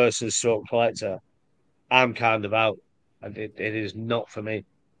normal person, stroke collector, I'm kind of out, and it is not for me.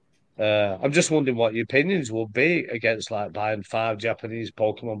 I'm just wondering what your opinions will be against like buying 5 Japanese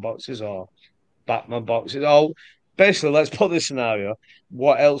Pokemon boxes or Batman boxes. Oh, basically, let's put this scenario: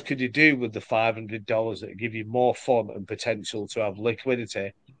 what else could you do with the $500 that give you more fun and potential to have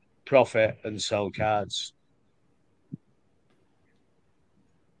liquidity, profit, and sell cards?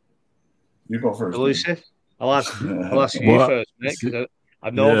 You go first. Elusive? I'll ask you Well, first, mate, see- because I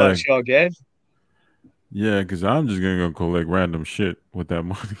know that's your game. Yeah, because I'm just gonna go collect random shit with that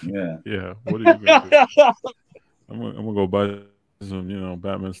money. Yeah. Yeah. What are you gonna do? I'm gonna go buy some,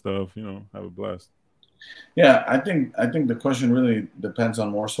 Batman stuff. Have a blast. Yeah, I think the question really depends on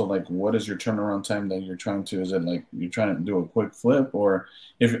more so like what is your turnaround time that you're trying to, is it like you're trying to do a quick flip, or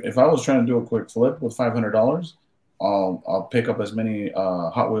if I was trying to do a quick flip with $500, I'll pick up as many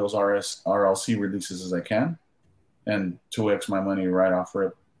Hot Wheels RLC releases as I can and 2x my money right off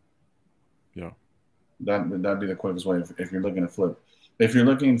rip. Yeah. That'd be the quickest way if you're looking to flip. If you're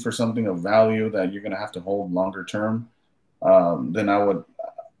looking for something of value that you're gonna have to hold longer term, then I would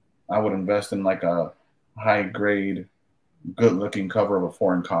invest in like a high grade, good looking cover of a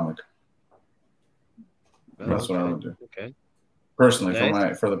foreign comic. That's what I would do. Okay. Personally,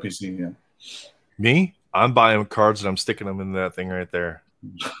 for the PC, yeah. Me? I'm buying cards and I'm sticking them in that thing right there.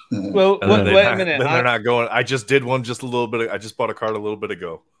 Well, And wait a minute. Then they're not going. I just did one just a little bit. I just bought a card a little bit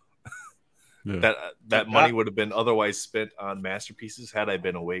ago. Yeah. That money would have been otherwise spent on masterpieces had I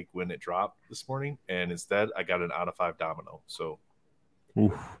been awake when it dropped this morning, and instead I got an out of 5 domino. So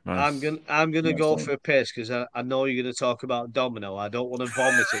Oof, nice. I'm gonna go for a piss because I know you're gonna talk about domino. I don't want to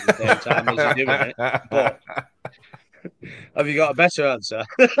vomit at the same time as you're doing it. But have you got a better answer?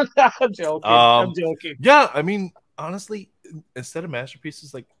 I'm joking. I'm joking. Yeah, I mean, honestly, instead of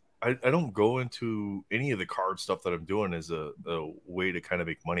masterpieces, like I don't go into any of the card stuff that I'm doing as a way to kind of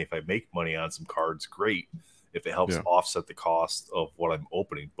make money. If I make money on some cards, great. If it helps offset the cost of what I'm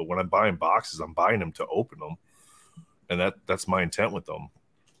opening. But when I'm buying boxes, I'm buying them to open them. And that's my intent with them.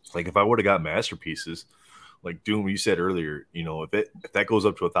 Like if I would have got masterpieces, like Doom, you said earlier, if that goes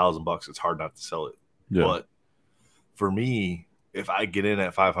up to $1,000, it's hard not to sell it. Yeah. But for me, if I get in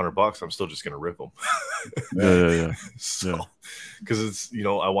at $500, I'm still just gonna rip them. Yeah. So, because it's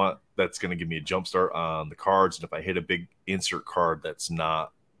I want that's gonna give me a jump start on the cards, and if I hit a big insert card that's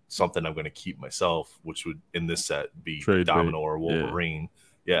not something I'm gonna keep myself, which would in this set be trade Domino bait. Or Wolverine,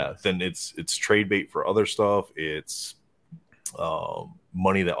 then it's trade bait for other stuff. It's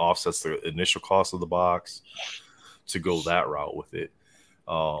money that offsets the initial cost of the box to go that route with it.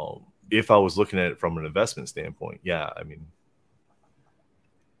 If I was looking at it from an investment standpoint, I mean,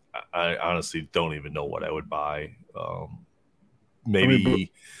 I honestly don't even know what I would buy.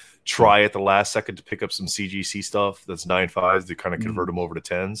 Maybe try at the last second to pick up some CGC stuff that's 9.5s to kind of convert them over to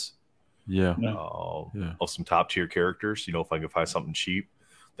 10s. Of some top tier characters. If I can find something cheap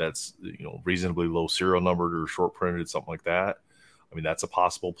that's reasonably low serial numbered or short printed, something like that. I mean, that's a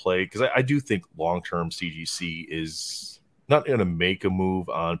possible play because I do think long term CGC is not going to make a move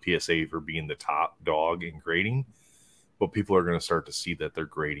on PSA for being the top dog in grading, but people are going to start to see that their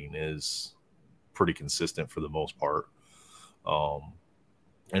grading is pretty consistent for the most part.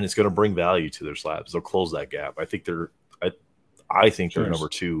 And it's going to bring value to their slabs. They'll close that gap. I think they're number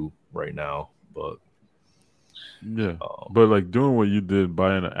 2 right now, but but like doing what you did,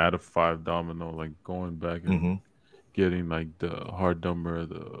 buying an out of 5 domino, like going back and getting like the hard number,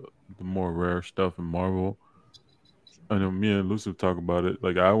 the more rare stuff in Marvel. I know me and Elusive talk about it.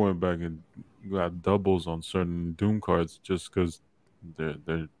 Like I went back and got doubles on certain Doom cards just because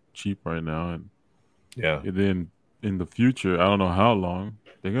they're cheap right now, and then in the future, I don't know how long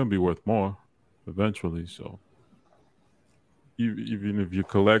they're gonna be worth more eventually. So even if you're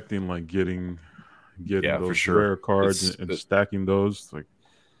collecting, like getting getting for those sure. rare cards and stacking those. Like,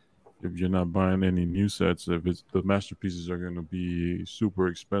 if you're not buying any new sets, if it's the masterpieces are going to be super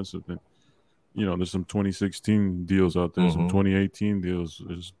expensive, then there's some 2016 deals out there, some 2018 deals,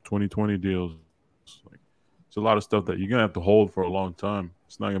 there's 2020 deals. Like, it's a lot of stuff that you're gonna have to hold for a long time.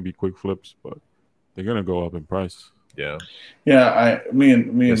 It's not gonna be quick flips, but they're gonna go up in price. Yeah. Me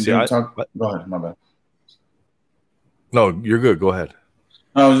and Doom talk. Go ahead, my bad. No, you're good. Go ahead.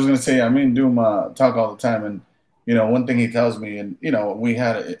 I was just gonna say, me and Doom talk all the time, and one thing he tells me, and we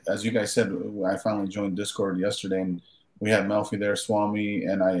had, as you guys said, I finally joined Discord yesterday, and we had Melfi there, Swami,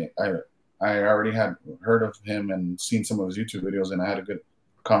 and I already had heard of him and seen some of his YouTube videos, and I had a good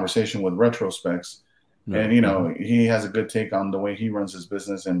conversation with Retrospecs, and he has a good take on the way he runs his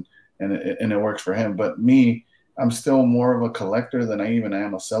business, and it works for him. But me, I'm still more of a collector than I even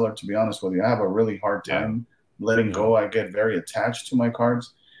am a seller, to be honest with you. I have a really hard time letting go. I get very attached to my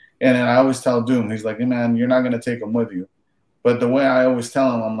cards, and I always tell Doom, he's like, "Hey man, you're not gonna take them with you." But the way I always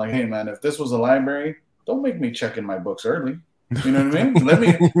tell him, I'm like, "Hey man, if this was a library, don't make me check in my books early." You know what I mean?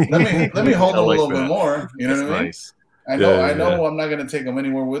 Let me hold them a little bit more. You know what I mean? Nice. I know I'm not gonna take them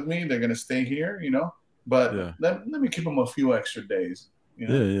anywhere with me. They're gonna stay here, But let me keep them a few extra days.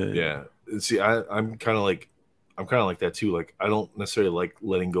 Yeah. See, I'm kind of like that too. Like, I don't necessarily like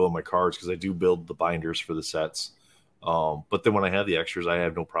letting go of my cards because I do build the binders for the sets. But then when I have the extras, I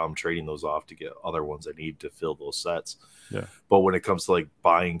have no problem trading those off to get other ones I need to fill those sets. Yeah. But when it comes to like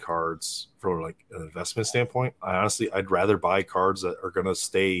buying cards from like an investment standpoint, I'd rather buy cards that are gonna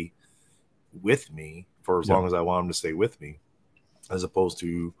stay with me for as long as I want them to stay with me, as opposed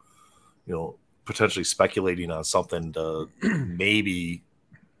to, potentially speculating on something to maybe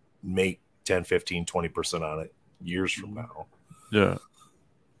make 10, 15, 20% on it years from now. Yeah.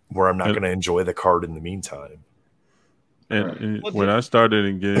 Where I'm not going to enjoy the card in the meantime. And when I started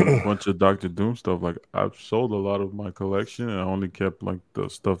and getting a bunch of Dr. Doom stuff, like, I've sold a lot of my collection, and I only kept like the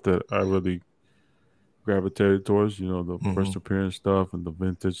stuff that I really gravitated towards, the first appearance stuff and the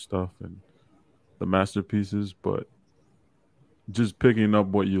vintage stuff and the masterpieces. But just picking up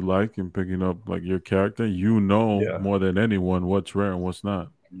what you like and picking up like your character, more than anyone what's rare and what's not,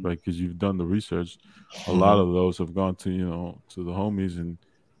 like, because you've done the research. A lot of those have gone to to the homies, and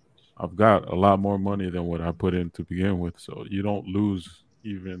I've got a lot more money than what I put in to begin with, so you don't lose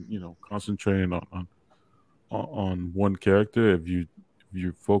even concentrating on one character. If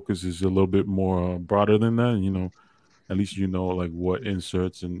your focus is a little bit more broader than that, at least like what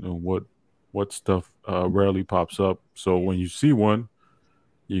inserts and what stuff rarely pops up. So when you see one,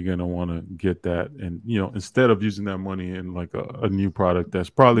 you're gonna want to get that, and instead of using that money in like a new product that's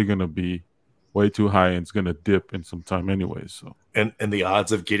probably gonna be way too high and it's gonna dip in some time anyway. So and the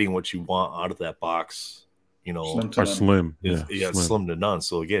odds of getting what you want out of that box, are slim. It's slim to none.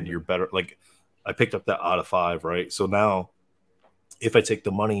 So again, you're better. Like, I picked up that out of 5, right? So now, if I take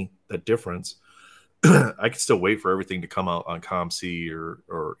the money, that difference, I can still wait for everything to come out on ComC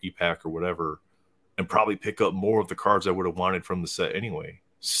or EPAC or whatever, and probably pick up more of the cards I would have wanted from the set anyway.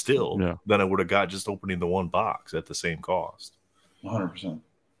 Still, than I would have got just opening the one box at the same cost. 100%.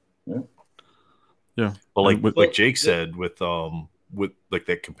 Yeah. But like Jake said, with like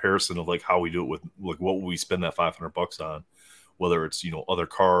that comparison of like how we do it with like what would we spend that $500 on, whether it's other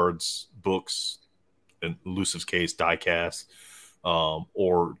cards, books, in Elusive's case, diecast,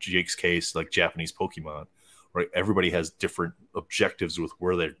 or Jake's case, like Japanese Pokemon, right? Everybody has different objectives with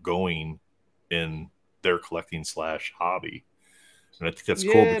where they're going in their collecting / hobby. And I think that's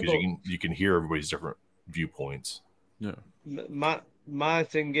cool because you can hear everybody's different viewpoints. Yeah. My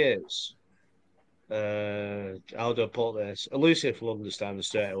thing is, how do I put this? Elusive will understand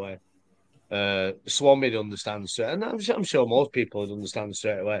straight away. Swami understands straight, and I'm sure most people would understand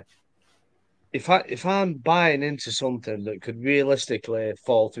straight away. If I'm buying into something that could realistically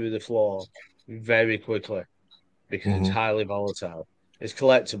fall through the floor very quickly because it's highly volatile, it's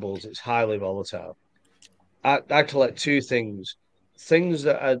collectibles, it's highly volatile. I collect two things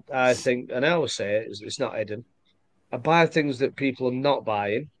that I think, and I always say it's not hidden. I buy things that people are not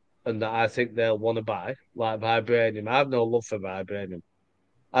buying and that I think they'll want to buy, like Vibranium. I have no love for Vibranium.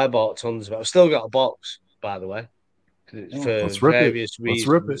 I bought tons of it. I've still got a box, by the way, for various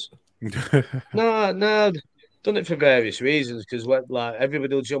reasons. No, done it for various reasons, because like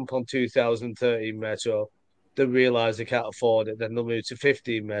everybody will jump on 2013 Metro, they realise they can't afford it, then they'll move to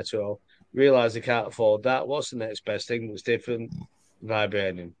 15 Metro, realise they can't afford that. What's the next best thing that's different?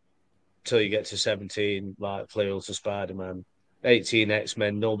 Vibranium. Till you get to 17, like Flails to Spider-Man, 18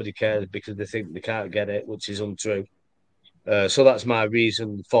 X-Men, nobody cares because they think they can't get it, which is untrue. So that's my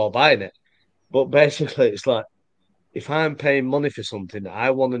reason for buying it. But basically, it's like if I'm paying money for something,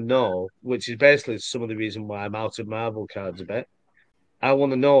 I want to know, which is basically some of the reason why I'm out of Marvel cards a bit. I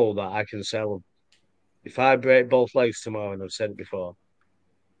want to know that I can sell them. If I break both legs tomorrow, and I've said it before,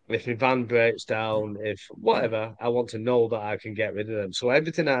 if my van breaks down, if whatever, I want to know that I can get rid of them. So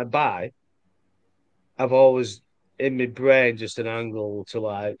everything I buy, I've always in my brain just an angle to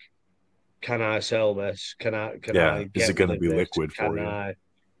like, can I sell this? Can I Yeah. Is get it going rid to of be this? liquid for Can you? I?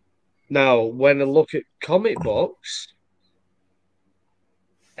 Now, when I look at comic books,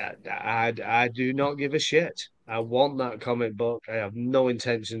 I do not give a shit. I want that comic book. I have no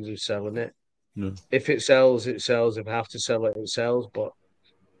intentions of selling it. Yeah. If it sells, it sells. If I have to sell it, it sells. But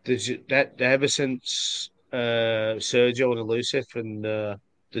that ever since Sergio and Elusive and the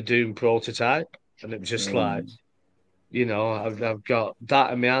Doom prototype, and it was just like, I've got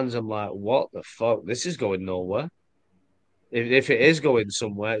that in my hands. I'm like, what the fuck? This is going nowhere. If it is going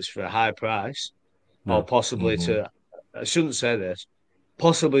somewhere, it's for a high price, Yeah. or possibly Mhm. to. I shouldn't say this.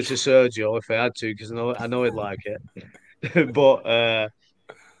 Possibly to Sergio if I had to, because I know he'd like it.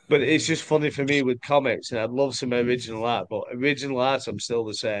 But it's just funny for me with comics, and I'd love some original art. But original art, I'm still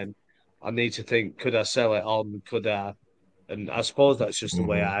the same. I need to think: could I sell it on? Could I? And I suppose that's just the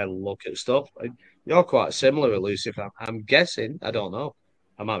way Mhm. I look at stuff. You're quite similar, Elusive. I'm guessing. I don't know.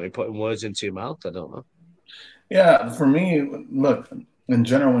 I might be putting words into your mouth. I don't know. Yeah, for me, look, in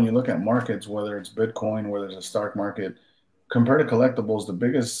general, when you look at markets, whether it's Bitcoin, whether it's a stock market, compared to collectibles, the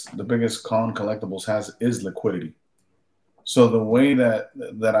biggest con collectibles has is liquidity. So the way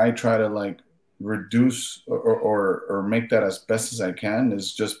that I try to like reduce or make that as best as I can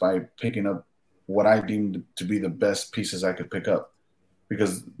is just by picking up what I deem to be the best pieces I could pick up,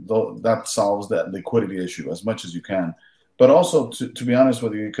 because that solves that liquidity issue as much as you can. But also, to be honest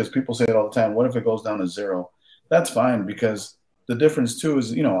with you, because people say it all the time, what if it goes down to zero? That's fine, because the difference too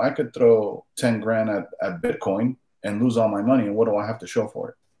is, I could throw 10 grand at Bitcoin and lose all my money. And what do I have to show for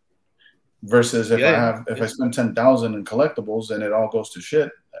it? Versus Yeah, if I spend 10,000 in collectibles and it all goes to shit,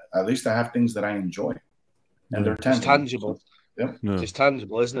 at least I have things that I enjoy and Yeah. they're it's tangible. tangible. Yep. Yeah. It's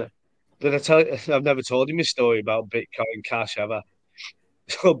tangible, isn't it? Did I tell you? I've never told you my story about Bitcoin Cash, have I?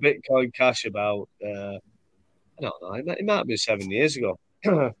 So Bitcoin Cash about I don't know, it might have been 7 years ago.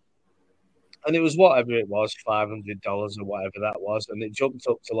 And it was whatever it was, $500 or whatever that was, and it jumped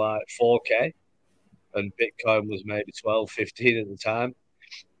up to like 4K, and Bitcoin was maybe 12, 15 at the time.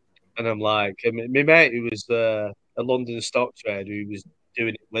 And I'm like, my mate who was a London stock trader who was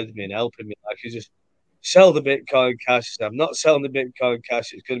doing it with me and helping me, like, he just sell the Bitcoin Cash. I'm not selling the Bitcoin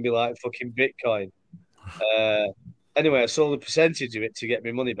Cash. It's going to be like fucking Bitcoin. Uh, anyway, I sold a percentage of it to get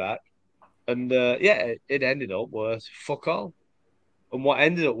my money back. And yeah, it ended up worth fuck all. And what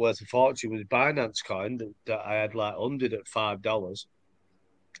ended up worth a fortune was Binance coin that I had like 100 at $5.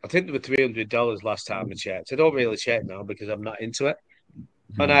 I think there were $300 last time I checked. I don't really check now because I'm not into it.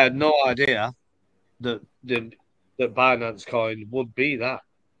 And I Mhm. had no idea that that Binance coin would be that.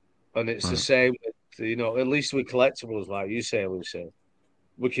 And it's the Right. same with, at least with collectibles, like you say, Lucy.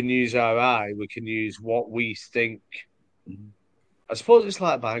 We can use our eye, we can use what we think. I suppose it's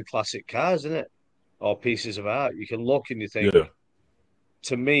like buying classic cars, isn't it? Or pieces of art. You can look and you think, Yeah.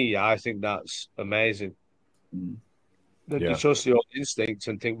 to me, I think that's amazing. Mhm. That you Yeah. trust your instincts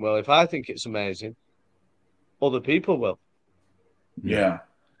and think, well, if I think it's amazing, other people will. Yeah.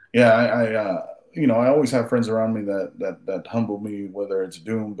 Yeah. Yeah. I always have friends around me that humble me, whether it's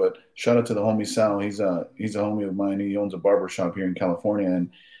Doom, but shout out to the homie Sal. He's a homie of mine. He owns a barber shop here in California. And,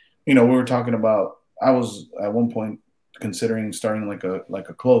 we were talking about, I was at one point considering starting like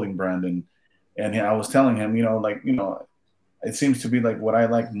a clothing brand. And I was telling him, it seems to be like what I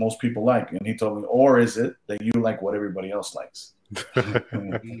like most people like. And he told me, or is it that you like what everybody else likes?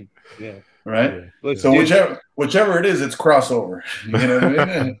 Yeah. Right. Yeah. Well, So whichever it is, it's crossover. You know what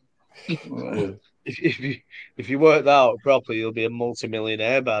I mean? Yeah. if you work that out properly, you'll be a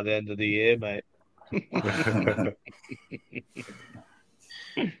multimillionaire by the end of the year, mate.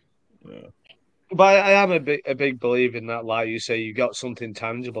 Yeah. But I am a big believer in that. Like you say, you got something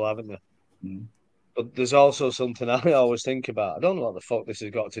tangible, haven't you? Mhm. But there's also something I always think about. I don't know what the fuck this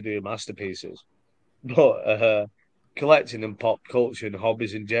has got to do with masterpieces, but collecting and pop culture and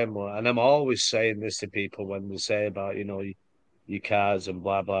hobbies in general. And I'm always saying this to people when they say about, your cars and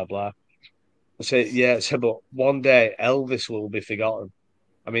blah, blah, blah. I say, yeah, but one day Elvis will be forgotten.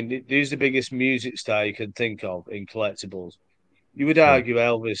 I mean, who's the biggest music star you can think of in collectibles? You would Right. argue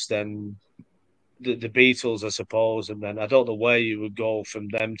Elvis, then the Beatles, I suppose, and then I don't know where you would go from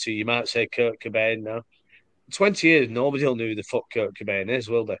them to. You might say Kurt Cobain now. 20 years, nobody will know who the fuck Kurt Cobain is,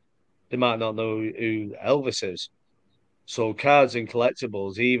 will they? They might not know who Elvis is. So cards and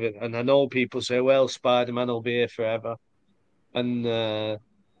collectibles, even, and I know people say, "Well, Spider-Man will be here forever," and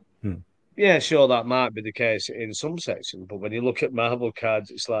yeah, sure, that might be the case in some sections. But when you look at Marvel cards,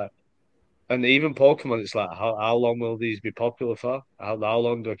 it's like, and even Pokemon, it's like, how long will these be popular for? How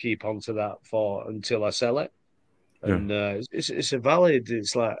long do I keep on to that for until I sell it? And it's a valid,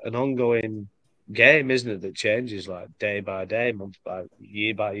 it's like an ongoing game, isn't it? That changes like day by day, month by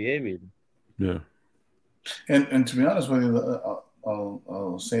year, even. Yeah. And to be honest with you,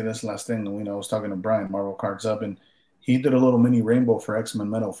 I'll say this last thing. I was talking to Brian, Marvel Cards Up, and he did a little mini rainbow for X-Men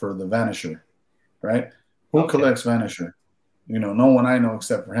Metal for the Vanisher, right? Who collects Vanisher? No one I know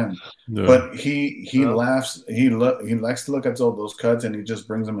except for him. Yeah. But he laughs. He likes to look at all those cuts, and he just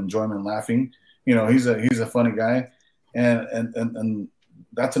brings them enjoyment, laughing. He's a funny guy, and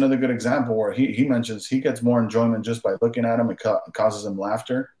that's another good example where he mentions he gets more enjoyment just by looking at him. It causes him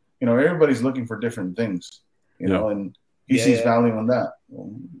laughter. Everybody's looking for different things, and he sees value in that.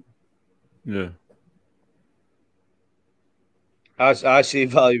 Yeah. I see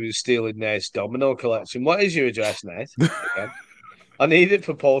value in stealing Nate's domino collection. What is your address, Nate? I need it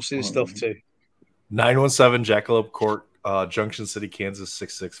for posting stuff too. 917 Jackalope Court, Junction City, Kansas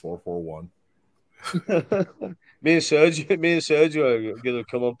 66441. Me and Sergio are gonna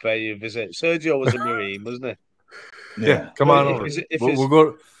come up pay you a visit. Sergio was a Marine, wasn't he? Yeah, come on over. We'll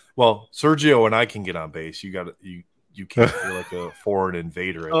go. Well, Sergio and I can get on base. You got you can't feel like a foreign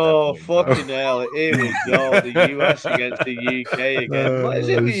invader. At that fucking hell! Here we go. The US against the UK again. What is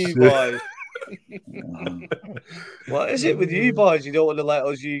it with you boys? What is it with you boys? You don't want to let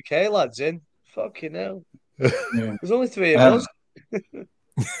us UK lads in? Fucking hell! Yeah. There's only three of us.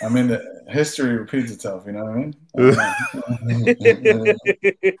 I mean, the history repeats itself. You know what I mean?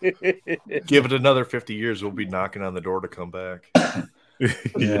 Give it another 50 years, we'll be knocking on the door to come back.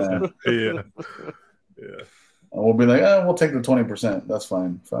 Yeah. We'll be like, we'll take the 20%. That's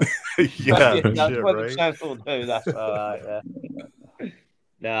fine. Yeah, that's 20% right? We'll do. That's all right. Yeah.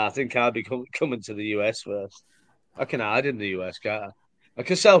 Nah, I think I'll be coming to the US first. I can hide in the US, can't I? I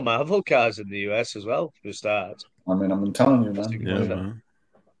can sell Marvel cards in the US as well for a start. I mean, I'm telling you, man. Yeah, man.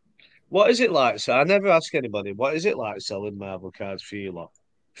 What is it like? So I never ask anybody. What is it like selling Marvel cards for you lot?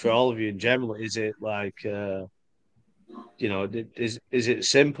 For all of you in general, is it like, is it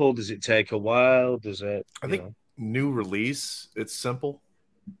simple? Does it take a while? Does it? I think new release, it's simple,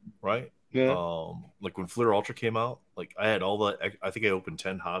 right? Yeah. Like when Fleer Ultra came out, like I had all the. I think I opened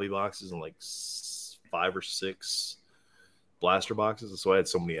 10 hobby boxes and like 5 or 6 blaster boxes, so I had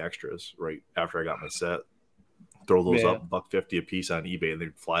so many extras right after I got my set. Throw those up $1.50 a piece on eBay, and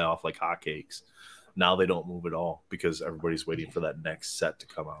they'd fly off like hotcakes. Now they don't move at all because everybody's waiting for that next set to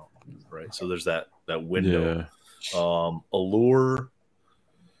come out, right? So there's that window. Yeah. Allure.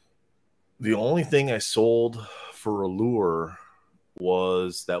 The only thing I sold for Allure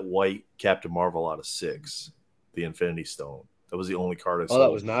was that white Captain Marvel out of 6, the Infinity Stone. That was the only card I sold. Oh,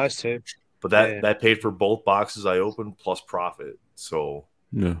 that was nice too. But that paid for both boxes I opened plus profit. So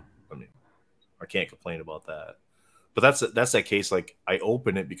yeah, I mean, I can't complain about that. But that's that case. Like I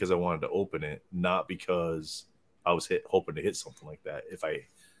opened it because I wanted to open it, not because I was hoping to hit something like that. If I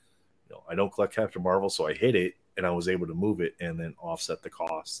don't collect Captain Marvel, so I hit it and I was able to move it and then offset the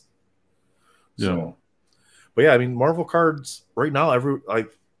cost. Yeah. So, but yeah, I mean, Marvel cards right now,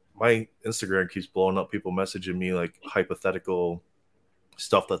 my Instagram keeps blowing up. People messaging me like hypothetical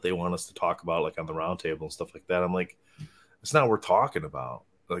stuff that they want us to talk about, like on the round table and stuff like that. I'm like, it's not what we're talking about.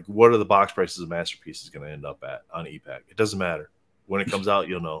 Like, what are the box prices of Masterpiece is going to end up at on ePack? It doesn't matter. When it comes out,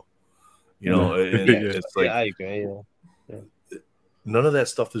 you'll know. And it's like, I agree. Yeah. None of that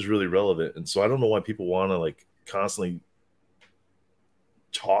stuff is really relevant, and so I don't know why people want to like constantly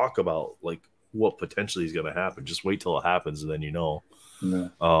talk about like what potentially is going to happen. Just wait till it happens, and then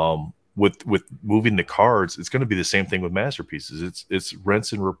Yeah. With moving the cards, it's going to be the same thing with Masterpieces. It's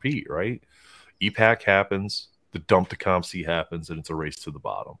rinse and repeat, right? ePack happens. The dump to ComC happens, and it's a race to the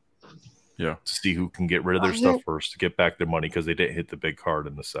bottom. Yeah. To see who can get rid of their stuff first to get back their money because they didn't hit the big card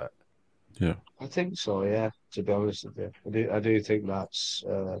in the set. Yeah. I think so, yeah, to be honest with you. I do think that's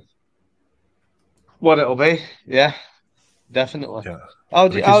what it'll be. Yeah, definitely. Yeah. How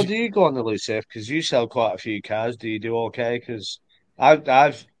do you go on the Elusive? Because you sell quite a few cars. Do you do okay? Because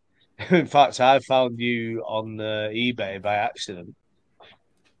I've in fact, I found you on eBay by accident.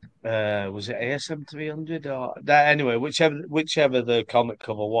 Was it ASM 300 or that? Anyway, whichever the comic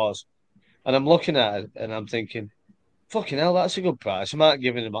cover was, and I'm looking at it and I'm thinking, fucking hell, that's a good price. I might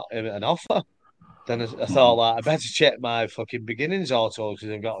give him an offer. Then I thought, like, I better check my fucking beginnings auto because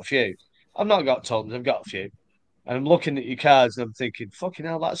I've got a few. I've not got tons, I've got a few. And I'm looking at your cards and I'm thinking, fucking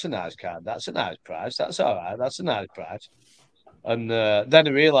hell, that's a nice card. That's a nice price. That's all right. That's a nice price. And then I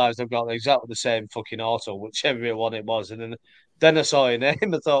realised I've got exactly the same fucking auto, whichever one it was. And then I saw your name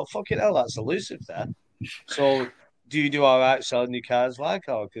and thought, fucking hell, that's elusive there. So do you do all right selling your cards like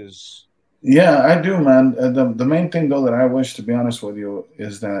or because Yeah, I do, man. The main thing though that I wish, to be honest with you,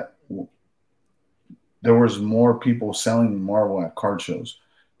 is that there was more people selling Marvel at card shows,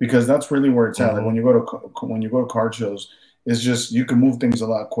 because that's really where it's at. Like when you go to card shows, it's just you can move things a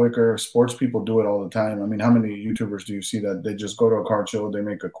lot quicker. Sports people do it all the time. I mean, how many YouTubers do you see that they just go to a card show, they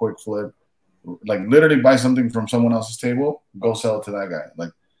make a quick flip, like literally buy something from someone else's table, go sell it to that guy.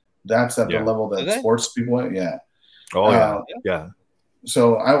 Like that's at the level that sports people are. Yeah. Oh yeah. Yeah.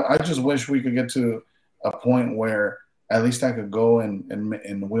 So I just wish we could get to a point where at least I could go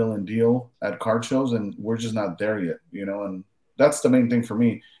and wheel and deal at card shows, and we're just not there yet, you know. And that's the main thing for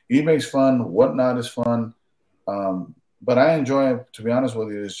me. eBay's fun, whatnot is fun, but I enjoy, to be honest with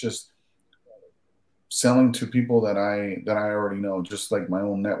you, it's just selling to people that I already know, just like my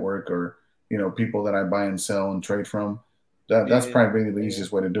own network, or you know, people that I buy and sell and trade from. That's probably the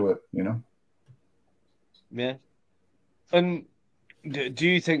easiest way to do it, you know. Yeah. And do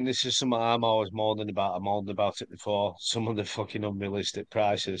you think this is something I'm always moaning about? I moaned about it before. Some of the fucking unrealistic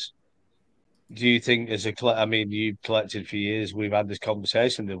prices. Do you think, I mean, you've collected for years. We've had this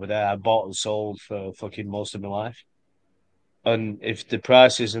conversation the other day. I bought and sold for fucking most of my life. And if the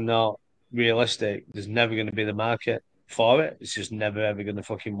prices are not realistic, there's never going to be the market for it. It's just never ever going to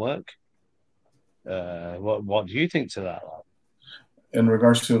fucking work. What do you think to that? In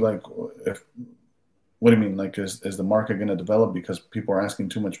regards to like, what do you mean? Like, is the market going to develop because people are asking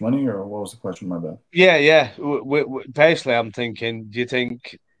too much money, or what was the question? My bad. Yeah. Basically, I'm thinking, do you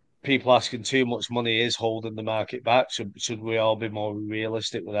think people asking too much money is holding the market back? Should we all be more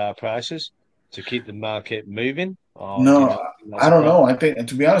realistic with our prices to keep the market moving? Or no, I don't know. I think, and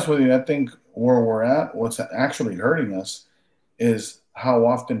to be honest with you, I think where we're at, what's actually hurting us is how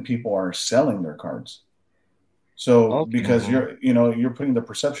often people are selling their cards. So because you're putting the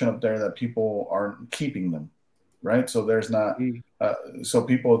perception up there that people aren't keeping them, right? So there's not so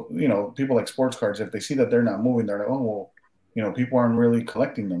people like sports cards, if they see that they're not moving, they're like, oh well, people aren't really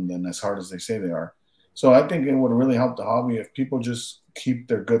collecting them then as hard as they say they are. So I think it would really help the hobby if people just keep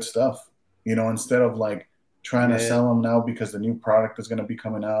their good stuff, instead of like trying to sell them now because the new product is going to be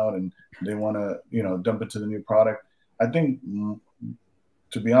coming out and they want to dump it to the new product. I think,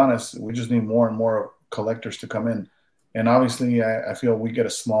 to be honest, we just need more and more collectors to come in, and obviously I feel we get a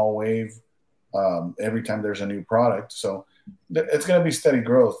small wave every time there's a new product, so it's going to be steady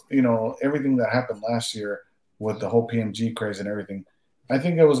growth. Everything that happened last year with the whole PMG craze and everything, I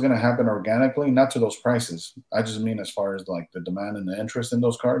think it was going to happen organically, not to those prices. I just mean as far as like the demand and the interest in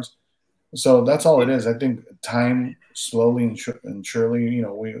those cards. So that's all it is. I think time, slowly and surely,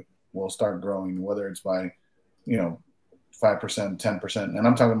 we will start growing, whether it's by 5%, 10%. And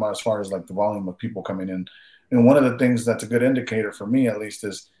I'm talking about as far as like the volume of people coming in. And one of the things that's a good indicator for me, at least,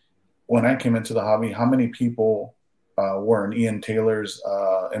 is when I came into the hobby, how many people were in Ian Taylor's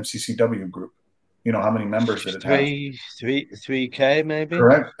MCCW group? How many members did it have? 3K maybe.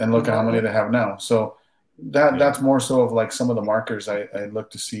 Correct. And look at how many they have now. So that's more so of like some of the markers I look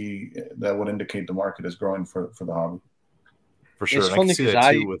to see that would indicate the market is growing for the hobby. For sure. And I can see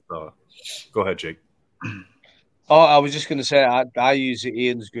that too with go ahead, Jake. Oh, I was just going to say, I use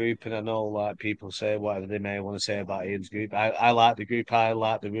Ian's group, and I know like people say whatever they may want to say about Ian's group. I like the group. I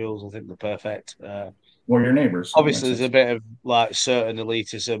like the rules. I think they're perfect. Well, your neighbors. Obviously, there's a bit of like certain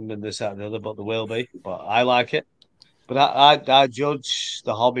elitism and this, that, and the other, but there will be. But I like it. But I judge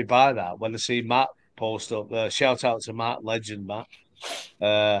the hobby by that. When I see Matt post up, shout out to Matt, legend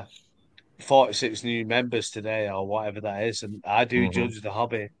Matt. 46 new members today, or whatever that is, and I do judge the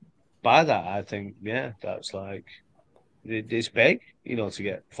hobby by that. I think, that's like it's big, to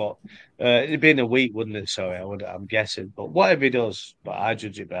get for. It'd be in a week, wouldn't it? Sorry, I'm guessing, but whatever he does, but I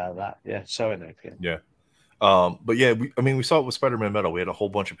judge it by that. Yeah, sorry, Nick. Yeah. But yeah, we saw it with Spider-Man Metal. We had a whole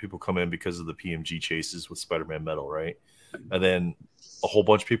bunch of people come in because of the PMG chases with Spider-Man Metal, right? And then a whole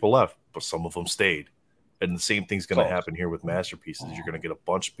bunch of people left, but some of them stayed. And the same thing's going to happen here with Masterpieces. You're going to get a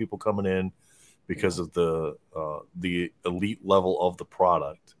bunch of people coming in because of the elite level of the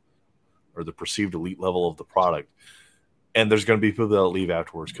product, or the perceived elite level of the product. And there's going to be people that leave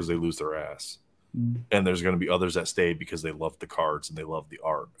afterwards because they lose their ass. And there's going to be others that stay because they love the cards and they love the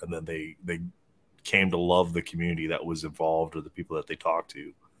art. And then they came to love the community that was involved or the people that they talked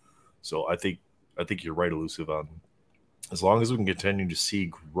to. So I think you're right, Elusive, on as long as we can continue to see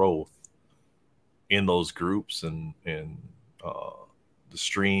growth in those groups and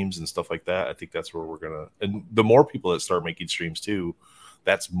streams and stuff like that, I think that's where we're gonna. And the more people that start making streams too,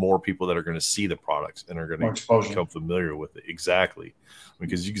 that's more people that are going to see the products and are going to become familiar with it. Exactly,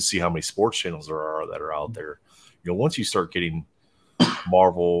 because you can see how many sports channels there are that are out there. You know, once you start getting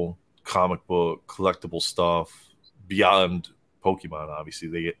Marvel, comic book, collectible stuff beyond Pokemon,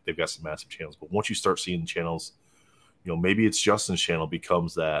 obviously they've got some massive channels. But once you start seeing channels, you know, maybe it's Justin's channel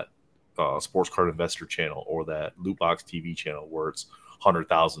becomes that sports card investor channel or that loot box TV channel where it's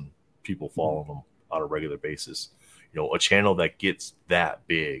 100,000 people following them on a regular basis. You know, a channel that gets that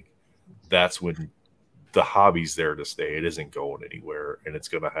big, that's when the hobby's there to stay. It isn't going anywhere, and it's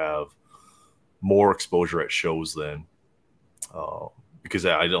going to have more exposure at shows then. Because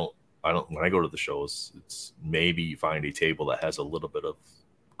I don't. When I go to the shows, it's maybe you find a table that has a little bit of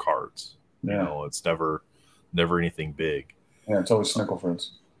cards. Yeah. You know, it's never anything big. Yeah, it's always snickle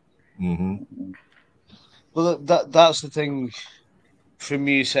fruits. Mm-hmm. Well, that's the thing. From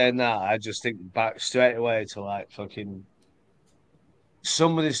you saying that, I just think back straight away to like fucking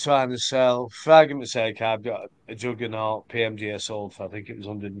somebody's trying to sell. For argument's sake, I've got a Juggernaut PMG I sold for I think it was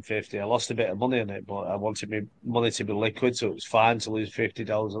 150. I lost a bit of money on it, but I wanted my money to be liquid, so it was fine to lose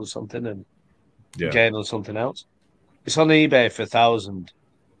 $50 on something and gain on something else. It's on eBay for 1,000.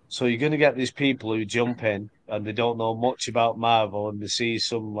 So you're going to get these people who jump in and they don't know much about Marvel, and they see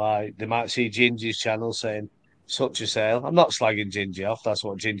they might see Gingy's channel saying such a sale. I'm not slagging Gingy off. That's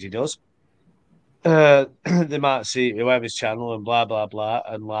what Gingy does. They might see whoever's channel and blah, blah, blah.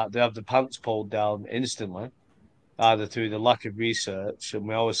 And like they have the pants pulled down instantly, either through the lack of research. And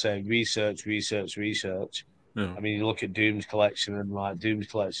we always say research. Yeah. I mean, you look at Doom's collection, and like Doom's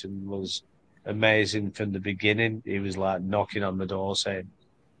collection was amazing from the beginning. He was like knocking on the door saying,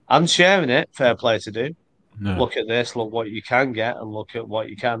 I'm sharing it. Fair play to do. No. Look at this. Look what you can get, and look at what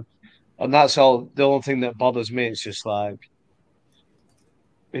you can. And that's all. The only thing that bothers me is just like,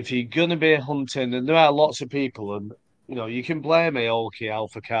 if you're gonna be hunting, and there are lots of people, and you know, you can blame Aoki,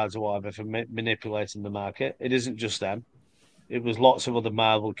 Alpha Cards, or whatever for manipulating the market. It isn't just them. It was lots of other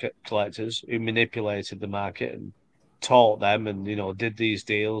Marvel collectors who manipulated the market and taught them, and you know, did these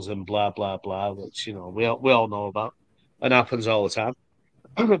deals and blah blah blah, which you know we all know about, and happens all the time.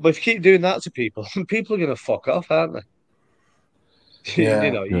 But if you keep doing that to people, people are going to fuck off, aren't they? Yeah,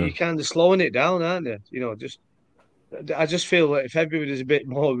 you know, you're kind of slowing it down, aren't you? You know, I just feel like if everybody's a bit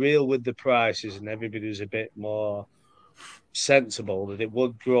more real with the prices and everybody's a bit more sensible, that it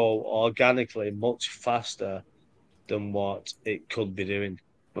would grow organically much faster than what it could be doing.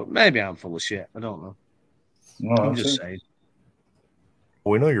 But maybe I'm full of shit. I don't know. No, I'm just saying.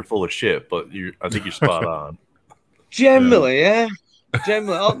 We know you're full of shit, but I think you're spot on. Generally, yeah.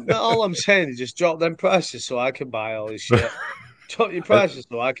 Generally, all I'm saying is just drop them prices so I can buy all this shit. Drop your prices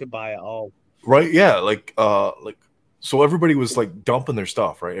so I can buy it all. Right? Yeah. So everybody was like dumping their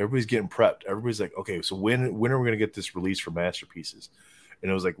stuff, right? Everybody's getting prepped. Everybody's like, okay, so when are we going to get this released for Masterpieces? And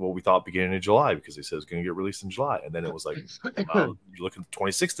it was like, well, we thought beginning of July because they said it was going to get released in July. And then it was like, you're looking at the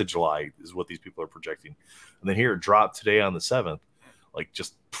 26th of July is what these people are projecting. And then here it dropped today on the 7th, like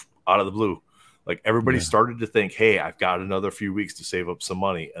just out of the blue. Like everybody started to think, hey, I've got another few weeks to save up some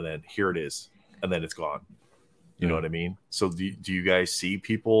money. And then here it is. And then it's gone. You know what I mean? So do you guys see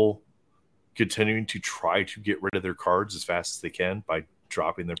people continuing to try to get rid of their cards as fast as they can by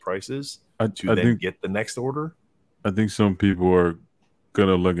dropping their prices to get the next order? I think some people are going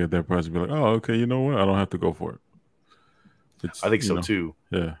to look at their price and be like, oh, okay, you know what? I don't have to go for it. I think so too.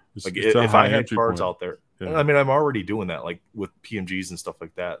 Yeah. Like if I had cards out there, I mean, I'm already doing that, like with PMGs and stuff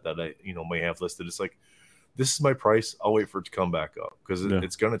like that I, may have listed. It's like, this is my price. I'll wait for it to come back up because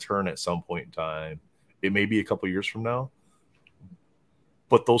it's going to turn at some point in time. It may be a couple years from now,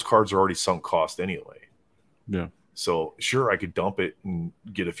 but those cards are already sunk cost anyway. Yeah. So sure, I could dump it and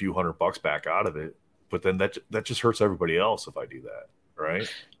get a few $100 back out of it, but then that just hurts everybody else if I do that,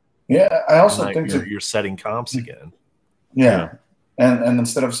 right? Yeah, I also think you're setting comps again. Yeah. And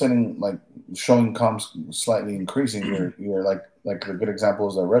instead of showing comps slightly increasing, you're like the good example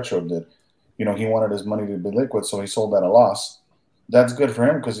is that Retro did. He wanted his money to be liquid, so he sold at a loss. That's good for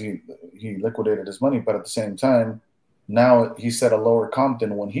him because he liquidated his money, but at the same time, now he set a lower comp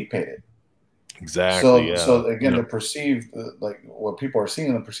than when he paid it. Exactly. So again, the perceived what people are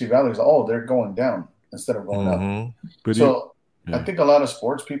seeing, the perceived value is they're going down instead of going up. But I think a lot of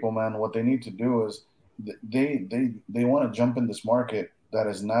sports people, man, what they need to do is they want to jump in this market that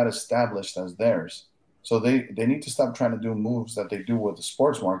is not established as theirs. So they need to stop trying to do moves that they do with the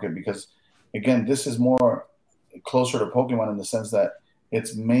sports market because, again, this is more closer to Pokemon in the sense that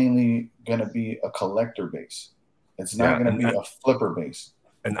it's mainly going to be a collector base. It's not going to be a flipper base.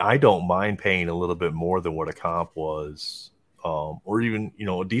 And I don't mind paying a little bit more than what a comp was or even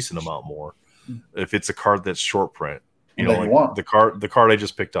a decent amount more. If it's a card that's short print, the card I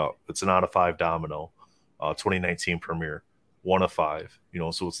just picked up, it's an out of 5 Domino, 2019 Premier, 1 of 5.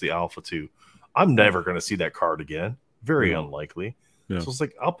 So it's the Alpha 2. I'm never going to see that card again. Very unlikely. Yeah. So it's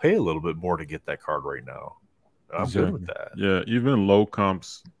like I'll pay a little bit more to get that card right now. I'm good with that. Yeah, even low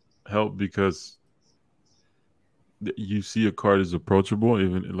comps help because you see a card is approachable.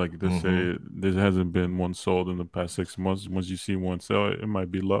 Even like they say, there hasn't been one sold in the past 6 months. Once you see one sell, it might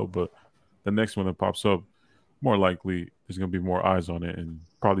be low, but the next one that pops up, more likely there's going to be more eyes on it and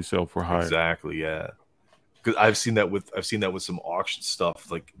probably sell for higher. Exactly. Yeah. Because I've seen that with some auction stuff.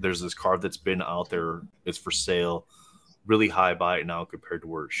 Like there's this card that's been out there. It's for sale, really high buy it now compared to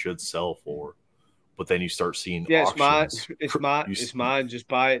where it should sell for. But then you start seeing auctions. It's mine. Just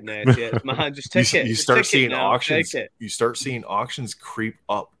buy it, Nath. Yeah, it's mine. Just take it. You start seeing auctions. You start seeing auctions creep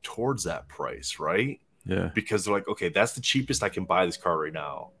up towards that price, right? Yeah. Because they're like, okay, that's the cheapest I can buy this car right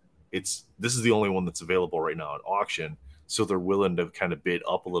now. This is the only one that's available right now at auction. So they're willing to kind of bid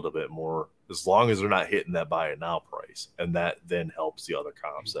up a little bit more as long as they're not hitting that buy it now price. And that then helps the other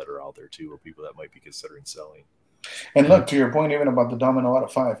comps that are out there too, or people that might be considering selling. And look, to your point, even about the Domino out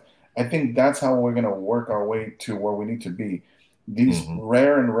of 5, I think that's how we're going to work our way to where we need to be. These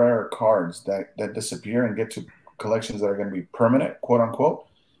rare and rarer cards that disappear and get to collections that are going to be permanent, quote unquote.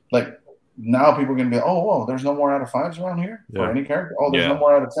 Like now people are going to be, oh, whoa, there's no more out of 5s around here for any character. Oh, there's no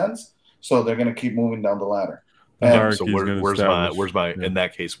more out of 10s. So they're going to keep moving down the ladder. So where's my in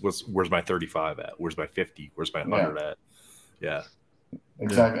that case, where's my 35 at? Where's my 50? Where's my 100 at? Yeah.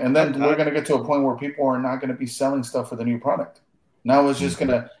 Exactly. And then we're going to get to a point where people are not going to be selling stuff for the new product. Now it's just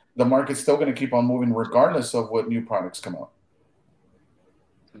the market's still going to keep on moving regardless of what new products come out.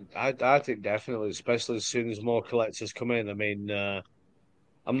 I think definitely, especially as soon as more collectors come in. I mean,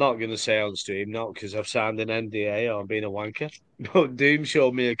 I'm not going to say on stream, not because I've signed an NDA or I'm being a wanker, but Doom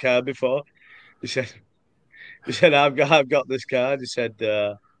showed me a card before. He said, I've got this card. He said,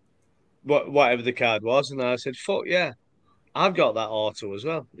 whatever the card was. And I said, fuck yeah, I've got that auto as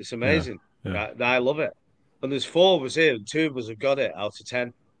well. It's amazing. Yeah. I love it. And there's 4 of us here, and 2 of us have got it out of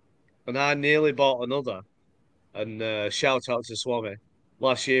 10. And I nearly bought another. And shout out to Swami.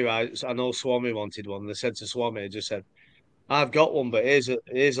 Last year, I know Swami wanted one. And they said to Swami, just said, I've got one, but here's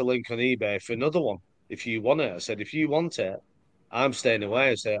a link on eBay for another one. If you want it. I said, if you want it, I'm staying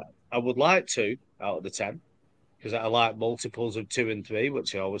away. I said, I would like 2 out of the 10. Because I like multiples of 2 and 3,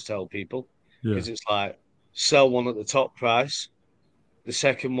 which I always tell people. Because it's like, sell one at the top price. The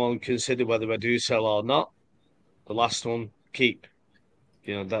second one, consider whether I do sell or not. The last one, keep.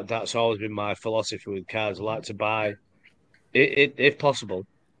 That's always been my philosophy with cards. I like to buy, it if possible,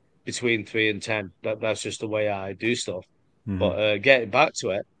 between 3 and 10. That's just the way I do stuff. But getting back to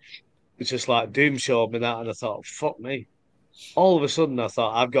it, it's just like Doom showed me that, and I thought, fuck me. All of a sudden, I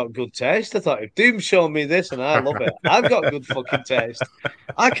thought, I've got good taste. I thought, if Doom showed me this and I love it, I've got good fucking taste.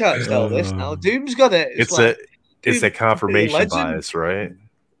 I can't sell this now. Doom's got it. It's a confirmation bias, right?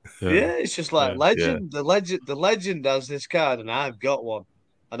 Yeah, it's just like legend. Yeah. The legend has this card, and I've got one,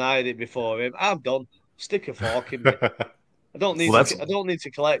 and I had it before him. I'm done. Stick a fork in me. I don't need. I don't need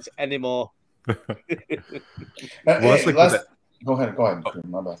to collect anymore. Go ahead.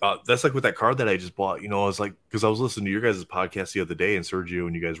 My bad. That's like with that card that I just bought. I was like, because I was listening to your guys' podcast the other day, and Sergio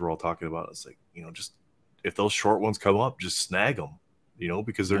and you guys were all talking about it. It's like, just if those short ones come up, just snag them.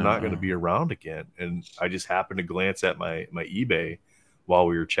 Because they're not going to be around again. And I just happened to glance at my eBay while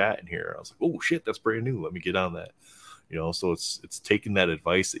we were chatting here. I was like, oh shit, that's brand new. Let me get on that. So it's taking that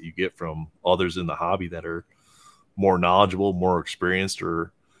advice that you get from others in the hobby that are more knowledgeable, more experienced,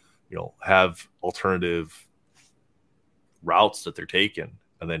 or have alternative routes that they're taking,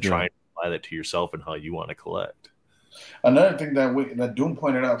 and then trying to apply that to yourself and how you want to collect. Another thing that Doom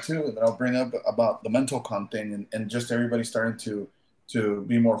pointed out too, that I'll bring up about the mental con thing and just everybody starting to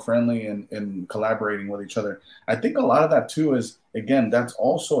be more friendly and collaborating with each other. I think a lot of that too is, again, that's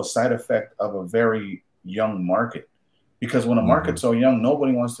also a side effect of a very young market. Because when a market's so young,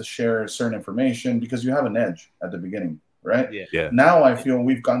 nobody wants to share certain information because you have an edge at the beginning, right? Yeah. Now I feel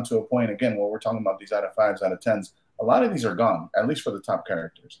we've gone to a point, again, where we're talking about these out of 5s, out of 10s. A lot of these are gone, at least for the top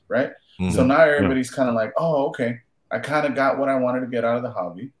characters, right? So now everybody's kind of like, oh, okay, I kind of got what I wanted to get out of the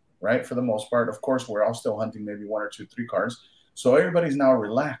hobby, right? For the most part. Of course, we're all still hunting maybe 1 or 2, 3 cards. So everybody's now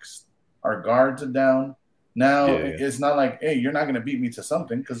relaxed. Our guards are down. Now it's not like, hey, you're not going to beat me to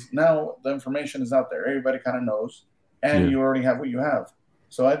something, because now the information is out there. Everybody kind of knows, and you already have what you have.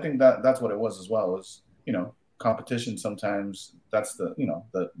 So I think that's what it was as well. Is competition sometimes. That's the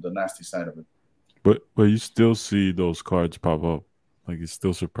nasty side of it. But you still see those cards pop up. like it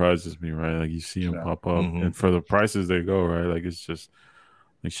still surprises me, right? Like you see them pop up, Mhm. and for the prices they go, right? Like it's just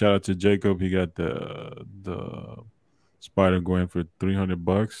like shout out to Jacob. He got the Spider going for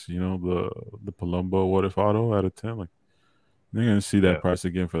 $300. You know the Palumbo What If Auto out of 10. Like they're gonna see that price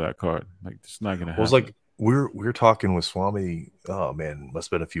again for that card. Like it's not gonna happen. Well, it's like we're talking with Swami. Oh man,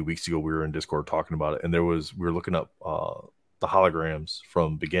 must have been a few weeks ago. We were in Discord talking about it, and we were looking up the holograms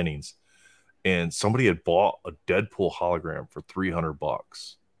from Beginnings, and somebody had bought a Deadpool hologram for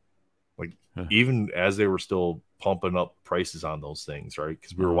 $300. Like even as they were still pumping up prices on those things, right?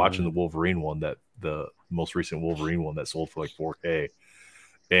 Because we were watching the Wolverine one, the most recent Wolverine one that sold for like 4K,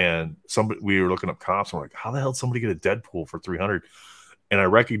 and we were looking up comps, and we're like, how the hell did somebody get a Deadpool for 300? And I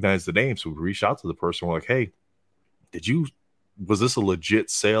recognized the name, so we reached out to the person. We're like, hey, was this a legit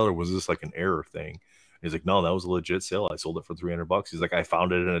sale or was this like an error thing? And he's like, no, that was a legit sale. I sold it for $300. He's like, I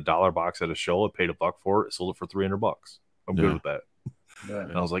found it in a $1 box at a show. I paid $1 for it. Sold it for $300. I'm good with that. Yeah.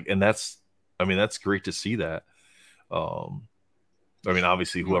 And I was like, and that's great to see that. I mean,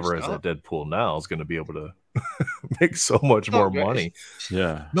 obviously, whoever has that Deadpool now is going to be able to make so much more money.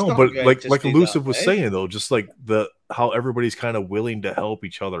 Yeah. No, but like Elusive was saying though, just like how everybody's kind of willing to help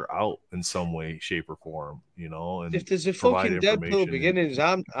each other out in some way, shape, or form, you know. And if there's a fucking Deadpool Beginnings,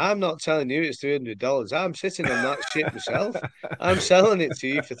 I'm not telling you it's $300. I'm sitting on that shit myself. I'm selling it to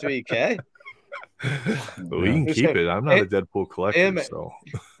you for $3K. Well, you can keep it. I'm not a Deadpool collector, so.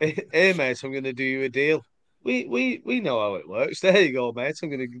 Hey mate, I'm going to do you a deal. We know how it works. There you go, mate. I'm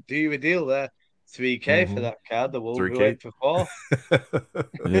going to do you a deal there. $3K for that card. The Wolves be waiting for $4.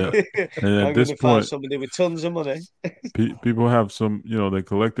 Yeah, and I'm going to find somebody with tons of money. People have some, you know, they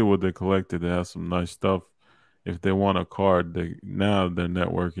collected what they collected. They have some nice stuff. If they want a card, they're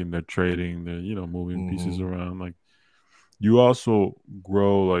networking, they're trading, they're moving pieces around. Like you also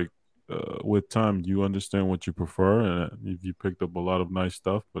grow like with time. You understand what you prefer, and if you picked up a lot of nice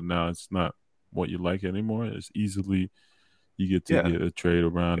stuff, but now it's not what you like anymore. It's easily. You get to get a trade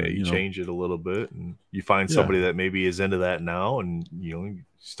around. Yeah, and, you change it a little bit, and you find somebody that maybe is into that now, and you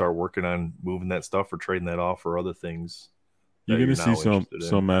start working on moving that stuff or trading that off for other things. You're gonna see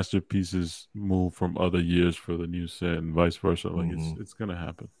some masterpieces move from other years for the new set, and vice versa. Like it's gonna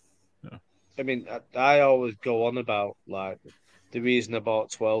happen. Yeah. I mean, I always go on about like the reason I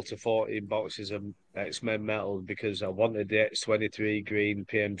bought 12 to 14 boxes of X-Men Metal because I wanted the X-23 green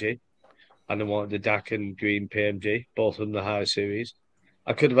PMG. And I wanted the Dakin green PMG, both of them the high series.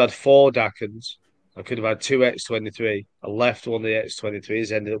 I could have had 4 Dakins. I could have had 2 X23. I left one of the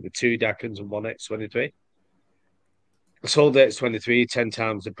X23s, ended up with 2 Dakins and 1 X23. I sold the X23 10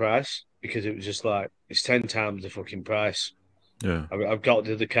 times the price because it was just like, it's 10 times the fucking price. Yeah. I've got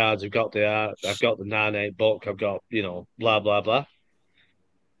the cards, I've got the art, I've got the 9/8 book, I've got, blah, blah,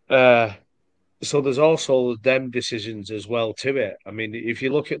 blah. So there's also them decisions as well to it. I mean, if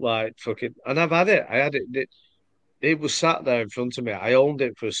you look at like fucking, and I've had it, I had it. It was sat there in front of me. I owned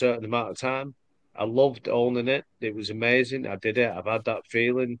it for a certain amount of time. I loved owning it. It was amazing. I did it. I've had that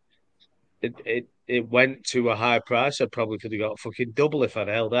feeling. It went to a high price. I probably could have got fucking double if I'd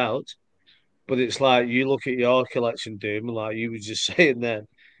held out. But it's like you look at your collection, Doom, and like you were just saying then.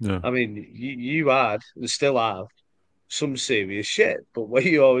 Yeah. I mean, you had and still have some serious shit. But what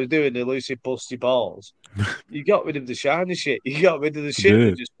you always doing, elusive busty balls, you got rid of the shiny shit. You got rid of the shit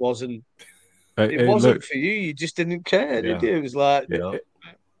that just wasn't. It wasn't for you. You just didn't care, did you? It was like,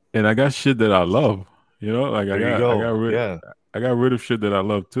 and I got shit that I love. Like I got rid of shit that I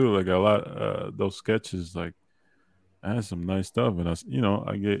love too. Like a lot, those sketches. Like I had some nice stuff, and I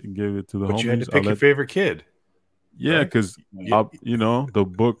gave it to the homies. But you had to pick your favorite kid. Yeah, because the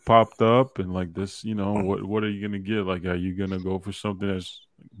book popped up, and like this, what are you gonna get? Like, are you gonna go for something that's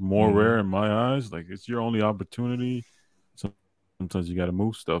more rare in my eyes? Like, it's your only opportunity. Sometimes you got to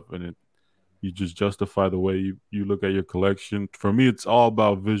move stuff, and you just justify the way you look at your collection. For me, it's all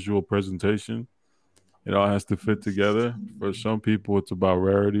about visual presentation. It all has to fit together. For some people, it's about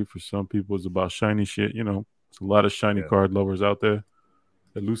rarity. For some people, it's about shiny shit. It's a lot of shiny card lovers out there.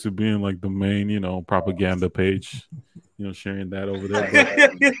 Elusive being like the main, propaganda page, sharing that over there.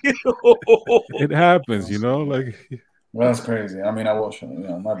 It happens, like. Well, that's crazy. I mean, I will show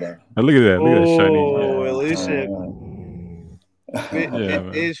my bad. Look at that. Look at that shiny. Oh, Elusive.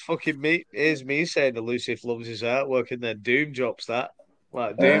 It is fucking me. It is me saying Elusive loves his artwork, and then Doom drops that.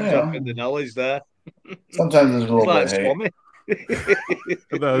 Like Doom dropping the knowledge there. Sometimes there's a little bit of hate.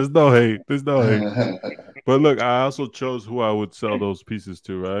 There's no hate. There's no hate. But look, I also chose who I would sell those pieces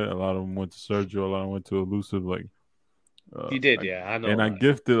to, right? A lot of them went to Sergio, a lot of them went to Elusive. Like you did, I know. And I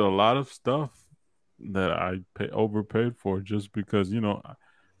gifted a lot of stuff that I overpaid for just because,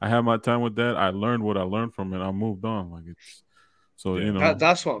 I had my time with that. I learned what I learned from it. I moved on. Like So Yeah. you know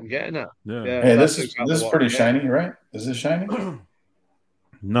That's what I'm getting at. Yeah. Hey, that's this exactly is what pretty I'm getting shiny, right? Is this shiny?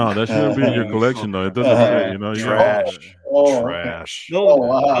 No, that shouldn't be in your collection though. It doesn't fit. You know, you gotta, Trash. Oh, okay. Trash. No, Oh,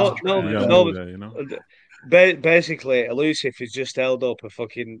 wow. no, you gotta no. move that. You know. Basically, Elusive has just held up a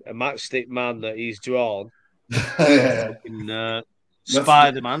matchstick man that he's drawn. Yeah. Fucking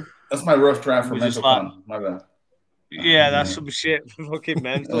Spider-Man. That's my rough draft for We're just Mental like, Con. My bad. yeah, that's some shit for fucking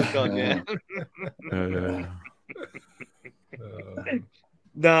mental con, yeah. Yeah.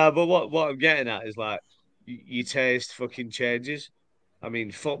 Nah, but what I'm getting at is like your taste fucking changes. I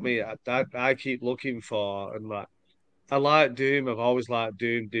mean, fuck me, I keep looking for and like I like Doom. I've always liked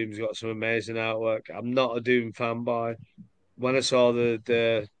Doom. Doom's got some amazing artwork. I'm not a Doom fanboy. When I saw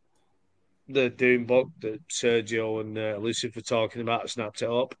the Doom book that Sergio and Elusive were talking about, I snapped it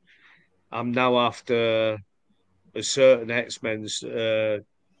up. I'm now after a certain X-Men's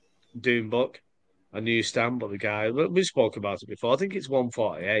Doom book, a new stamp, but the guy we spoke about it before. I think it's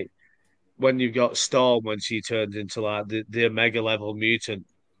 148. When you've got Storm when she turns into like the Omega level mutant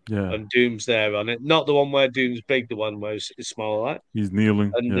Yeah. and Doom's there on it. Not the one where Doom's big, the one where it's smaller like. He's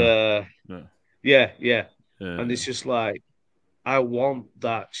kneeling. And Yeah. And it's just like I want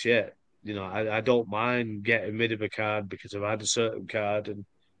that shit. You know, I don't mind getting rid of a card because I've had a certain card and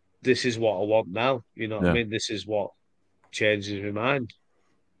this is what I want now. You know what I mean? This is what changes my mind.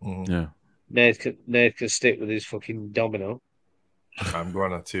 Yeah. Nath can stick with his fucking Domino. I'm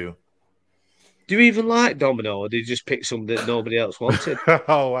gonna too. Do you even like Domino, or did you just pick some that nobody else wanted?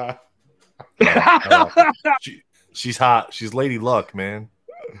 Oh wow. She's hot. She's Lady Luck, man.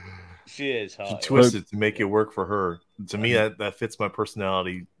 She is hot. She twisted to make it work for her. To me, that fits my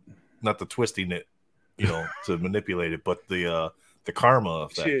personality. Not the twisting it, you know, to manipulate it, but the karma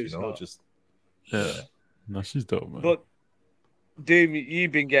effect. You know, hot. just No, she's dope, man. But Doom,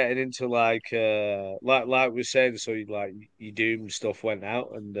 you've been getting into like we were saying, so your Doom stuff went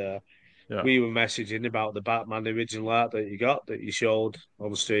out, and we were messaging about the Batman original art that you got that you showed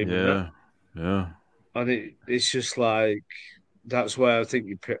on stream. Yeah. And it's just like that's where I think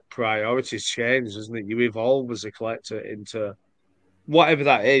your priorities change, isn't it? You evolve as a collector into whatever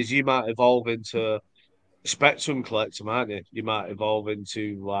that is. You might evolve into a Spectrum collector, might you? You might evolve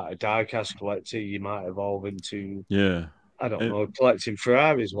into like a diecast collector. You might evolve into I don't know, collecting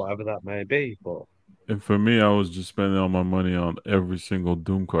Ferraris, whatever that may be. But and for me, I was just spending all my money on every single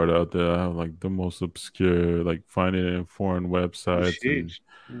Doom card out there. I have like the most obscure, like finding it in foreign websites,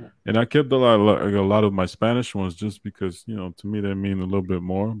 and I kept a lot of my Spanish ones just because to me they mean a little bit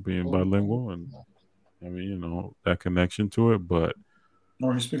more being bilingual, and I mean that connection to it. But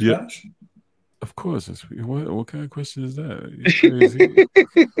you speak Spanish? Of course. What kind of question is that? Crazy.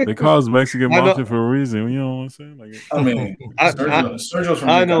 They call us Mexican mafia for a reason. You know what I'm saying? Like, I mean, Sergio's from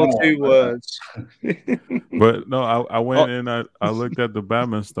I know 2 words. But no, I went and I looked at the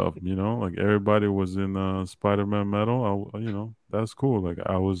Batman stuff. Like everybody was in Spider-Man metal. That's cool. Like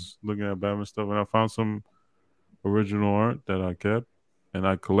I was looking at Batman stuff and I found some original art that I kept, and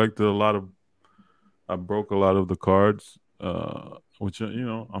I collected I broke a lot of the cards. Which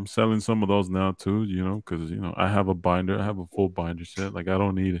I'm selling some of those now too, because I have a binder, I have a full binder set. Like I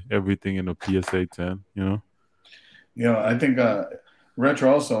don't need everything in a PSA 10, I think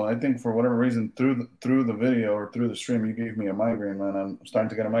Retro also. I think for whatever reason through the video or through the stream, you gave me a migraine, man. I'm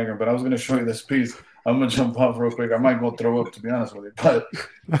starting to get a migraine. But I was going to show you this piece. I'm gonna jump off real quick. I might go throw up, to be honest with you. But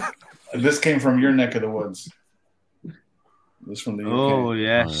this came from your neck of the woods. This from the UK. Oh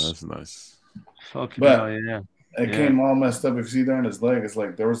yes, that's nice. Fucking hell, yeah. It came all messed up. If you see there in his leg, it's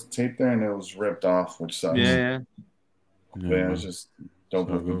like there was tape there and it was ripped off, which sucks. Yeah, it's just dope.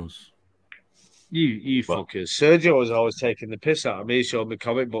 So it goes. You fuckers. Sergio was always taking the piss out of me. He showed me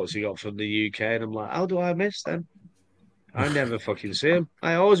comic books he got from the UK, and I'm like, how do I miss them? I never fucking see them.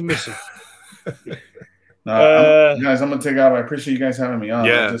 I always miss them. Guys, I'm gonna take out. I appreciate you guys having me on.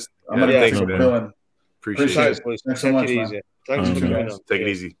 I'm gonna thanks, for man. Appreciate it. Thanks so much, man. Thanks for coming on. Take it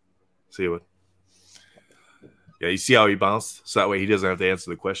easy. See you. Yeah, you see how he bounced? So that way he doesn't have to answer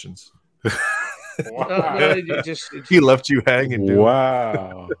the questions. He left you hanging, dude.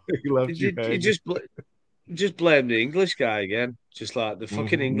 Wow. He left you hanging. You just blame the English guy again. Just like the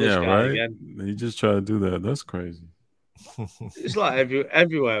fucking English guy again. He just tried to do that. That's crazy. It's like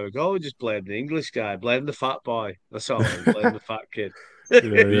everywhere we go, we just blame the English guy. Blame the fat boy. That's all. Blame the fat kid.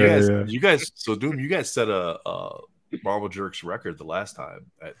 You guys. So, Doom, you guys set a Marvel Jerks record the last time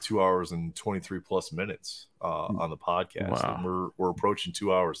at 2 hours and 23 plus minutes on the podcast. Wow. And we're approaching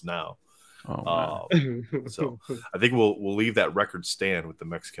 2 hours now. So I think we'll leave that record stand with the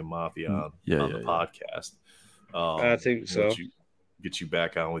Mexican Mafia on the podcast. I think so. get you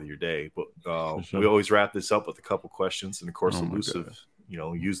back on with your day. But sure. we always wrap this up with a couple questions, and of course, Oh my Elusive,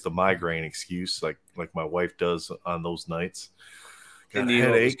 God. use the migraine excuse like my wife does on those nights. Got a knew what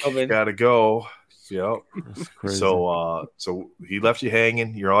was headache, coming. gotta go. Yep. That's crazy. So he left you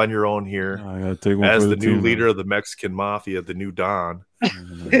hanging. You're on your own here. I gotta take one As for the new team, leader man. of the Mexican mafia, the new Don. Oh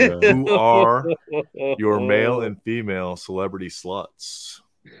my God. Who are your male and female celebrity sluts?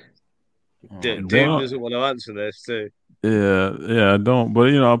 Dave Well, doesn't want to answer this too. yeah, I don't.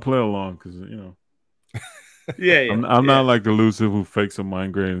 But I'll play along because Yeah. I'm not like Elusive who fakes a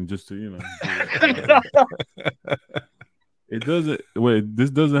migraine just to do it. It doesn't. Wait, this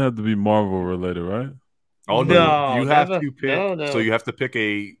doesn't have to be Marvel related, right? Oh no, you have to pick. No. So you have to pick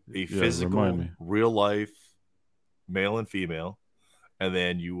a remind physical, me. real life, male and female, and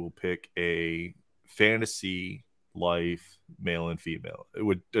then you will pick a fantasy life, male and female.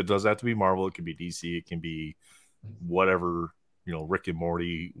 It doesn't have to be Marvel. It can be DC. It can be whatever, Rick and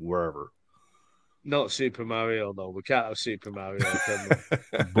Morty, wherever. Not Super Mario, though. We can't have Super Mario, can we?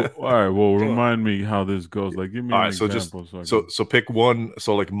 But, all right. Well, remind me how this goes. Like, give me an example. So pick one.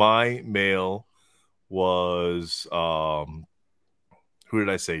 So like my male was who did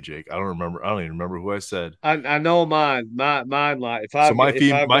I say, Jake? I don't remember. I don't even remember who I said. I know mine. Mine like if I so my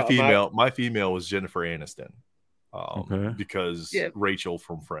female was Jennifer Aniston. Okay. Because Rachel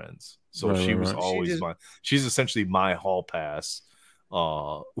from Friends. So Right, she was right. always she's essentially my hall pass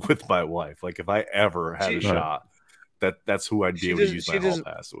with my wife. Like if I ever had a shot, that's who I'd be able to use my hall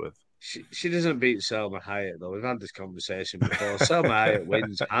pass with. She doesn't beat Selma Hayek though. We've had this conversation before. Selma Hayek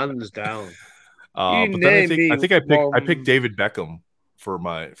wins hands down. But then I think I picked David Beckham for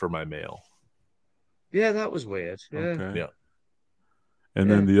my male. Yeah, that was weird. Yeah. Okay. Yeah.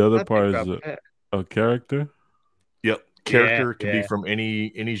 And then the other part is a character. Yep. Character can be from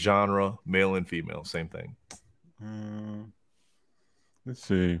any genre, male and female, same thing. Let's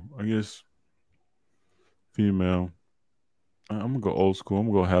see. I guess female. I'm gonna go old school. I'm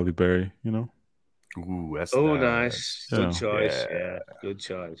gonna go Halle Berry. Ooh, that's nice. Yeah. Good choice. Yeah, good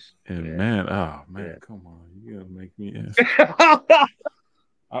choice. And man, come on, you gotta make me ask.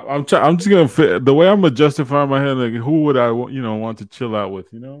 I'm just gonna fit the way I'm gonna justify my head. Like, who would I want to chill out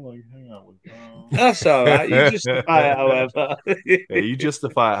with? Like hang out with. That's all right. You justify it, however. You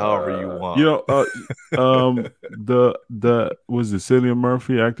justify it however you want. The was it Cillian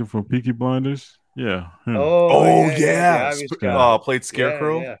Murphy actor from Peaky Blinders? Yeah. Him. Yeah. Played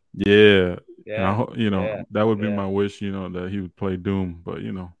Scarecrow. Yeah. That would be my wish. That he would play Doom, but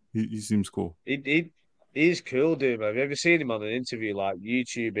he seems cool. He's cool, dude. Have you ever seen him on an interview, like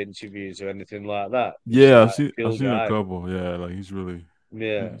YouTube interviews or anything like that? Yeah, I've seen a couple. Yeah, like he's really.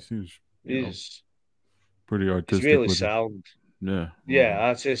 Yeah, he seems. He's pretty artistic. He's really sound. Yeah,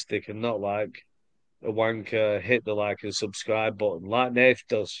 artistic and not like a wanker. Hit the like and subscribe button like Nath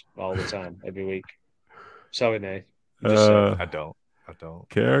does all the time every week. Sorry, Nath. I don't.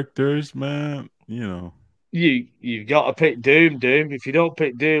 Characters, man. You've got to pick Doom. If you don't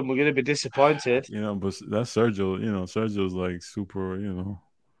pick Doom, we're gonna be disappointed. But that's Sergio. Sergio's like super. you know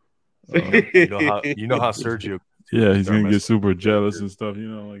how Sergio. Yeah, he's gonna get super jealous and stuff.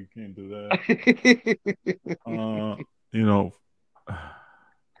 Like you can't do that.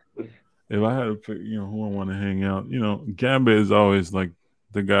 If I had to pick, who I want to hang out, Gambit is always like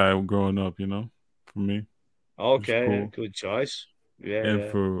the guy growing up. For me. Okay, cool. Good choice. Yeah, and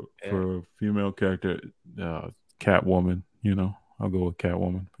for a female character, Catwoman. I'll go with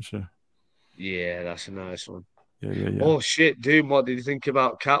Catwoman for sure. Yeah, that's a nice one. Yeah. Oh shit, dude! What did you think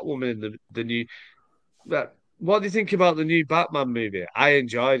about Catwoman? The new. What do you think about the new Batman movie? I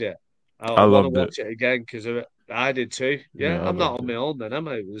enjoyed it. I want to watch it again because I did too. Yeah, I'm not on my own then, am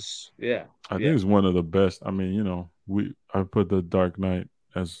I? It was I think it's one of the best. I mean, I put The Dark Knight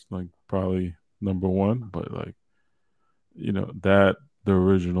as like probably number one, but like. The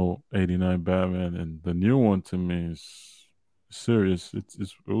original '89 Batman and the new one to me is serious. It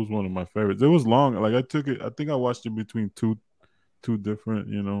was one of my favorites. It was long. Like I think I watched it between two different,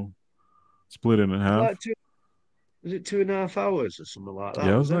 split it in half. Was it 2.5 hours or something like that?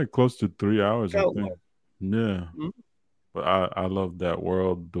 Yeah, it was like close to 3 hours, I think. Yeah. Mm-hmm. But I love that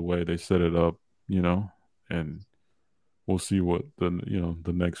world, the way they set it up, and we'll see what the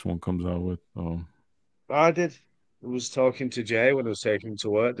next one comes out with. I did. I was talking to Jay when I was taking him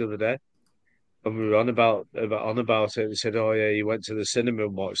to work the other day, and we were on about it. He said, "Oh yeah, you went to the cinema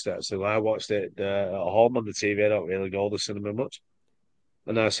and watched that." So I watched it at home on the TV. I don't really go to the cinema much.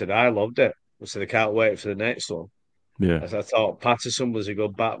 And I said, "I loved it." I said, "I can't wait for the next one." Yeah. I thought Patterson was a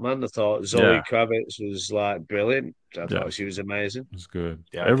good Batman. I thought Zoe Kravitz was like brilliant. I thought she was amazing. It's good.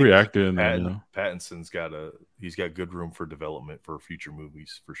 Yeah, every actor in there, Pattinson's got good room for development for future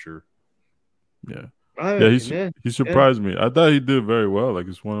movies for sure. Yeah. He surprised me. I thought he did very well. Like,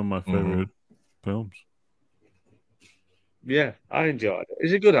 it's one of my favorite films. Yeah, I enjoyed it.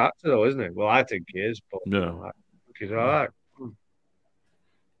 He's a good actor, though, isn't he? Well, I think he is. But he's all right.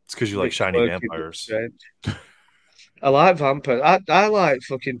 It's because you like shiny vampires. I like vampires. I like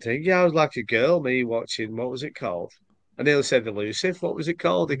fucking thing. Yeah, I was like a girl, me watching, what was it called? I nearly said Elusive. What was it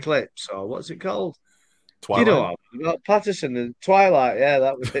called? Eclipse, or what's it called? Twilight. You know, Patterson and Twilight. Yeah,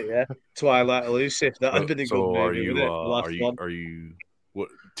 that was it. Yeah, Twilight, Elusive. That would have been a good movie. Are you what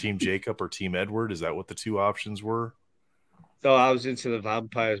Team Jacob or Team Edward? Is that what the two options were? So I was into the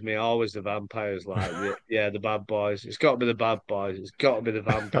vampires. Me, always the vampires. Like, the bad boys. It's got to be the bad boys. It's got to be the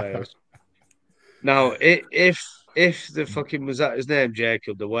vampires. Now, if the fucking was that his name,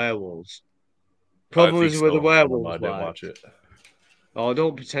 Jacob, the werewolves. Problem is with the werewolves. I didn't watch it. Oh,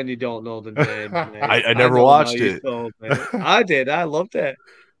 don't pretend you don't know the name. I never watched it. I did. I loved it.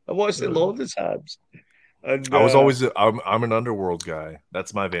 I watched it loads of times. And I was always I'm an Underworld guy.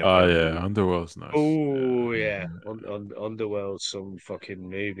 That's my vampire. Oh yeah, Underworld's nice. Oh yeah, Underworld's some fucking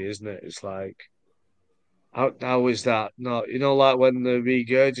movie, isn't it? It's like how is that? No, you know, like when they're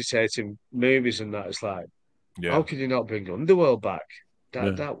regurgitating movies and that, it's like, how could you not bring Underworld back?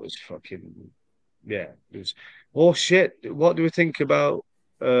 That was fucking It was, oh shit! What do we think about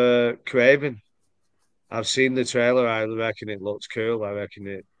Craven? I've seen the trailer. I reckon it looks cool. I reckon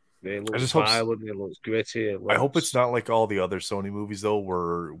it looks violent. It looks gritty. I hope it's not like all the other Sony movies though,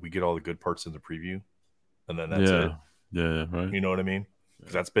 where we get all the good parts in the preview, and then that's it. Yeah, right. You know what I mean?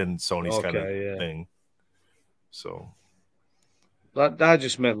 Because that's been Sony's kind of thing. So that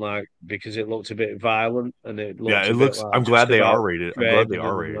just meant like because it looked a bit violent and it looked it looks. Like I'm glad they R-rated. I'm glad they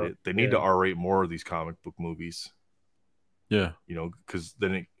R-rated it. They need to R-rate more of these comic book movies. Yeah, you know, because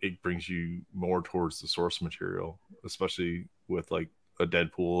then it brings you more towards the source material, especially with like a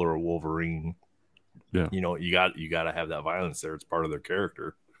Deadpool or a Wolverine. Yeah, you know, you got to have that violence there. It's part of their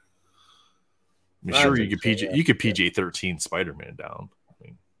character. I mean, sure, you could PG-13 Spider-Man down. I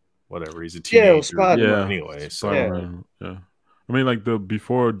mean, whatever. He's a teenager. Anyway, Spider-Man. I mean, like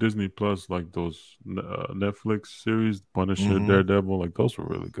before Disney Plus, like those Netflix series, Punisher, Daredevil, like those were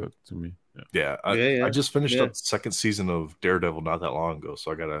really good to me. I just finished up the second season of Daredevil not that long ago,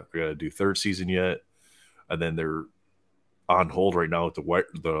 so I gotta do third season yet, and then they're on hold right now with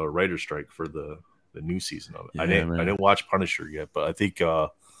the writer's strike for the new season of it. I didn't watch Punisher yet, but I think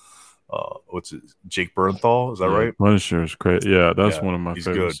what's it, Jake Bernthal, is that right? Punisher is great. Yeah, that's one of my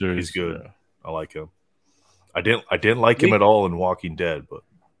favorite series. He's good. Yeah. I like him. I didn't like him at all in Walking Dead, but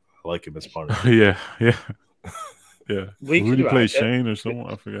I like him as Punisher. Yeah. Who he played Shane or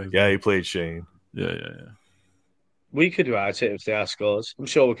someone? I forgot. He played Shane. Yeah. We could write it if they ask us. I'm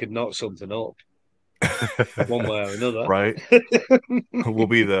sure we could knock something up, one way or another. Right? We'll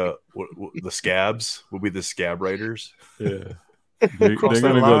be the scabs. We'll be the scab writers. Yeah. They're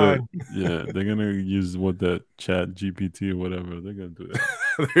gonna they're gonna use that Chat GPT or whatever. They're gonna do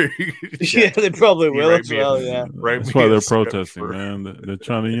that. They probably will as well. Yeah, that's why they're protesting, man. They're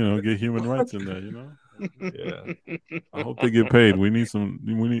trying to, get human rights in there. I hope they get paid. We need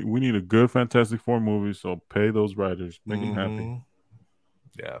we need a good Fantastic Four movie. So pay those writers, make them happy.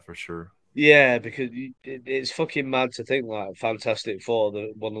 Yeah, for sure. Yeah, because it's fucking mad to think like Fantastic Four,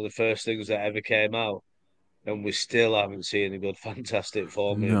 one of the first things that ever came out. And we still haven't seen a good Fantastic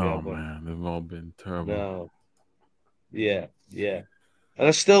Four movie. No, man. They've all been terrible. No. Yeah. And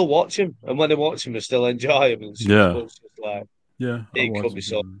I still watch them. And when I watch them, I still enjoy them. It's just like, it could be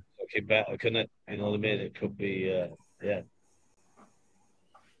so fucking better, couldn't it? You know what I mean? It could be,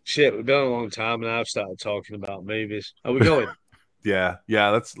 Shit, we've been on a long time and I've started talking about movies. Are we going? Yeah.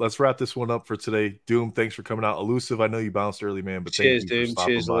 Let's wrap this one up for today. Doom, thanks for coming out. Elusive, I know you bounced early, man, but cheers, thank you for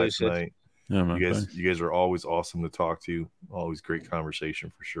stopping by tonight. Yeah, man, you guys are always awesome to talk to. Always great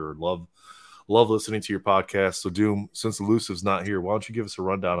conversation for sure. Love listening to your podcast. So Doom, since Elusive's not here, why don't you give us a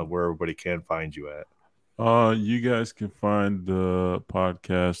rundown of where everybody can find you at? You guys can find the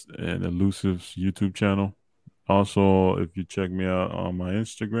podcast and Elusive's YouTube channel. Also, if you check me out on my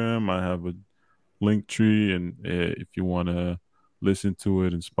Instagram, I have a link tree, and if you want to listen to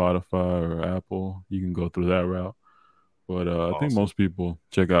it in Spotify or Apple, you can go through that route. But awesome. I think most people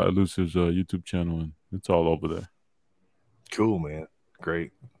check out Elusive's YouTube channel, and it's all over there. Cool, man.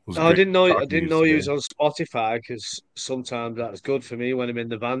 Great. I didn't know you was on Spotify, because sometimes that's good for me when I'm in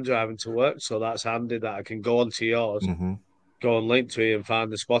the van driving to work. So that's handy that I can go onto yours, go on Linktree and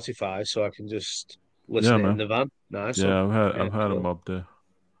find the Spotify, so I can just listening man. in the van. Nice. Yeah, I've had them up there.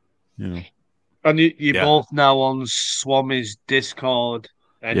 You know. And you're both now on Swami's Discord.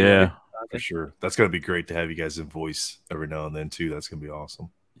 Anyway, yeah, for sure. That's gonna be great to have you guys in voice every now and then too. That's gonna be awesome.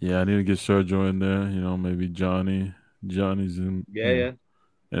 Yeah, I need to get Sergio in there. You know, maybe Johnny's in. Yeah.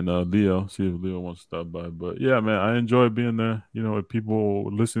 And Leo, see if Leo wants to stop by. But yeah, man, I enjoy being there. You know, if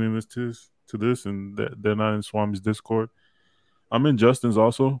people listening to this and they're not in Swami's Discord, I'm in Justin's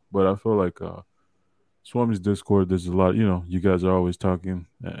also, but I feel like Swami's Discord, there's a lot. You know, you guys are always talking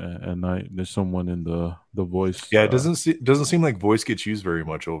at night. There's someone in the voice. Yeah, it doesn't seem like voice gets used very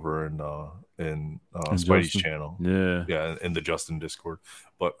much over in Spidey's Justin. channel. Yeah, in the Justin Discord.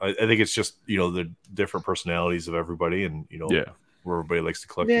 But I think it's just the different personalities of everybody, and where everybody likes to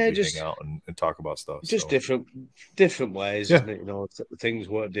collectively hang out and talk about stuff. Just different ways, isn't it? You know, things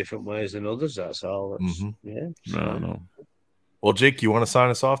work different ways than others. That's all. Yeah. No. Well, Jake, you want to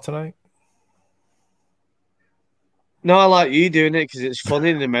sign us off tonight? No, I like you doing it because it's funny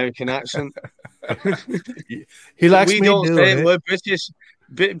in an American accent. He likes we me don't doing say it. We're British.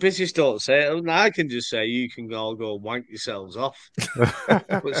 British don't say it. I can just say you can all go wank yourselves off.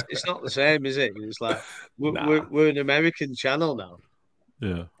 But it's not the same, is it? It's like we're an American channel now.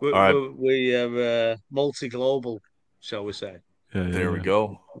 Yeah. We are multi-global, shall we say? There we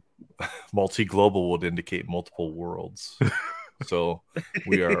go. Multi-global would indicate multiple worlds. So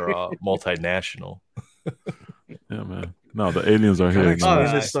we are multinational. Yeah, man. No, the aliens are here.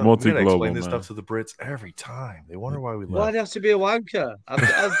 Multi-global. Explain this stuff to the Brits every time. They wonder why we left. Why'd it have to be a wanker? I've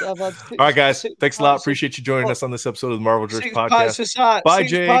had all right, guys. Thanks a lot. Appreciate you joining us on this episode of the Marvel Jerks Podcast. Bye,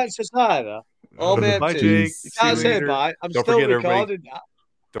 Jake. Bye, Jake. You can't say bye. I'm still recording that.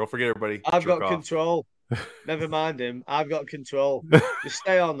 Don't forget, everybody. I've got control. Never mind him. I've got control. Just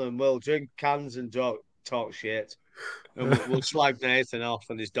stay on them. We'll drink cans and talk shit. And we'll slag Nathan off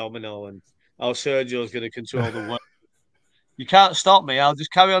and his domino, and our Sergio's going to control the world. You can't stop me. I'll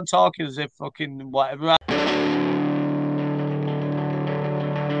just carry on talking as if fucking whatever.